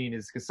had the scene,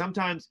 is because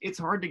sometimes it's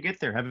hard to get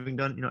there. Having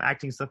done,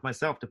 acting stuff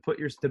myself,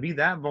 to be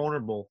that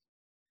vulnerable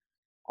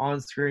on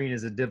screen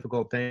is a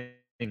difficult thing.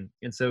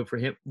 And so for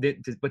him,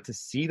 to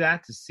see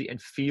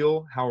and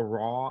feel how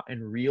raw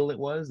and real it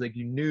was, like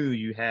you knew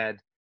you had,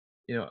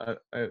 a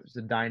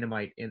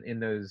dynamite in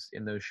those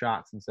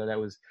shots. And so it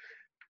was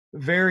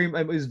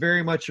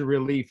very much a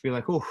relief. Be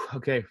like, oh,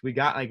 okay, we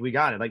got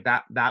it. Like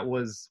that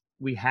was,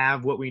 we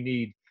have what we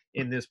need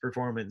in this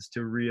performance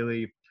to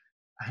really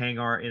hang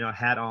our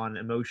hat on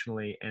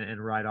emotionally and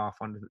ride off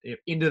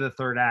into the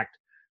third act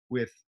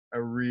with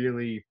a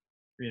really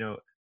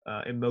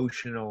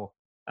emotional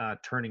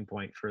turning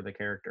point for the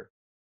character.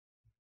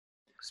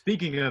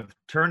 Speaking of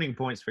turning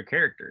points for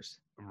characters,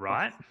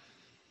 right?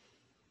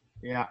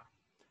 Yeah,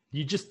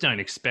 you just don't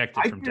expect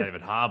it from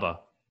David Harbour.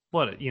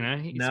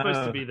 He's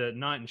supposed to be the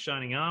knight in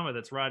shining armor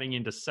that's riding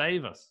in to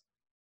save us.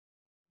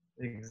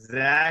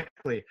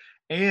 Exactly.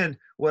 And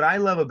what I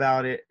love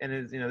about it, and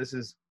is, this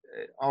is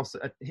also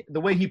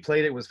the way he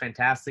played it was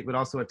fantastic, but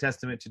also a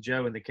testament to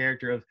Joe and the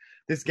character of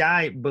this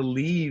guy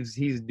believes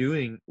he's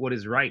doing what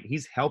is right.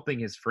 He's helping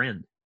his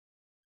friend.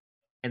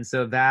 And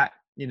so that,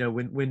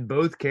 when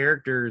both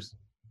characters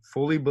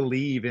fully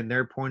believe in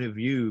their point of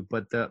view,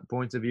 but the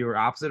points of view are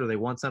opposite or they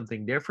want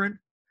something different,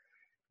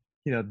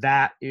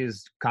 that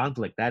is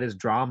conflict, that is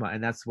drama.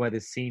 And that's why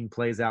this scene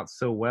plays out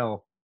so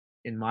well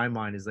in my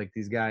mind, is like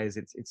these guys,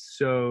 it's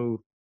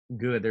so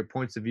good. Their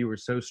points of view are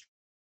so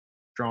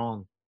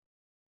strong.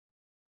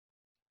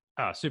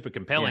 Oh, super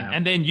compelling. Yeah.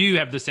 And then you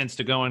have the sense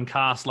to go and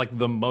cast like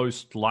the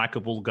most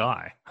likable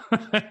guy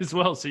as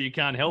well. So you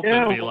can't help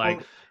but be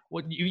like,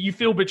 what you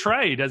feel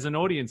betrayed as an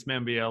audience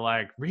member. You're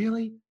like,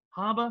 really,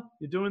 Harbour,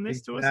 you're doing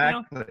this to us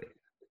now?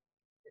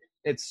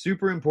 It's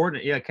super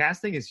important. Yeah,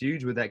 casting is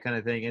huge with that kind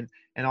of thing.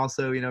 And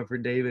also, for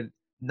David,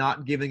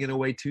 not giving it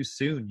away too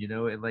soon,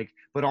 and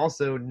but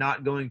also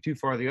not going too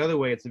far the other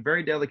way. It's a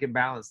very delicate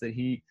balance that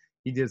he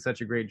did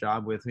such a great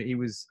job with.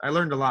 I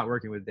learned a lot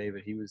working with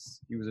David. He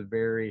was a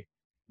very,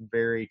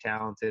 very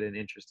talented and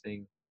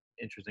interesting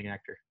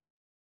actor.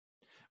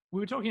 We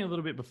were talking a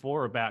little bit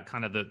before about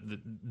kind of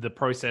the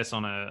process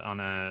on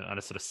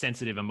a sort of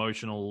sensitive,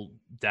 emotional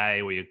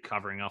day where you're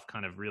covering off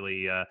kind of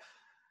really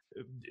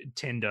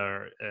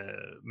tender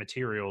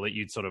material, that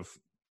you'd sort of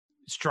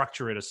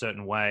structure it a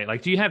certain way.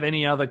 Like, do you have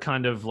any other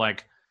kind of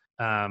like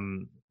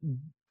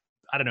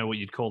I don't know what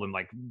you'd call them,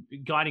 like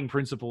guiding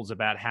principles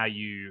about how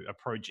you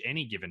approach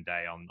any given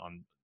day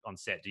on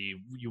set? Do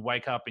you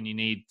wake up and you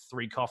need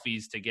 3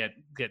 coffees to get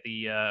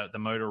the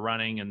motor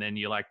running, and then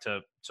you like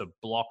to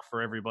block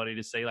for everybody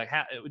to see? Like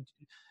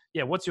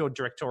what's your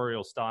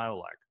directorial style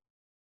like?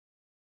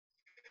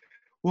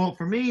 Well,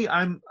 for me,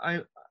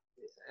 I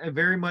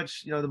very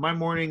much, my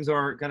mornings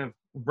are kind of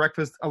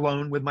breakfast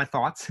alone with my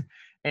thoughts,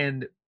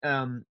 and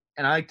I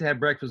like to have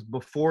breakfast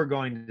before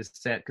going to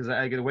set, because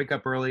I get to wake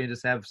up early and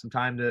just have some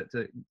time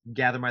to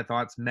gather my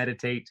thoughts,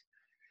 meditate,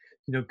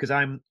 because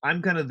I'm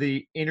kind of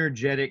the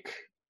energetic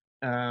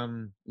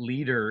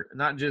leader,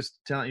 not just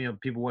telling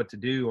people what to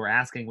do or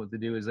asking what to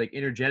do. Is like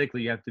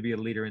energetically you have to be a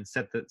leader and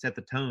set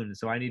the tone.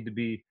 So I need to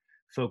be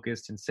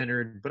focused and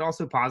centered, but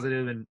also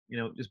positive, and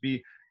just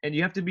be. And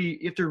you have to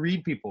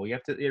read people. You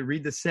have to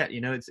read the set.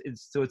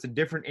 It's a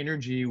different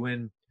energy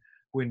when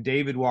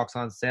David walks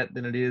on set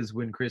than it is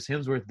when Chris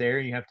Hemsworth there.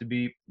 And you have to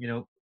be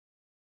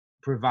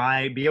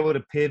be able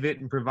to pivot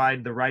and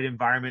provide the right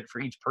environment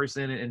for each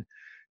person. And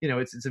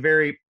it's a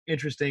very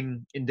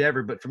interesting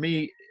endeavor. But for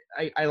me,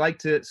 I like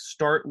to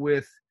start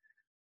with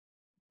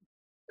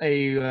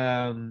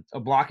a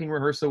blocking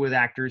rehearsal with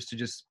actors to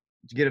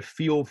get a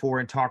feel for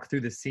and talk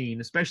through the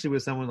scene, especially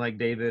with someone like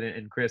David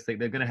and Chris. They're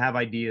going to have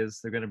ideas.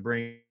 They're going to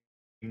bring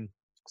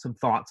some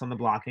thoughts on the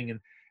blocking.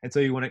 And so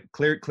you want to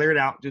clear it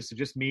out,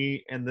 just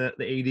me and the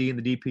AD and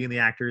the DP and the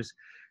actors.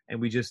 And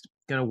we just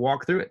kind of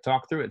walk through it,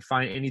 talk through it,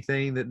 find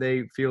anything that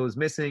they feel is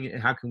missing.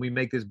 And how can we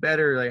make this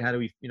better? Like, how do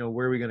we,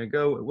 where are we going to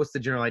go? What's the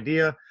general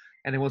idea?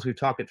 And then once we've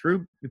talked it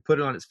through, we put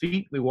it on its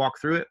feet, we walk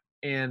through it,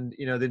 and,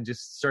 then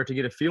just start to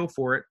get a feel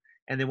for it.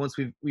 And then once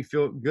we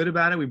feel good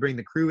about it, we bring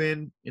the crew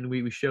in and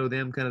we show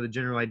them kind of the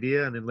general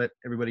idea, and then let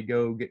everybody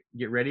go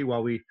get ready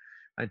while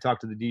I talk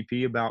to the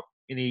DP about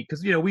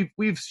because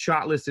we've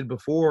shot listed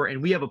before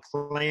and we have a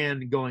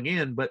plan going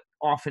in, but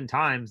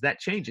oftentimes that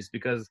changes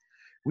because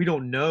we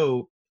don't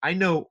know. I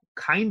know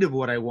kind of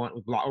what I want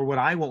with what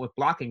I want with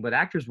blocking, but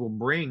actors will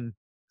bring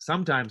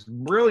sometimes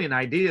brilliant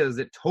ideas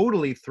that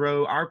totally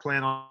throw our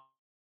plan on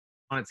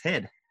its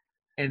head,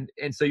 and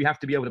so you have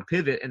to be able to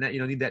pivot, and that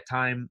need that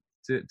time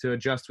to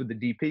adjust with the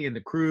DP and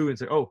the crew and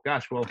say, oh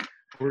gosh, well,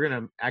 we're going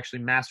to actually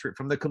master it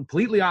from the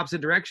completely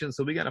opposite direction.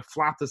 So we got to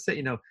flop the set,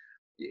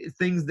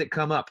 things that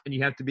come up, and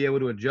you have to be able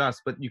to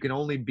adjust, but you can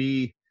only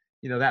be,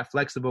 that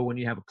flexible when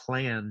you have a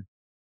plan.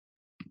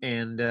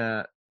 And,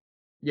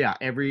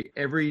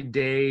 every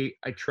day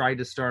I try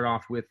to start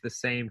off with the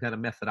same kind of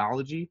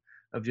methodology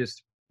of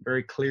just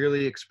very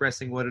clearly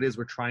expressing what it is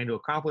we're trying to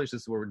accomplish.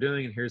 This is what we're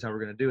doing, and here's how we're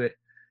going to do it.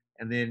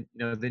 And then,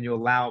 then you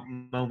allow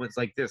moments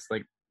like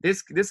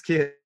this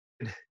kid,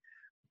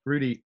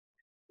 Rudy,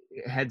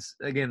 had,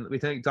 again, we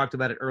talked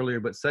about it earlier,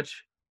 but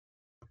such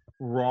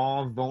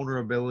raw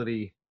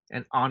vulnerability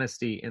and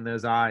honesty in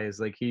those eyes.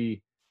 Like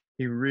he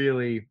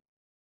really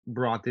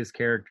brought this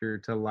character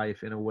to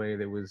life in a way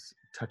that was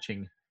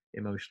touching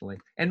emotionally,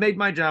 and made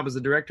my job as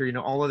a director,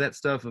 all of that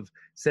stuff of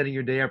setting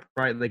your day up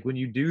right. Like when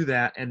you do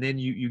that and then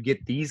you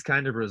get these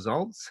kind of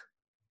results,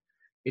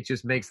 it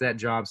just makes that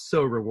job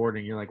so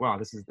rewarding. You're like, wow,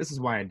 this is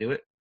why I do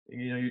it.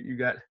 You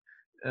got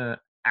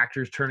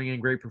actors turning in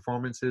great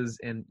performances,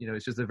 and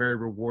it's just a very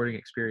rewarding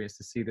experience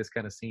to see this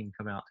kind of scene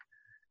come out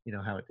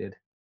how it did.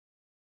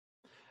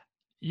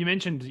 You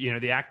mentioned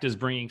the actors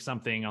bringing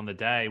something on the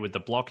day with the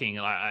blocking.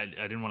 I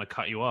didn't want to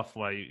cut you off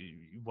while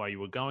you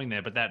were going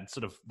there, but that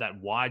sort of that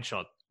wide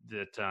shot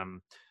that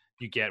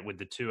you get with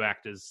the 2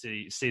 actors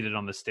seated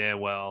on the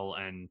stairwell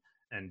and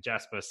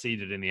Jasper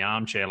seated in the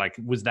armchair, like,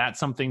 was that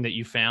something that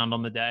you found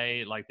on the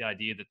day, like the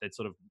idea that they'd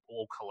sort of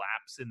all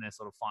collapse in their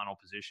sort of final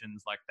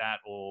positions like that?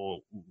 Or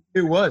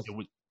it was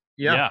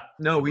yeah.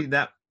 No,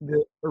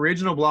 the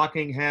original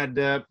blocking had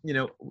I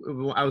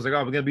was like,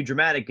 oh, we're gonna be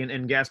dramatic,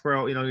 and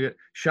Gaspar get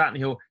shot, and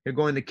he'll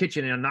go in the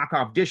kitchen and knock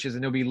off dishes,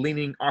 and he'll be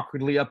leaning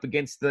awkwardly up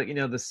against the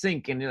the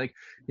sink, and you're like,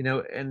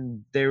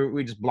 and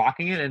we just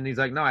blocking it, and he's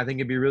like, no, I think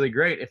it'd be really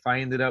great if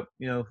I ended up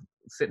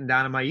sitting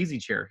down in my easy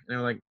chair. And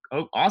they're like,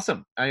 oh,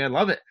 awesome, I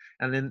love it.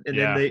 And then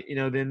then they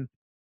then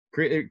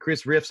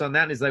Chris riffs on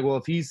that, and he's like, well,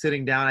 if he's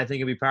sitting down, I think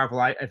it'd be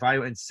powerful if I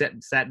went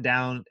and sat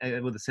down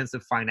with a sense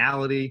of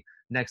finality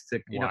next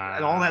to and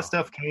all that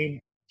stuff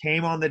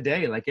came on the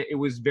day. Like it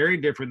was very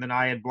different than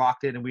I had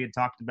blocked it and we had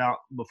talked about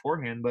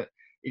beforehand, but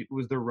it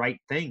was the right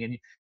thing. And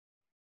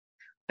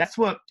that's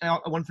what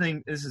one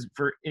thing, this is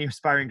for any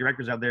aspiring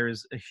directors out there,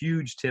 is a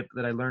huge tip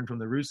that I learned from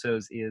the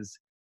Russos, is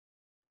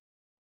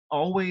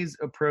always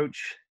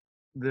approach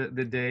the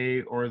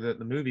day or the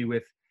movie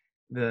with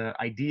the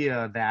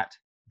idea that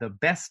the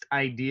best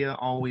idea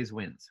always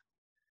wins.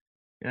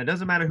 It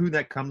doesn't matter who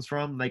that comes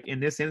from. Like in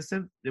this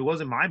instant, it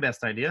wasn't my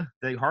best idea.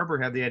 Harper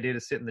had the idea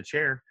to sit in the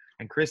chair,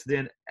 and Chris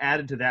then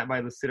added to that by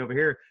let's sit over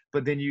here.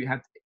 But then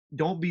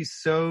don't be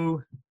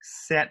so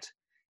set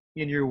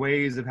in your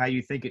ways of how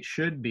you think it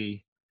should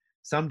be.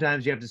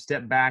 Sometimes you have to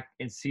step back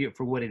and see it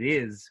for what it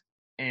is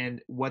and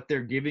what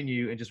they're giving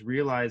you, and just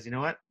realize,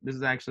 what, this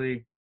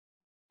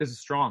is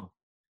strong,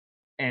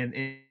 and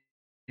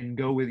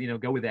go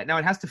with that. Now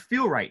it has to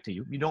feel right to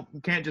you. You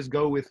can't just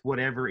go with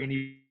whatever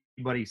anybody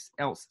anybody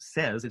else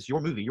says. It's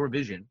your movie, your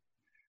vision.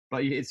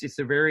 But it's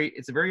a very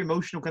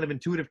emotional, kind of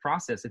intuitive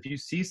process. If you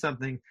see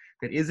something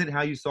that isn't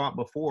how you saw it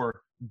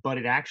before, but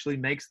it actually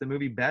makes the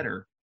movie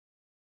better,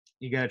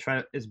 you got to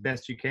try as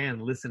best you can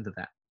listen to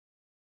that.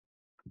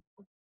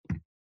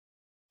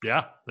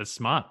 Yeah, that's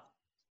smart.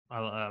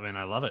 I mean,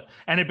 I love it.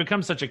 And it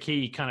becomes such a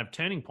key kind of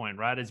turning point,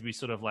 right? As we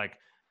sort of like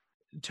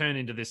turn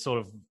into this sort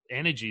of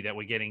energy that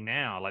we're getting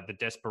now, like the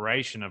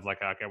desperation of like,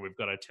 okay, we've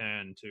got to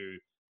turn to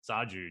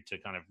Saju to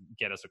kind of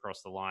get us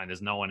across the line.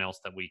 There's no one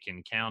else that we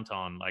can count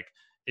on. Like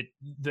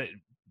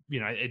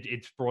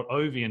it's brought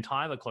Ovi and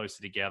Tyler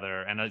closer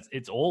together, and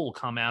it's all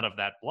come out of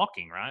that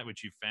blocking, right?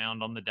 Which you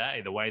found on the day,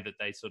 the way that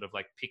they sort of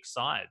like pick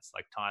sides,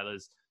 like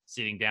Tyler's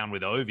sitting down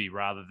with Ovi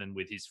rather than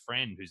with his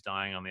friend who's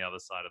dying on the other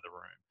side of the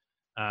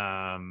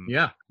room.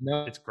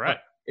 It's great.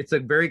 It's a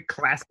very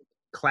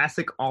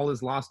classic all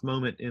is lost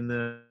moment in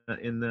the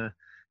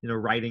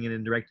writing and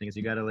in directing. Is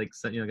you got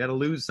to got to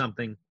lose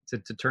something to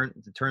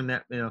turn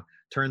that,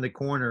 turn the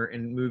corner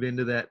and move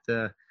into that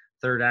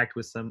third act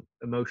with some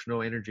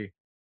emotional energy.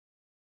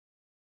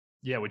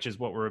 Yeah, which is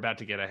what we're about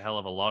to get a hell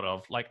of a lot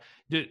of. Like,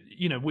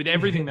 with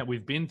everything that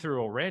we've been through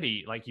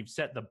already, like you've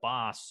set the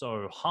bar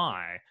so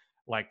high.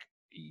 Like,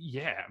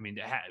 yeah, I mean,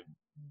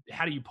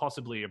 how do you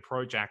possibly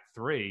approach Act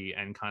 3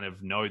 and kind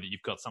of know that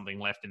you've got something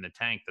left in the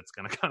tank that's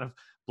going to kind of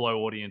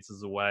blow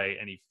audiences away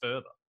any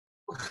further?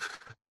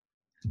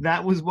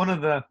 That was one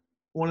of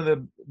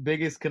the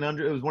biggest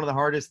conundrum. It was one of the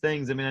hardest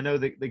things. I mean, I know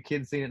the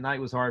kids scene at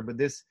night was hard, but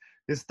this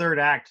third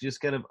act,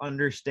 just kind of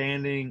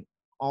understanding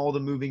all the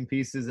moving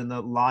pieces and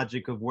the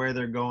logic of where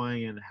they're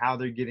going and how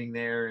they're getting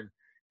there and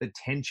the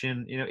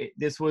tension.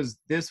 This was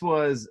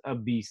a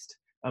beast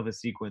of a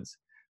sequence,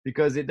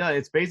 because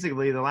it's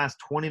basically the last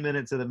 20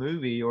 minutes of the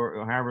movie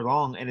or however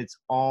long, and it's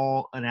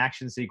all an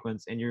action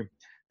sequence, and you're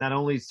not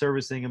only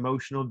servicing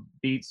emotional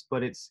beats,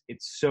 but it's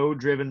so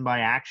driven by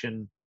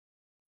action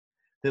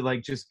that,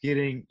 like, just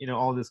getting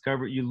all this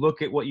covered, you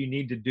look at what you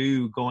need to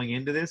do going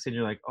into this and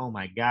you're like, oh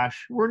my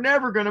gosh, we're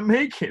never gonna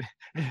make it.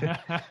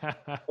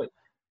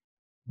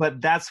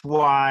 But that's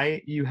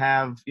why you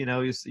have,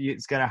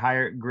 it's got to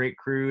hire a great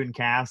crew and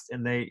cast,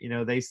 and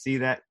they see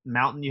that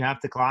mountain you have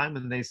to climb,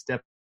 and they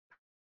step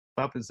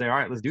up and say, all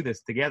right, let's do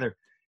this together.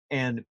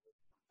 And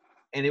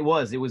it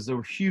was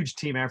a huge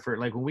team effort.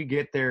 Like, when we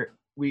get there,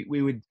 we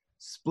would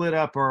split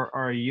up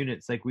our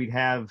units. Like, we'd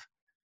have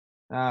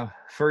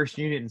first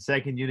unit and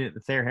second unit.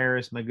 Thayer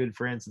Harris, my good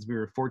friend since we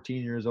were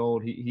 14 years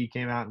old, he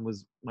came out and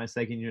was my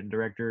second unit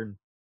director, and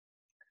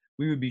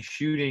we would be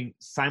shooting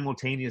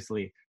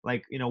simultaneously.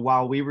 Like,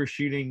 while we were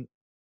shooting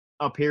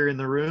up here in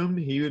the room,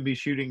 he would be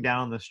shooting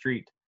down the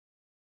street.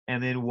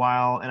 And then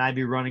and I'd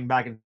be running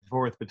back and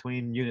forth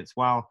between units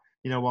while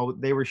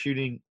they were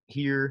shooting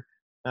here,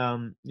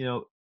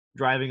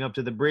 driving up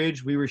to the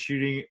bridge, we were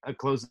shooting a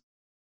close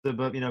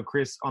above,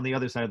 Chris on the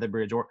other side of the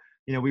bridge. Or,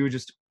 we would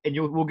just, and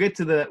we'll get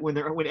to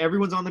when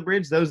everyone's on the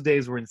bridge, those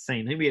days were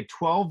insane. I think we had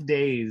 12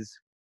 days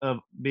of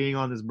being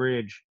on this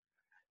bridge,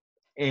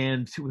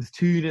 and with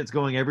 2 units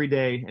going every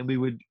day,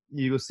 and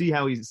you'll see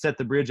how he set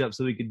the bridge up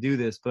so we could do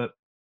this.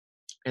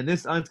 And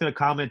this, I'm just going to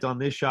comment on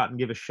this shot and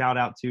give a shout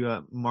out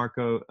to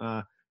Marco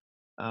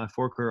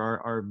Forker,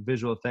 our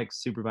visual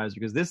effects supervisor,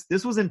 because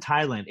this was in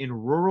Thailand, in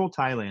rural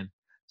Thailand.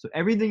 So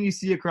everything you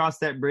see across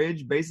that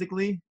bridge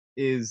basically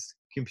is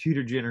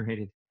computer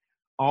generated.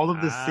 All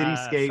of the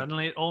cityscape.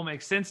 Suddenly it all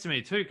makes sense to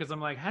me too, because I'm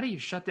like, how do you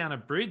shut down a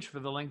bridge for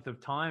the length of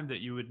time that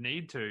you would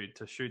need to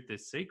shoot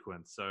this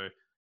sequence? So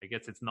I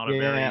guess it's not a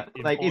very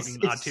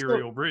important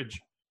arterial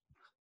bridge.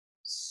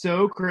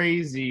 So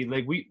crazy.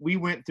 Like,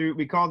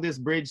 we called this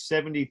bridge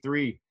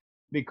 73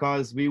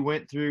 because we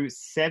went through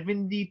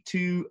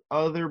 72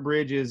 other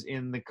bridges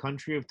in the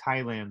country of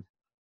Thailand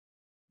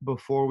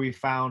before we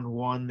found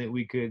one that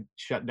we could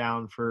shut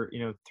down for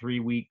 3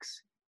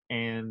 weeks,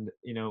 and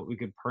we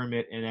could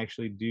permit and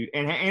actually do,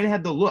 and it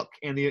had the look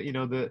and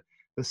the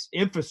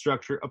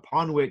infrastructure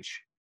upon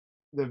which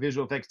the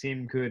visual effects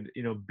team could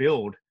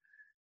build.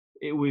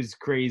 It was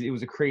crazy. It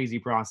was a crazy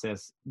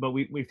process, but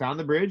we found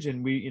the bridge,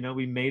 and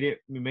we made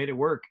it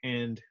work.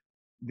 And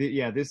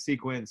this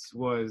sequence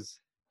was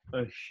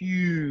a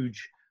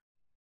huge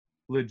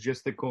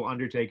logistical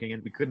undertaking,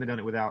 and we couldn't have done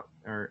it without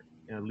our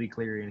Lee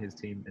Cleary and his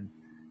team and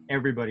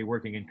everybody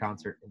working in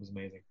concert. It was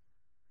amazing.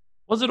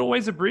 Was it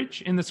always a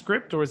bridge in the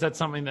script, or is that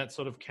something that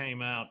sort of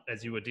came out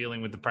as you were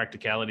dealing with the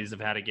practicalities of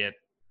how to get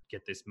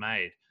this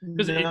made?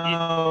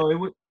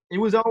 It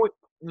was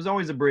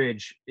always a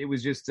bridge. It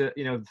was just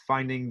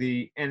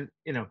finding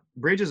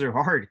bridges are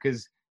hard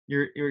because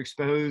you're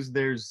exposed.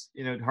 There's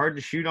hard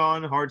to shoot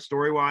on, hard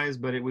story wise,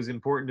 but it was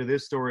important to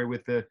this story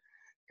with the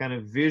kind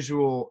of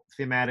visual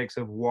thematics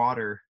of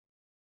water,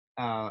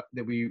 that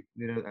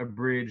a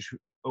bridge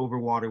over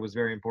water was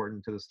very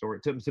important to the story,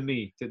 to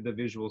me, to the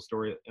visual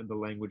story and the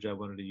language I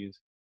wanted to use.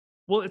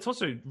 Well, it's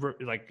also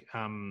like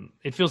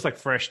it feels like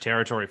fresh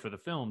territory for the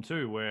film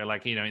too, where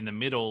like in the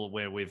middle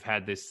where we've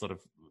had this sort of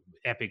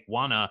epic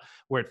one,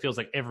 where it feels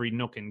like every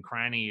nook and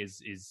cranny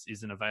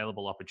is an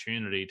available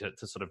opportunity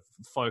to sort of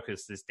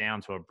focus this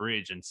down to a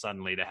bridge, and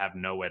suddenly to have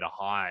nowhere to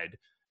hide.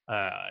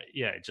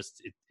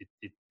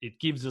 It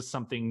gives us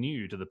something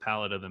new to the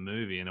palette of the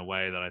movie in a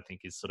way that I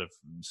think is sort of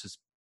just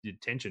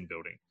tension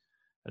building.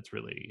 That's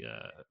really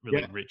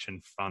rich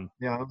and fun.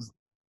 Yeah,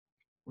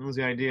 that was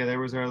the idea. There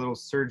was our little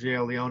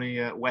Sergio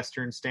Leone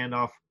Western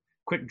standoff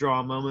quick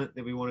draw moment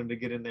that we wanted to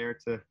get in there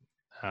to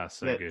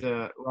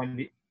good.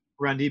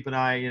 Randeep and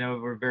I,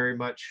 were very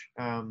much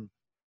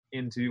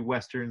into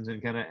Westerns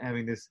and kind of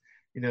having this,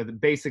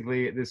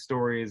 basically this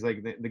story is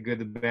like the good,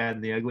 the bad,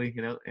 and the ugly,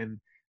 and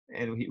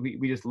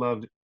we just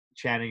loved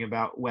chatting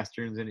about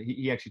Westerns, and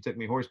he actually took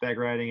me horseback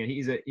riding, and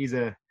he's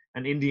an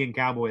Indian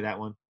cowboy, that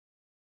one.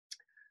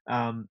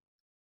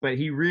 But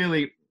he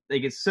really,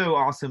 like, it's so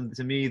awesome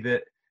to me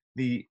that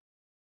the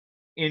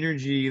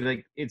energy,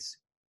 like it's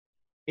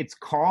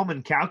calm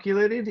and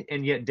calculated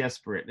and yet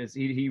desperate.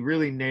 He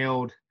really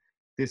nailed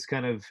this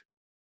kind of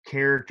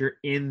character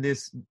in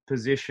this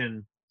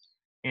position,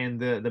 and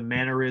the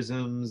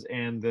mannerisms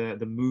and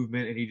the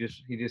movement, and he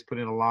just put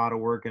in a lot of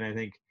work, and I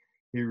think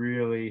he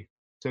really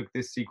took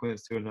this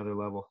sequence to another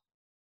level.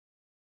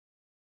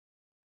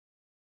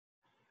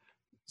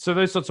 So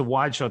those sorts of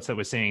wide shots that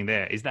we're seeing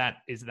there, is that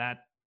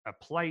a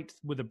plate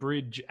with a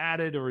bridge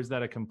added, or is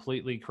that a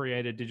completely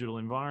created digital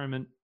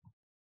environment?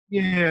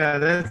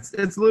 Yeah,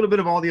 it's a little bit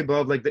of all the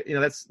above. Like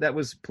that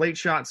was plate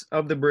shots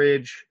of the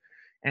bridge,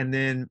 and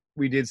then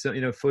we did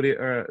some footage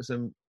or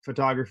some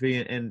photography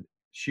and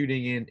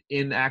shooting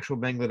in actual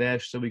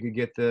Bangladesh, so we could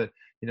get the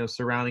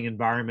surrounding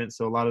environment.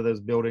 So a lot of those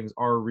buildings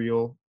are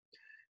real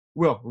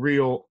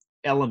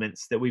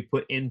elements that we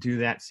put into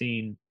that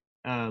scene.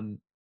 And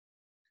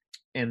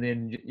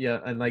then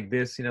and like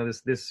this,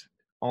 this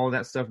all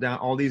that stuff down,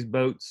 all these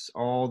boats,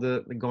 all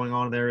the going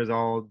on there is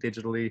all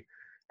digitally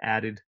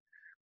added,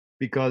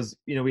 because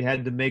we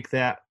had to make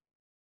that.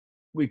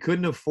 We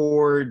couldn't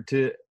afford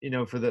to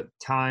for the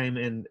time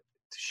and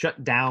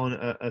shut down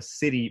a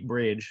city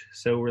bridge,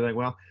 so we're like,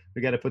 well,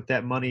 we got to put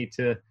that money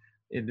into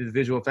the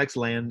visual effects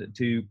land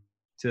to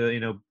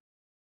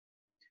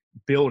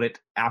build it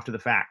after the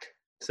fact.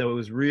 So it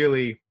was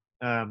really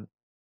you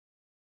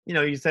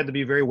just had to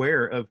be very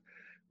aware of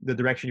the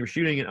direction you were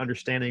shooting and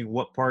understanding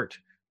what part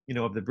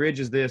of the bridge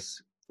is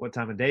this, what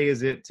time of day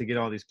is it, to get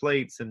all these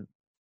plates. And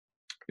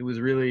it was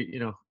really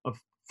a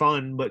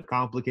fun but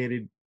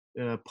complicated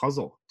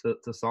puzzle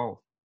to solve.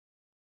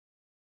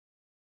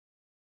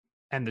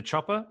 And the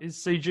chopper is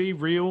CG,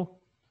 real?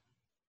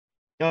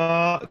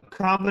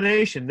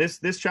 Combination.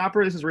 This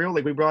chopper, this is real.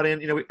 Like, we brought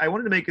in, I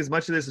wanted to make as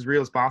much of this as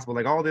real as possible.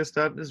 Like, all this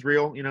stuff is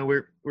real.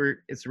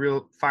 It's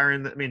real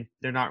firing. I mean,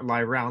 they're not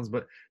live rounds,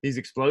 but these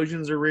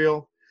explosions are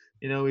real.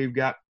 We've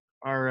got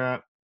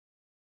our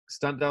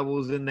stunt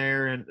doubles in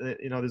there, and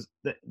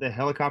the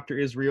helicopter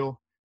is real.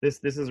 This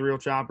is a real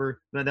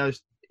chopper.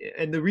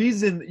 And the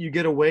reason you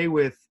get away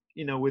with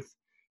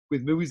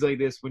with movies like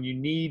this, when you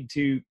need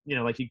to,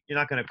 like, you're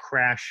not going to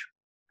crash.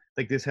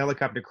 Like this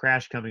helicopter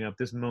crash coming up,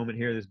 this moment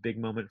here, this big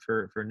moment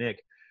for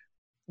Nick,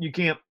 you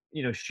can't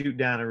shoot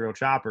down a real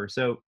chopper.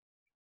 So,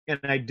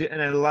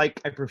 I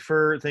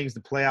prefer things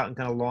to play out in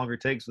kind of longer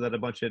takes without a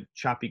bunch of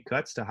choppy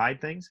cuts to hide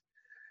things.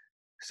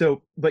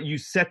 So, but you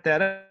set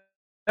that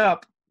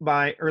up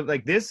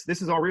like this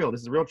is all real. This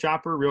is a real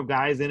chopper, real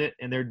guys in it,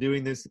 and they're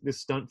doing this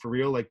stunt for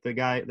real. Like the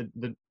guy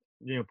the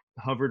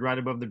hovered right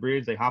above the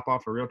bridge, they hop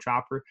off a real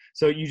chopper.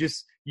 So you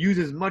just use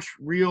as much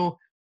real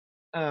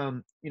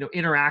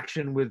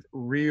interaction with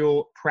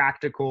real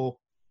practical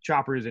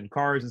choppers and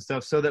cars and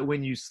stuff, so that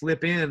when you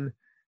slip in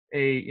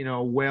a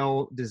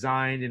well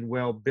designed and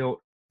well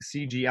built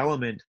CG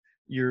element,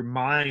 your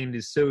mind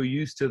is so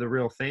used to the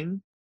real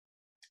thing,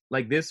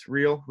 like this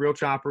real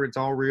chopper, it's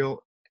all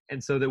real.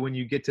 And so that when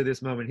you get to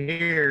this moment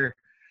here,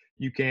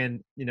 you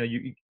can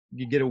you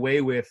get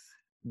away with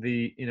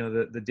the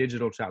the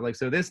digital chopper. Like,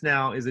 so this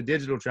now is a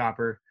digital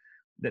chopper.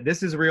 That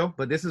this is real,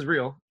 but this is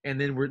real, and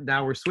then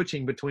we're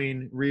switching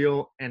between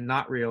real and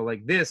not real.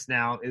 Like, this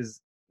now is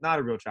not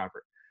a real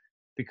chopper,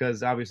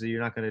 because obviously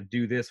you're not going to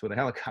do this with a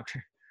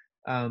helicopter.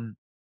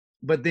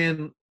 But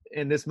then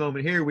in this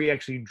moment here, we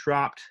actually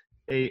dropped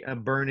a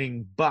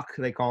burning buck,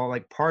 they call it,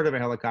 like part of a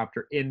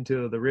helicopter,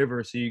 into the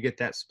river, so you get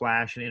that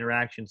splash and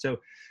interaction.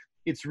 So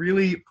it's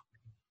really,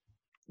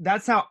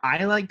 that's how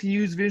I like to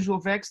use visual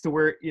effects, to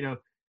where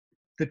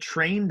the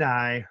trained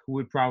eye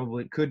would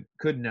probably could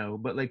know,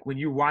 but like when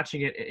you're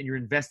watching it and you're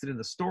invested in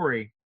the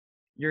story,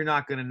 you're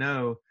not going to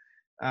know.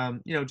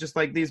 Just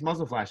like these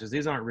muzzle flashes,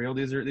 these aren't real.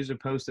 These are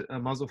post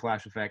muzzle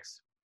flash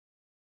effects.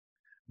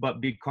 But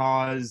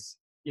because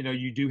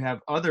you do have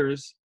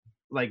others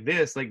like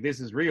this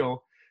is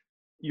real,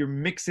 you're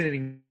mixing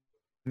and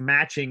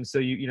matching. So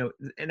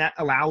and that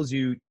allows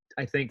you,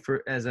 I think,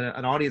 for as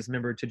an audience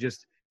member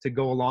to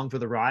go along for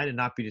the ride and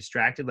not be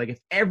distracted. Like, if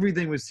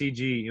everything was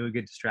CG, it would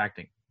get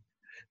distracting.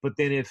 But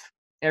then if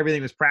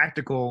everything was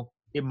practical,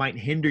 it might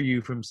hinder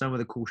you from some of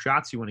the cool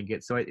shots you want to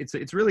get. So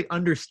it's really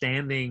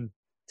understanding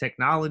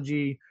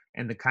technology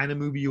and the kind of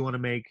movie you want to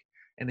make,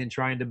 and then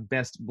trying to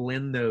best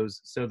blend those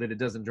so that it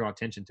doesn't draw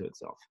attention to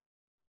itself.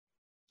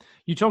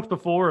 You talked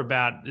before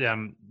about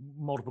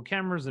multiple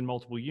cameras and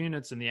multiple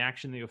units and the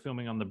action that you're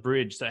filming on the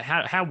bridge. So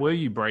how were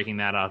you breaking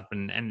that up,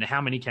 and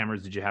how many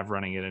cameras did you have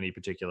running at any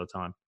particular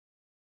time?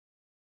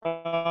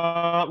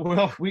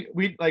 Well,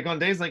 we like on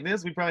days like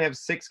this, we probably have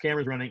 6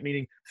 cameras running,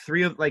 meaning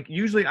 3 of, like,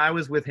 usually I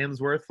was with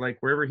Hemsworth, like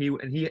wherever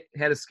he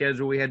had a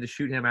schedule, we had to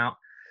shoot him out,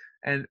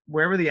 and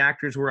wherever the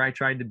actors were, I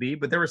tried to be.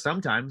 But there were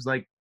sometimes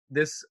like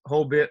this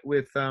whole bit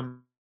with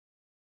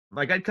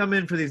like I'd come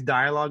in for these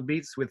dialogue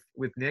beats with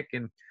Nick,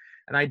 and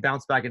I'd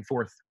bounce back and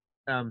forth.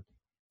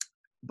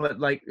 But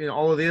like,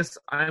 all of this,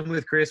 I'm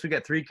with Chris. We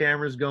got 3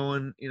 cameras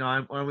going.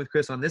 I'm with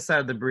Chris on this side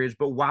of the bridge.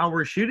 But while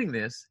we're shooting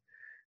this,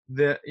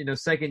 the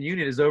second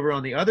unit is over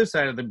on the other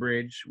side of the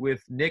bridge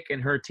with Nick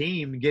and her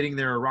team getting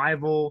their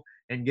arrival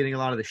and getting a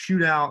lot of the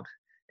shootout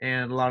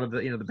and a lot of the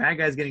the bad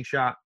guys getting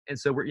shot. And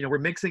so we're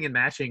mixing and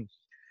matching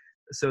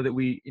so that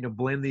we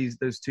blend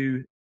those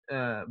 2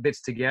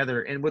 bits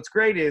together. And what's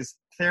great is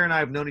Thayer and I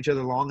have known each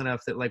other long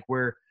enough that, like,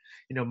 where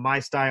my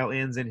style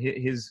ends and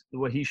his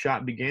what he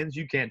shot begins,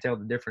 you can't tell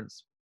the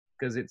difference,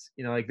 because it's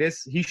like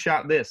this, he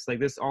shot this, like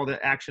this, all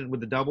the action with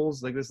the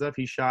doubles, like this stuff,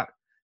 he shot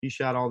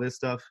all this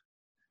stuff,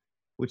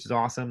 which is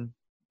awesome.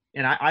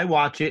 And I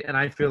watch it and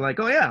I feel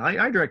like, oh yeah,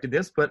 I directed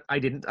this, but I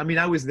didn't. I mean,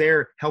 I was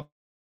there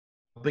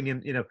helping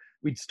him.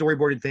 We'd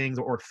storyboarded things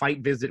or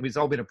fight visit. It's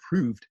all been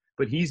approved,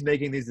 but he's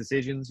making these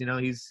decisions.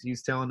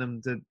 He's telling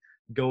them to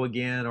go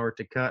again or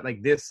to cut,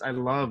 like this. I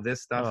love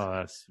this stuff.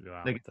 Oh,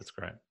 that's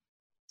great.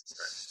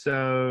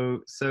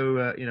 So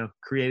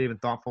creative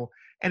and thoughtful.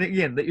 And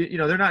again,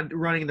 they're not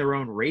running their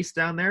own race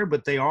down there,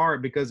 but they are,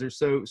 because they're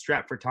so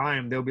strapped for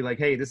time. They'll be like,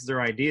 hey, this is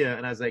our idea.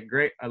 And I was like,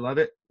 great, I love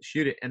it,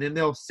 shoot it. And then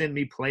they'll send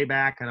me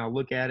playback and I'll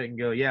look at it and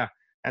go, yeah,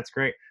 that's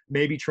great.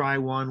 Maybe try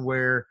one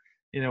where,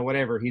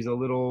 whatever, he's a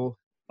little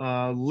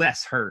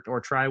less hurt, or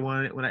try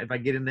one if I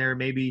get in there,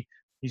 maybe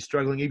he's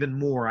struggling even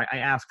more. I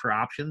ask for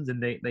options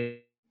and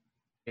they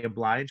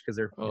oblige, because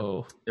they're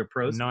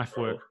pros. Knife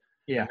work.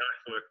 Yeah.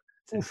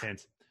 It's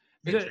intense.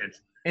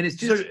 And it's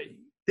just,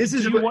 this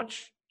is what,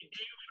 watch.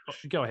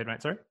 Go ahead,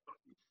 mate. Sorry.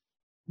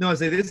 No, I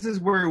say this is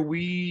where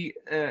we,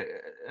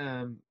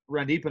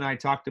 Randeep and I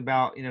talked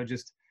about,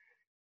 just,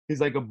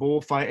 he's like a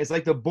bullfight. It's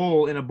like the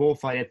bull in a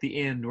bullfight at the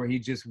end, where he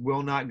just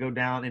will not go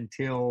down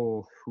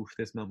until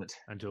this moment.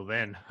 Until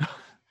then.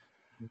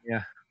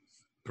 Yeah.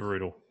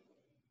 Brutal.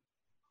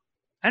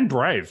 And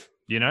brave,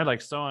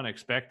 like so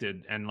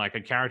unexpected, and like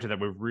a character that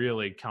we've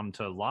really come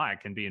to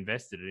like and be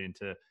invested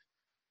into.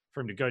 For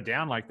him to go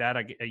down like that,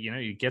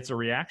 he gets a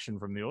reaction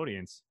from the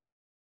audience.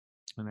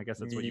 And I guess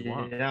that's what you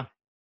want.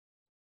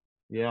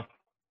 Yeah.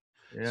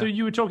 So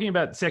you were talking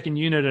about second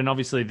unit and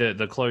obviously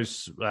the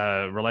close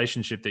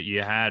relationship that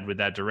you had with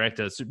that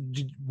director. So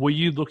were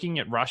you looking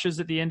at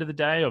rushes at the end of the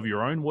day of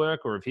your own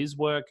work or of his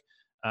work?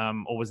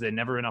 Or was there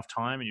never enough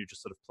time and you're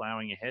just sort of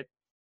plowing ahead?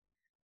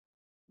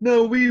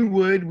 No, we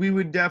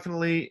would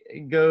definitely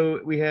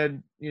go. We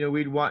had,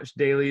 we'd watch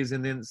dailies,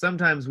 and then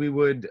sometimes we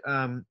would,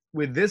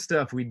 with this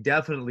stuff, we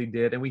definitely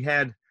did. And we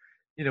had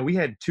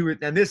 2,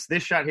 and this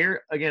shot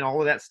here, again, all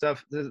of that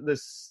stuff, the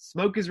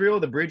smoke is real,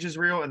 the bridge is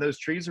real, and those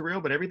trees are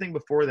real, but everything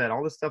before that,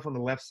 all the stuff on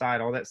the left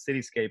side, all that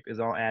cityscape is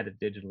all added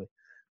digitally.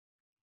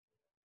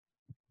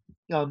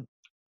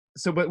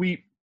 But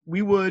we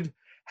would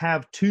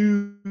have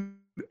 2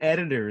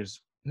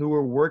 editors who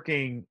were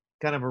working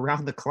kind of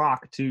around the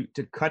clock to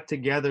cut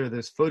together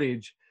this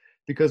footage,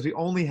 because we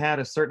only had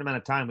a certain amount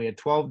of time. We had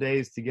 12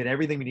 days to get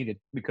everything we needed,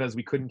 because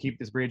we couldn't keep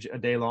this bridge a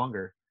day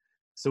longer.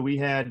 So we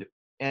had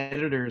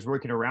editors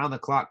working around the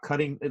clock,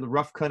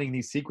 rough cutting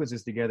these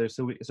sequences together,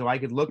 so I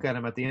could look at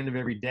them at the end of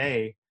every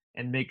day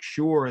and make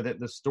sure that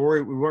the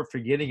story, we weren't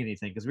forgetting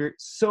anything, because we were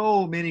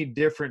so many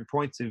different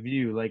points of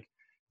view. Like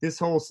this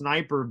whole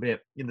sniper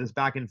bit, this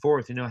back and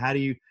forth, how do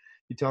you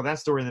tell that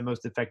story in the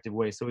most effective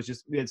way? So it's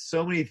just, we had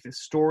so many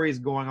stories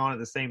going on at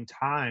the same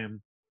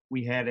time.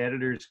 We had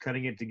editors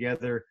cutting it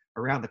together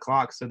around the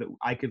clock so that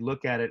I could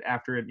look at it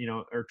after it,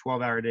 or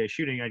 12-hour day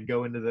shooting. I'd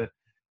go into the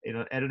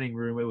editing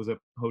room. It was a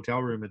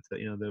hotel room at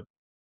the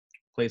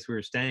place we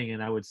were staying,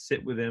 and I would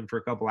sit with them for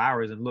a couple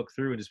hours and look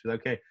through and just be like,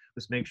 okay,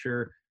 let's make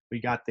sure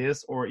we got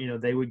this. Or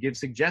they would give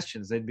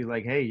suggestions. They'd be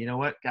like, hey, you know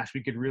what, gosh,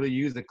 we could really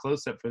use the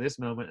close-up for this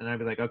moment. And I'd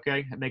be like,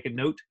 okay, make a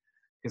note,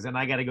 because then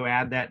I got to go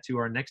add that to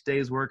our next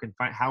day's work and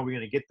find how we're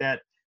going to get that.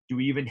 Do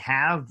we even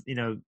have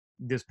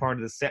this part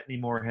of the set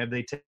anymore? Have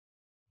they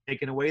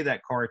taken away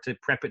that car to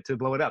prep it to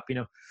blow it up?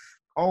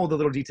 All the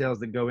little details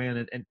that go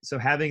in, and so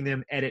having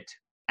them edit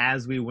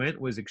as we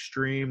went was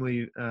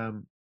extremely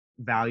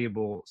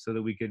valuable, so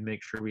that we could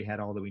make sure we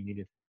had all that we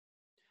needed.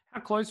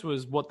 How close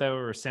was what they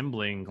were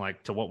assembling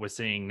like to what we're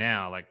seeing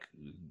now? Like,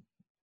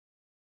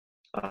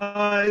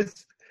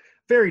 it's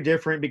very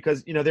different,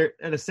 because they're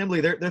an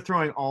assembly. They're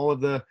throwing all of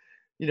the,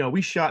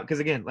 we shot, because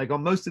again, like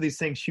on most of these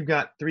things, you've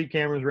got 3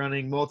 cameras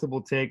running,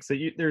 multiple takes. So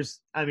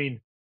there's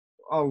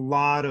a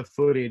lot of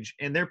footage,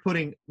 and they're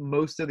putting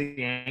most of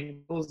the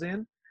angles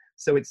in.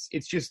 So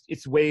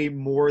it's way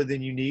more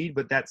than you need,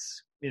 but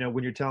that's,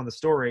 when you're telling the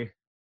story.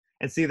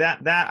 And see that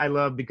I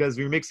love, because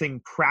we were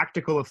mixing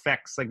practical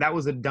effects. Like that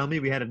was a dummy.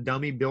 We had a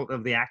dummy built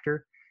of the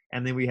actor,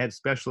 and then we had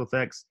special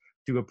effects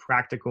do a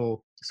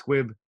practical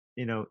squib,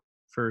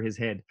 for his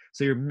head.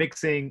 So you're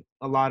mixing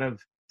a lot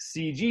of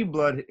CG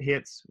blood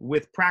hits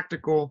with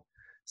practical,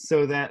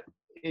 so that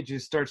it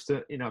just starts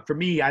to, for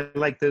me, I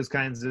like those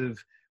kinds of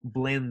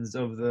blends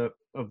of the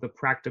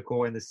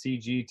practical and the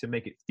CG to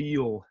make it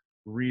feel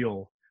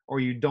real, or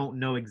you don't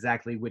know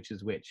exactly which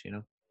is which,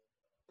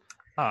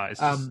 It's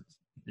just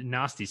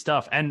nasty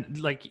stuff. And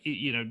like,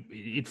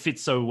 it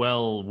fits so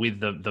well with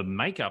the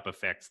makeup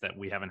effects that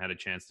we haven't had a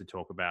chance to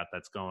talk about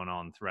that's going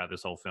on throughout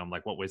this whole film.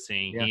 Like what we're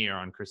seeing here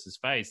on Chris's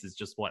face is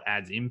just what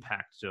adds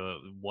impact to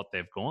what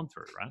they've gone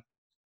through, right?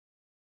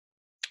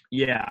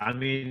 Yeah, I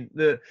mean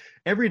the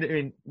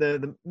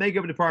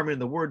makeup department,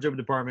 the wardrobe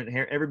department,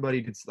 everybody.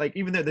 It's like,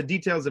 even the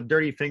details of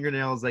dirty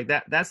fingernails, like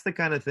that. That's the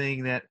kind of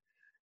thing that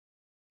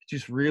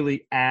just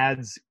really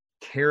adds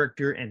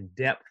character and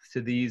depth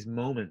to these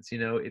moments.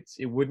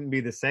 It wouldn't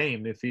be the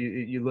same if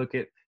you look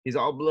at, he's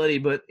all bloody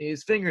but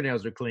his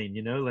fingernails are clean.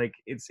 Like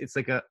it's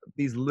like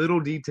these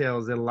little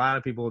details that a lot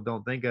of people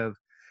don't think of.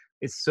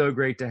 It's so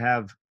great to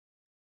have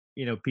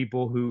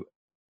people who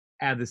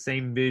have the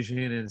same vision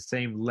and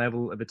same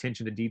level of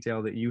attention to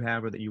detail that you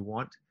have or that you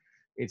want.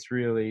 It's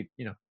really,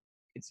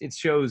 it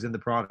shows in the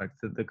product.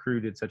 That the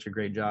crew did such a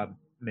great job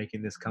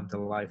making this come to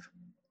life.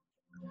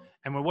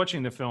 And we're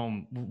watching the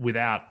film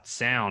without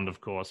sound,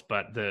 of course,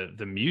 but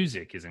the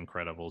music is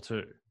incredible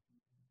too.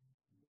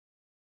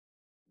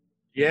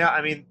 Yeah,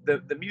 I mean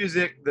the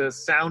music, the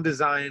sound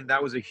design,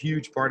 that was a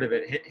huge part of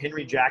it.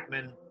 Henry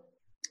Jackman,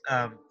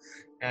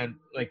 and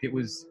like it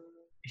was,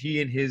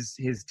 he and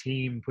his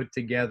team put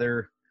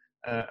together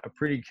a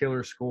pretty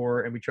killer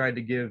score, and we tried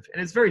to give,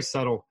 and it's very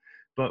subtle,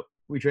 but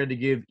we tried to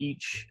give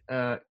each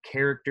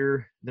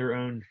character their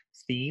own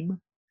theme,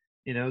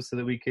 so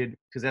that we could,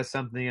 because that's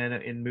something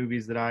in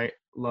movies that I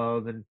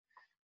love and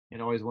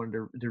always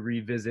wanted to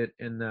revisit,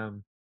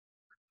 and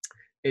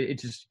it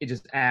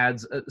just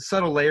adds a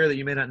subtle layer that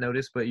you may not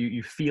notice, but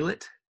you feel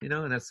it,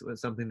 and that's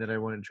something that I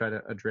want to try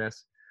to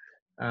address.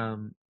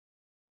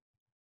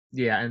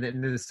 Yeah, and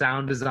then the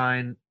sound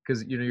design,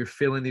 because you're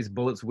feeling these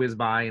bullets whiz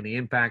by and the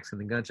impacts and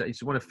the gunshot. You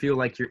just want to feel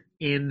like you're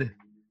in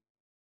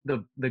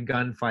the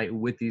gunfight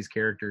with these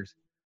characters.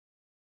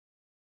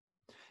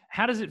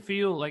 How does it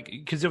feel like?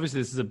 Because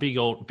obviously this is a big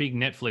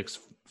Netflix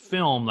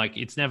film. Like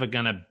it's never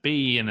going to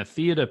be in a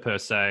theater per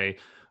se,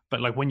 but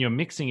like when you're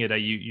mixing it, are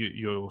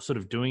you're sort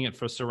of doing it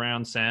for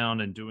surround sound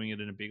and doing it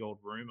in a big old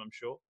room? I'm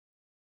sure.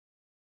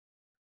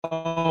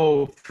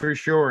 Oh, for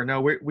sure.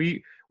 No,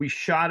 we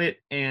shot it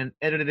and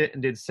edited it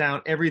and did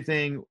sound,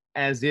 everything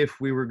as if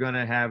we were going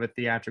to have a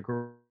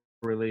theatrical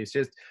release.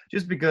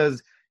 Just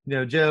because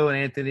Joe and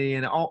Anthony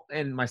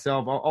and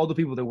myself, all the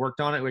people that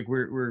worked on it, like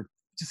we're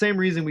it's the same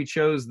reason we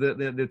chose the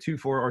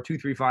 2.4 or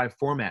 2.35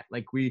 format.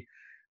 Like we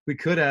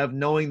could have,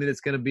 knowing that it's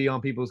going to be on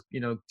people's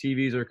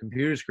TVs or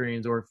computer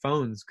screens or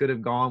phones, could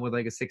have gone with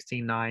like a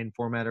 16:9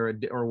 format or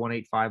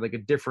 1.8.5, like a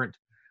different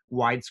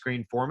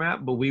widescreen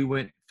format, but we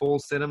went full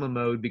cinema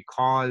mode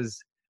because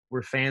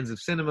we're fans of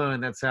cinema,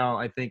 and that's how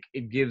I think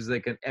it gives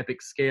like an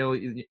epic scale.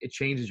 It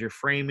changes your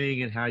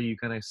framing and how you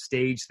kind of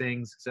stage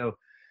things. So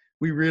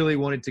we really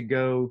wanted to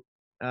go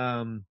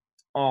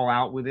all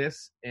out with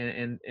this,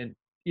 and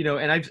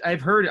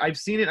I've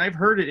seen it, I've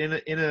heard it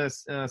in a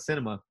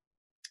cinema,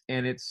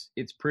 and it's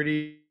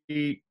pretty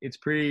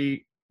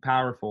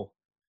powerful.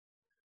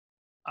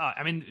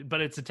 I mean,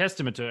 but it's a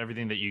testament to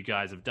everything that you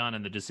guys have done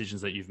and the decisions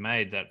that you've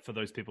made, that for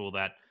those people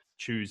that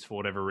choose for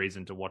whatever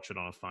reason to watch it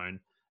on a phone,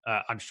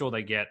 I'm sure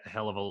they get a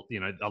hell of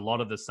a lot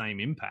of the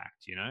same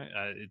impact.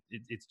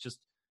 It's just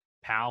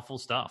powerful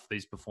stuff,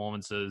 these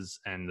performances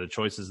and the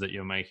choices that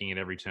you're making at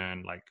every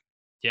turn. Like,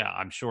 yeah,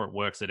 I'm sure it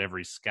works at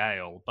every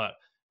scale, but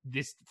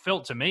this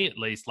felt to me at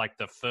least like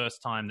the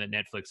first time that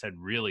Netflix had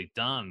really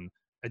done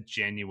a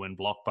genuine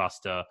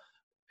blockbuster,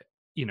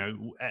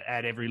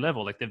 at every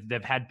level. Like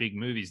they've had big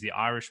movies. The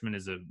Irishman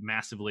is a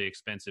massively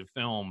expensive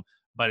film,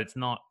 but it's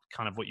not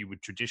kind of what you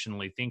would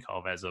traditionally think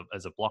of as a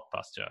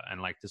blockbuster.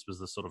 And like this was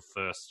the sort of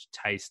first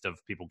taste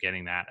of people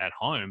getting that at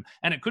home.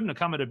 And it couldn't have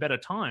come at a better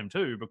time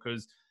too,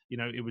 because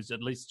it was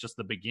at least just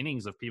the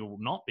beginnings of people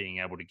not being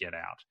able to get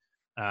out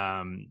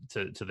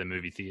to the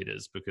movie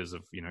theaters because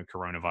of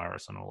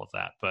coronavirus and all of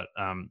that. But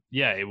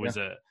it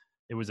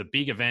was a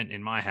big event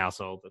in my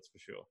household, that's for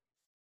sure.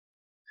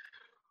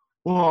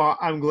 Well,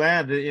 I'm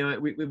glad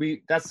that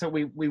we that's what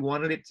we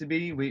wanted it to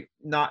be. We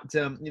not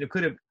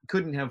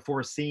couldn't have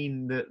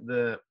foreseen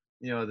the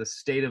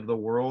state of the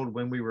world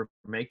when we were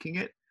making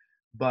it,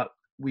 but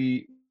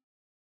we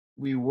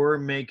were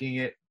making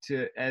it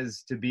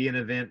to be an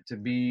event, to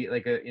be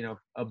like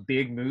a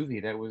big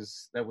movie that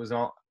was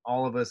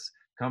all of us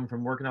come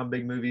from working on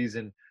big movies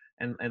and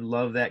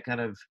love that kind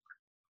of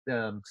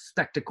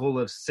spectacle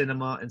of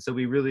cinema. And so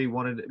we really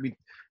wanted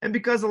and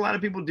because a lot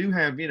of people do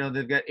have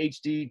they've got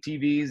HD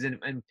TVs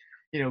and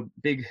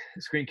big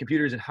screen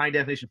computers and high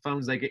definition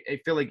phones, like I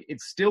feel like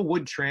it still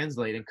would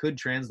translate and could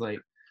translate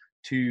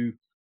to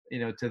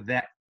to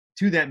that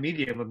to that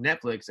medium of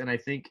Netflix, and I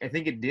think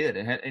it did.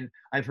 And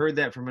I've heard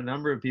that from a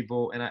number of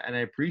people, and I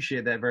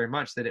appreciate that very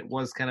much. That it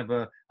was kind of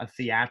a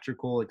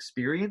theatrical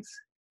experience,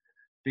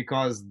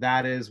 because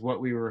that is what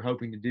we were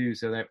hoping to do.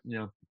 So that,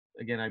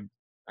 again,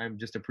 I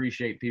just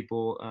appreciate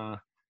people,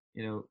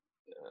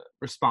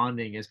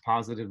 responding as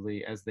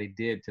positively as they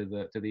did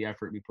to the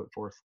effort we put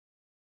forth.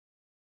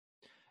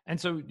 And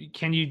so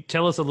can you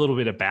tell us a little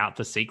bit about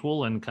the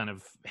sequel and kind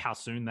of how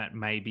soon that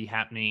may be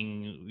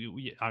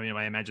happening? I mean,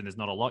 I imagine there's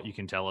not a lot you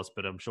can tell us,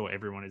 but I'm sure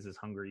everyone is as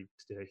hungry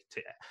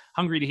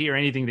to hear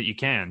anything that you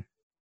can.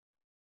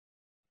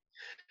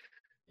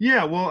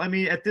 Yeah, well, I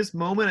mean, at this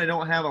moment, I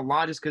don't have a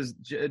lot, just because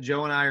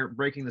Joe and I are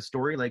breaking the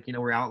story. Like,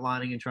 we're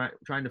outlining and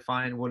trying to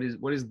find what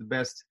is the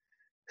best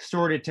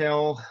story to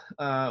tell,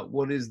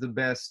 what is the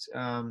best,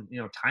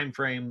 time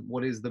frame,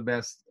 what is the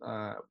best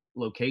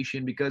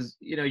location, because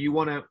you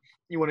want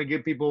to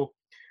give people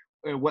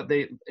what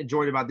they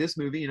enjoyed about this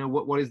movie.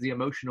 What is the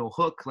emotional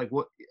hook? Like,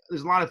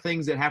 there's a lot of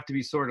things that have to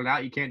be sorted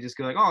out. You can't just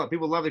go like, oh,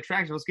 people love the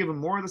attraction, let's give them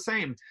more of the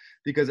same,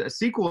 because a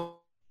sequel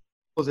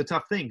was a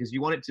tough thing, because you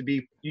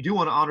do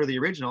want to honor the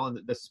original and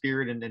the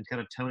spirit and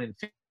kind of tone and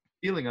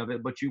feeling of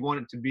it, but you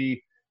want it to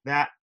be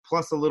that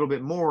plus a little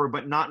bit more,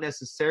 but not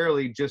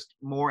necessarily just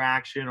more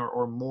action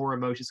or more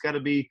emotion. It's got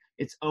to be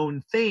its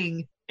own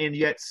thing, and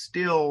yet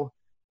still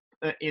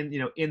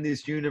in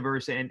this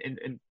universe and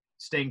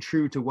staying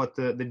true to what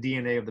the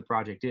DNA of the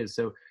project is.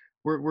 So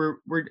we're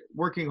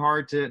working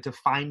hard to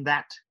find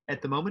that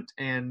at the moment,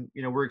 and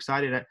we're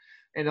excited.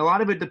 And a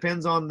lot of it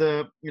depends on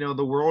the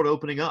world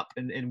opening up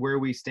and where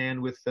we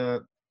stand with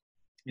the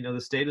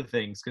state of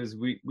things, because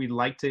we'd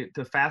like to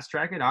fast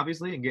track it,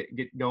 obviously, and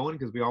get going,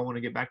 because we all want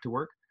to get back to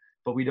work,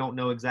 but we don't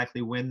know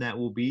exactly when that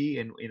will be,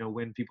 and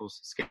when people's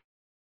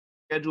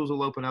schedules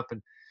will open up,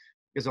 and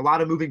there's a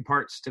lot of moving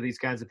parts to these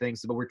kinds of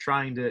things, but we're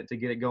trying to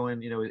get it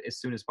going as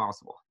soon as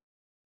possible.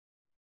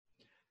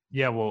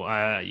 Yeah, well,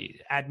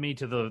 add me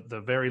to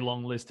the very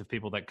long list of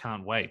people that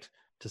can't wait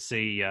to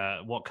see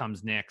what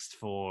comes next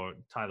for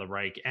Tyler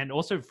Rake, and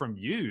also from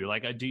you.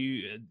 Like, are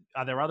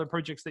there other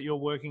projects that you're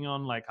working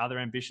on, like other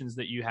ambitions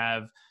that you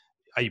have?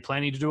 Are you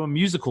planning to do a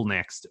musical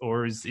next,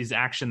 or is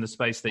action the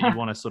space that you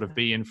want to sort of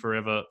be in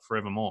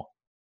forevermore?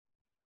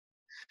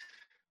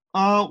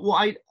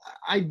 Well,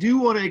 I do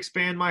want to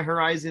expand my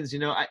horizons.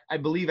 I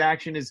believe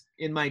action is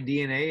in my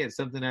DNA. It's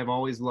something I've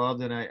always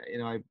loved, and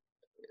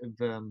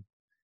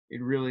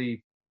it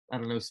really, I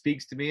don't know,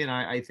 speaks to me, and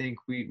I think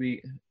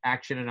we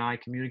action and I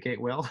communicate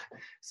well.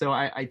 So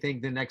I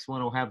think the next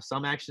one will have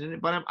some action in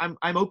it, but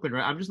I'm open,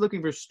 right? I'm just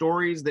looking for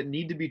stories that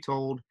need to be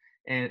told,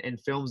 and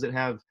films that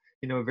have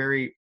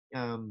very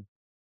kind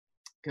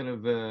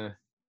of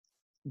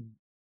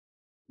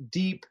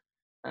deep,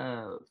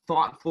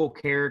 thoughtful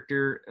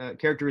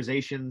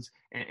characterizations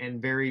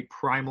and very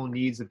primal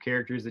needs of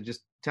characters that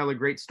just tell a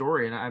great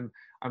story. And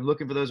I'm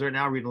looking for those right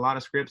now, reading a lot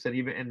of scripts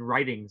and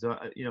writing. So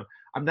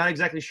I'm not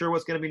exactly sure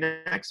what's going to be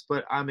next,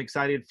 but I'm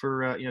excited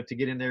for to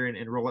get in there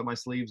and roll up my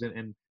sleeves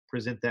and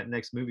present that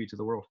next movie to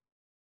the world.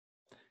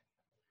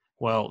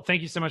 Well,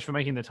 thank you so much for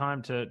making the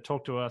time to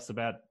talk to us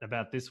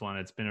about this one.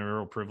 It's been a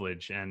real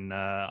privilege, and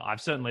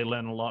I've certainly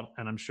learned a lot,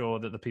 and I'm sure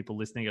that the people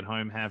listening at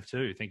home have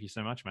too. Thank you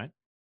so much, mate.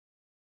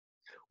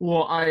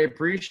 Well, I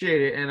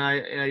appreciate it, and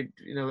I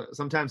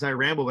sometimes I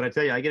ramble, but I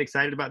tell you, I get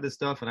excited about this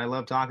stuff, and I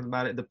love talking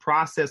about it. The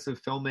process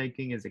of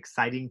filmmaking is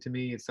exciting to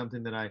me. It's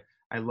something that I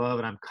love,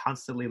 and I'm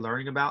constantly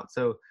learning about.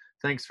 So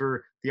thanks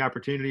for the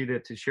opportunity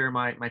to share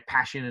my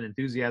passion and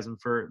enthusiasm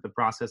for the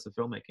process of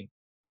filmmaking.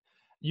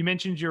 You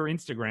mentioned your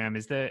Instagram.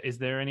 Is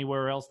there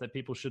anywhere else that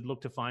people should look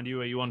to find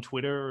you? Are you on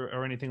Twitter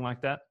or anything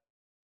like that?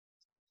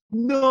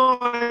 No,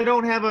 I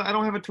don't have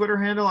a Twitter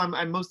handle.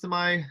 I'm most of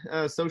my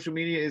social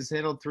media is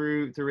handled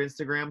through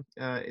Instagram.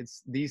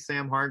 It's the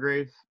Sam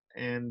Hargrave,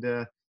 and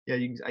I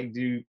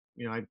update,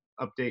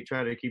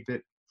 try to keep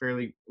it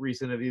fairly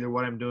recent of either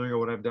what I'm doing or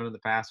what I've done in the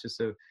past, just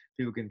so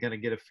people can kind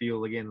of get a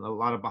feel. Again, a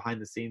lot of behind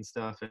the scenes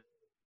stuff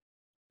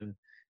and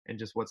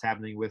just what's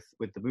happening with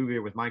the movie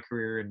or with my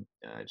career, and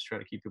just try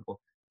to keep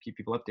people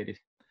updated.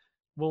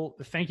 Well,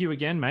 thank you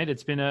again, mate.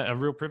 It's been a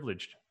real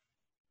privilege.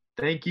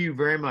 Thank you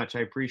very much.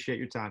 I appreciate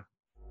your time.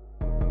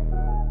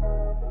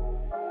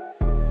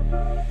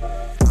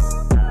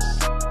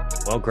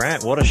 Well,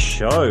 Grant, what a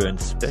show, and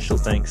special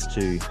thanks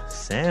to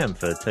Sam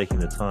for taking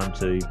the time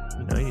to,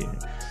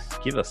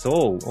 give us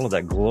all of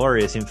that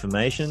glorious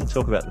information,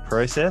 talk about the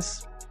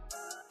process.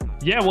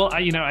 Yeah, well,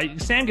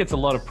 Sam gets a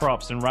lot of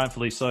props, and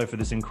rightfully so, for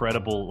this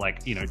incredible,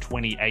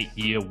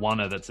 28-year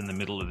wonder that's in the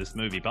middle of this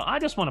movie. But I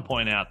just want to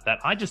point out that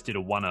I just did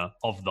a wonder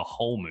of the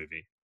whole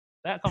movie.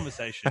 That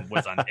conversation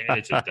was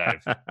unedited,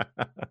 Dave.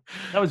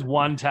 That was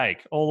one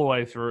take all the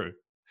way through.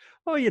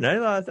 Well,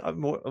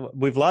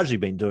 we've largely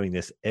been doing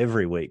this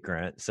every week,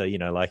 Grant. So, I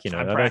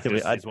don't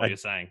think you're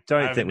saying.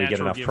 Don't think we get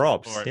enough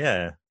props.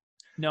 Yeah.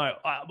 No,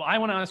 I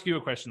want to ask you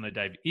a question though,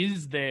 Dave.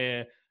 Is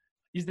there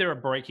a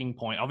breaking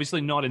point? Obviously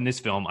not in this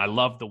film. I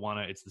love the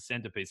wonder. It's the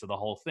centerpiece of the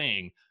whole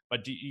thing.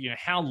 But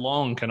how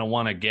long can a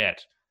wonder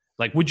get?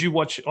 Like, would you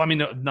watch?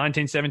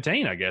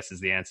 1917, I guess,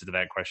 is the answer to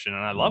that question.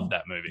 And I love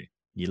that movie.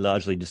 you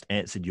largely just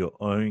answered your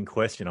own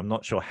question. I'm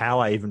not sure how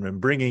I even am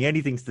bringing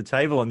anything to the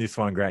table on this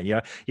one, Grant.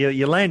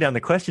 You're laying down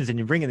the questions and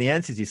you're bringing the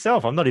answers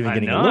yourself. I'm not even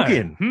getting a look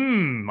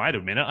in. Wait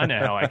a minute. I know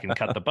how I can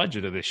cut the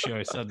budget of this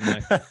show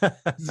suddenly.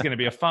 This is going to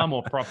be a far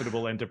more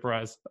profitable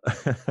enterprise.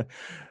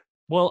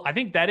 Well, I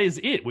think that is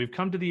it. We've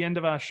come to the end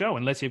of our show,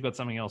 unless you've got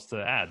something else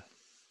to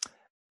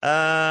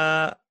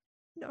add.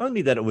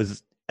 Only that it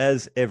was,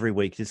 as every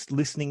week, just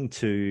listening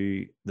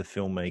to the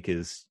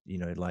filmmakers,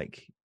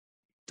 like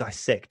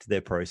dissect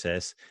their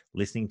process,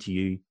 listening to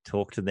you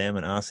talk to them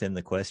and ask them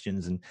the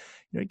questions, and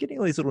getting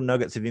all these little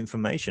nuggets of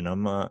information.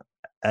 I'm I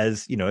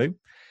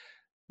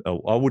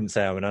wouldn't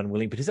say I'm an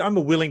unwilling participant. I'm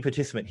a willing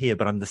participant here,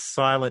 but I'm the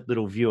silent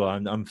little viewer.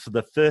 I'm for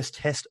the first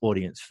test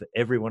audience for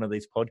every one of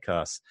these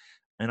podcasts,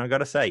 and I got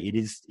to say,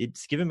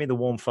 it's given me the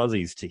warm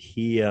fuzzies to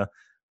hear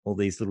all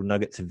these little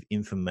nuggets of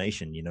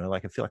information.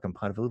 Like I feel like I'm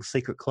part of a little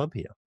secret club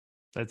here.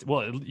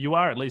 You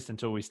are, at least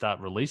until we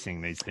start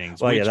releasing these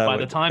things. Well, which by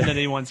the time that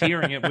anyone's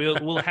hearing it,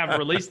 we'll have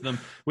released them,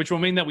 which will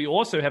mean that we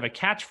also have a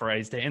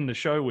catchphrase to end the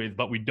show with,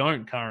 but we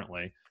don't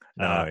currently.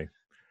 No.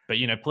 But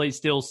please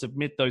still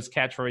submit those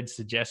catchphrase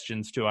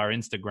suggestions to our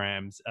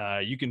Instagrams.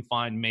 You can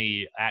find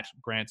me at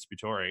Grant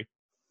Sputori,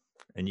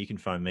 and you can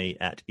find me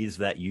at Is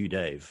That You,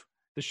 Dave.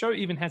 The show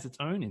even has its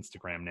own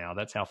Instagram now.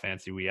 That's how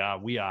fancy we are.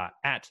 We are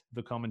at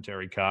The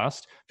Commentary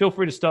Cast. Feel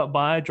free to stop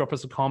by, drop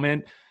us a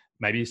comment.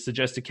 Maybe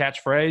suggest a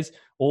catchphrase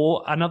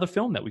or another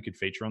film that we could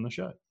feature on the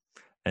show.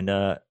 And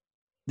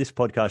this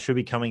podcast should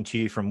be coming to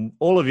you from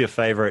all of your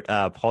favorite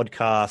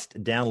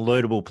podcast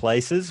downloadable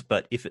places.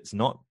 But if it's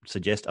not,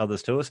 suggest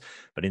others to us.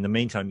 But in the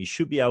meantime, you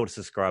should be able to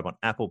subscribe on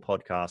Apple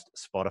Podcast,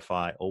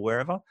 Spotify, or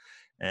wherever.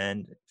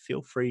 And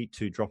feel free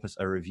to drop us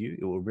a review.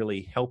 It will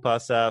really help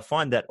us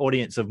find that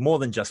audience of more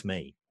than just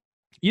me.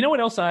 You know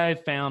what else I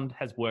found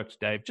has worked,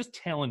 Dave? Just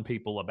telling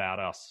people about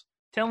us.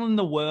 Telling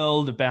the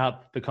world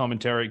about the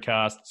Commentary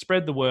Cast.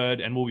 Spread the word,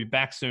 and we'll be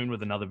back soon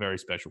with another very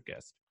special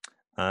guest.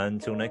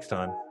 Until next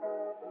time,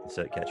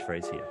 insert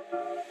catchphrase here.